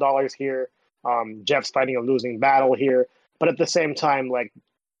advertising dollars here. Jeff's fighting a losing battle here, but at the same time, like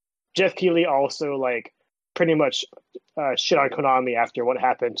Jeff Keighley also like pretty much shit on Konami after what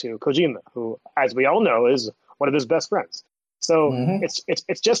happened to Kojima, who, as we all know, is one of his best friends. So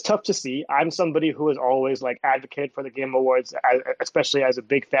it's just tough to see. I'm somebody who has always like advocated for the Game Awards, especially as a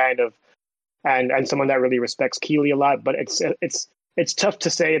big fan of and someone that really respects Keighley a lot. But it's tough to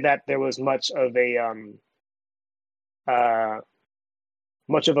say that there was much of a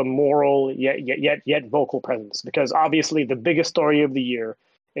moral yet vocal presence, because obviously the biggest story of the year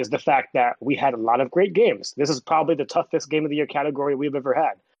is the fact that we had a lot of great games. This is probably the toughest Game of the Year category we've ever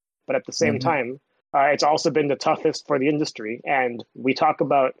had. But at the same time, it's also been the toughest for the industry. And we talk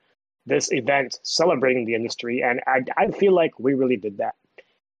about, this event celebrating the industry, and I feel like we really did that.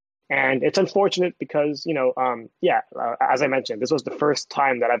 And it's unfortunate because, as I mentioned, this was the first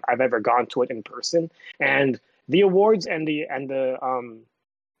time that I've ever gone to it in person. And the awards and the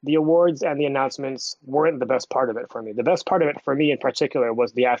awards and the announcements weren't the best part of it for me. The best part of it for me in particular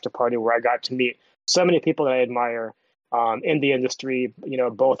was the after party, where I got to meet so many people that I admire in the industry,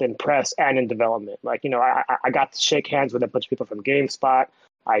 both in press and in development. Like, I got to shake hands with a bunch of people from GameSpot,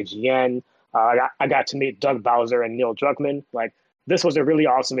 IGN. I got to meet Doug Bowser and Neil Druckmann. Like, this was a really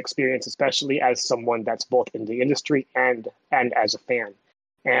awesome experience, especially as someone that's both in the industry and as a fan.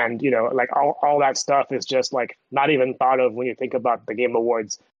 And, like all that stuff is just like not even thought of when you think about the Game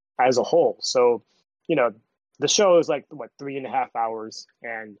Awards as a whole. So, the show is like, 3.5 hours.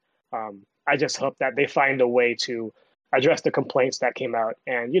 And I just hope that they find a way to address the complaints that came out.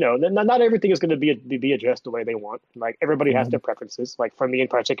 And, not everything is going to be addressed the way they want. Like, everybody has their preferences. Like, for me in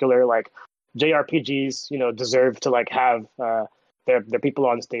particular, like JRPGs, deserve to like have their people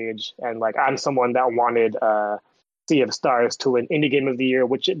on stage. And like, I'm someone that wanted Sea of Stars to win Indie Game of the Year,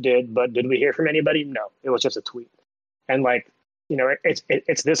 which it did. But did we hear from anybody? No, it was just a tweet. And like,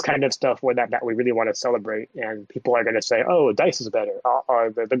 it's this kind of stuff where that we really want to celebrate, and people are going to say, "Oh, Dice is better," or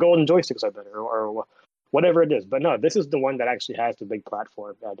the golden joysticks are better, or whatever it is. But no, this is the one that actually has the big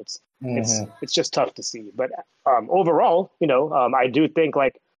platform, and it's just tough to see. But overall, I do think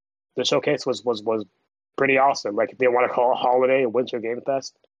like the showcase was pretty awesome. Like, if they want to call it holiday, Winter Game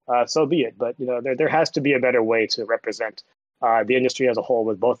Fest, so be it. But there has to be a better way to represent the industry as a whole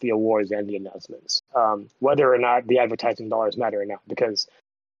with both the awards and the announcements, whether or not the advertising dollars matter or not. Because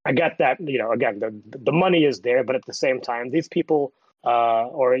I get that, again, the money is there, but at the same time, these people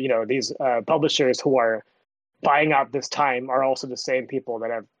or these publishers who are buying out this time are also the same people that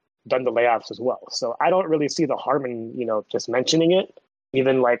have done the layoffs as well. So I don't really see the harm in just mentioning it,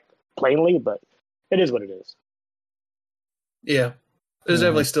 even like plainly, but it is what it is. Yeah, there's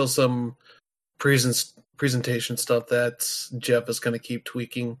definitely still some presentation stuff that Jeff is going to keep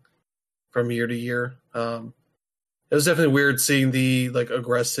tweaking from year to year. It was definitely weird seeing the like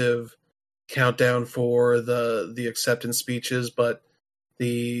aggressive countdown for the acceptance speeches, but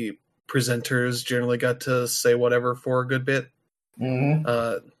the presenters generally got to say whatever for a good bit, and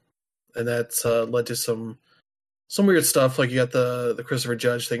that's led to some weird stuff. Like, you got the Christopher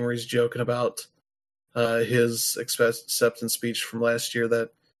Judge thing where he's joking about his acceptance speech from last year that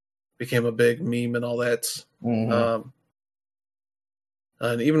became a big meme and all that.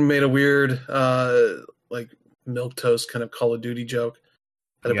 And even made a weird like milquetoast kind of Call of Duty joke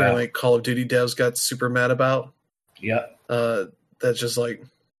that apparently Call of Duty devs got super mad about. That's just like,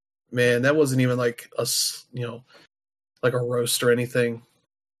 man, that wasn't even like like a roast or anything.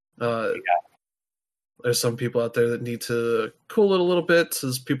 There's some people out there that need to cool it a little bit,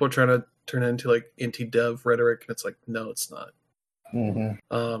 because people are trying to turn it into like anti-dev rhetoric, and it's like, no, it's not.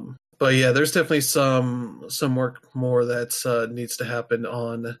 But yeah, there's definitely some work more that needs to happen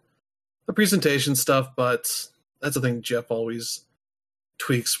on the presentation stuff, but that's the thing Jeff always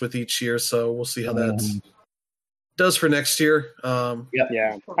tweaks with each year, so we'll see how that does for next year.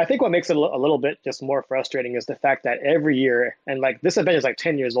 Yeah. I think what makes it a little bit just more frustrating is the fact that every year, and like this event is like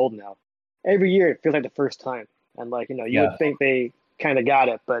 10 years old now, every year it feels like the first time. And like, you would think they kind of got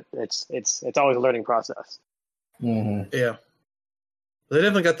it, but it's always a learning process. Yeah. They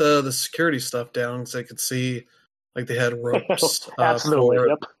definitely got the security stuff down, because I could see like they had ropes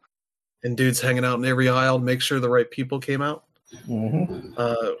Absolutely. and dudes hanging out in every aisle to make sure the right people came out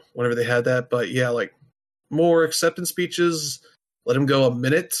whenever they had that. But yeah, like more acceptance speeches, let them go a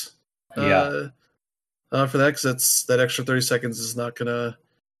minute for that, because that extra 30 seconds is not going to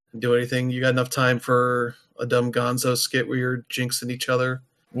do anything. You got enough time for a dumb gonzo skit where you're jinxing each other,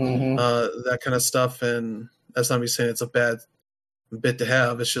 that kind of stuff. And that's not me saying it's a bad bit to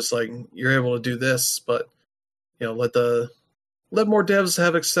have. It's just like, you're able to do this, but let more devs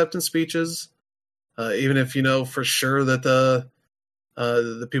have acceptance speeches, even if for sure that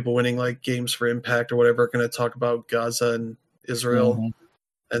the people winning like games for Impact or whatever are going to talk about Gaza and Israel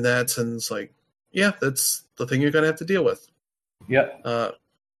and that, and it's like, yeah, that's the thing you're going to have to deal with.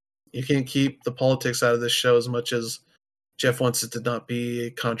 You can't keep the politics out of this show as much as Jeff wants it to not be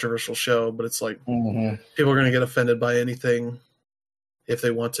a controversial show, but it's like people are going to get offended by anything if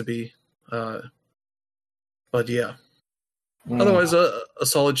they want to be. But yeah, otherwise a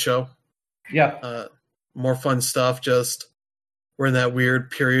solid show. More fun stuff. Just we're in that weird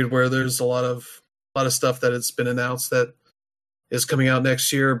period where there's a lot of stuff that has been announced that is coming out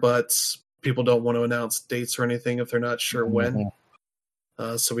next year, but people don't want to announce dates or anything if they're not sure when.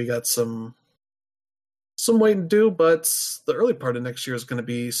 So we got some some waiting to do, but the early part of next year is going to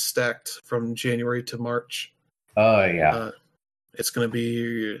be stacked from January to March. Oh, yeah. It's going to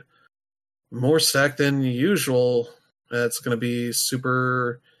be more stacked than usual. It's going to be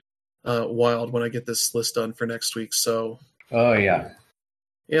super wild when I get this list done for next week. So, oh, yeah.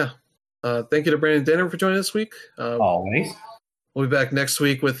 Yeah. Thank you to Brandon Danner for joining this week. Always. We'll be back next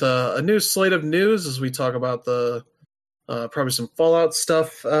week with a new slate of news as we talk about the probably some Fallout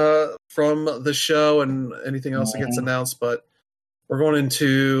stuff from the show and anything else that gets announced. But we're going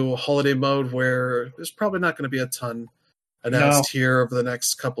into holiday mode where there's probably not going to be a ton announced here over the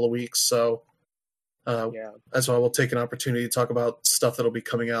next couple of weeks. So that's why we'll take an opportunity to talk about stuff that'll be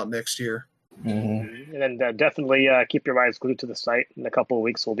coming out next year. Mm-hmm. And then definitely keep your eyes glued to the site. In a couple of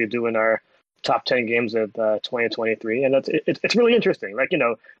weeks, we'll be doing our top 10 games of 2023, and it's really interesting. Like,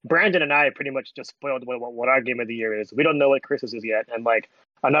 Brandon and I pretty much just spoiled what our game of the year is. We don't know what Chris's is yet, and like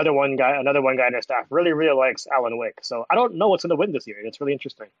another one guy in our staff really likes Alan Wake. So I don't know what's going to win this year. It's really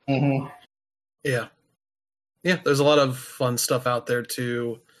interesting. Mm-hmm. Yeah, there's a lot of fun stuff out there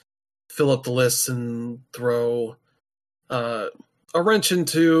to fill up the lists and throw a wrench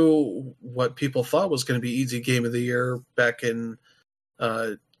into what people thought was going to be easy game of the year back in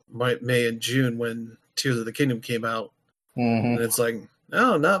May and June when Tears of the Kingdom came out. Mm-hmm. And it's like,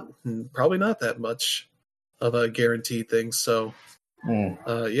 no, probably not that much of a guaranteed thing. So,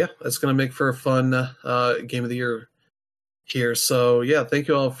 that's going to make for a fun game of the year here. So, thank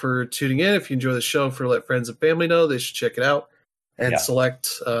you all for tuning in. If you enjoy the show, let friends and family know they should check it out and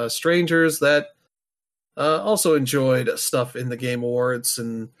select strangers that also enjoyed stuff in the Game Awards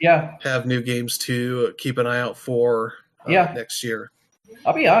and have new games to keep an eye out for next year.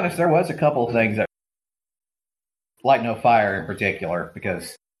 I'll be honest, there was a couple of things that Light No Fire in particular,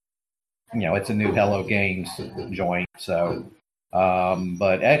 because it's a new Hello Games joint. So,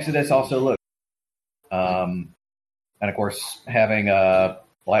 but Exodus also looked, and of course having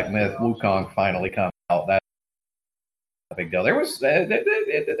Black Myth Wukong finally come out, that's a big deal. There was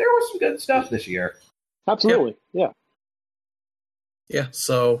some good stuff this year. Absolutely, yeah.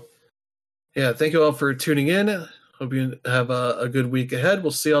 So, thank you all for tuning in. Hope you have a good week ahead.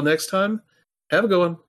 We'll see y'all next time. Have a good one.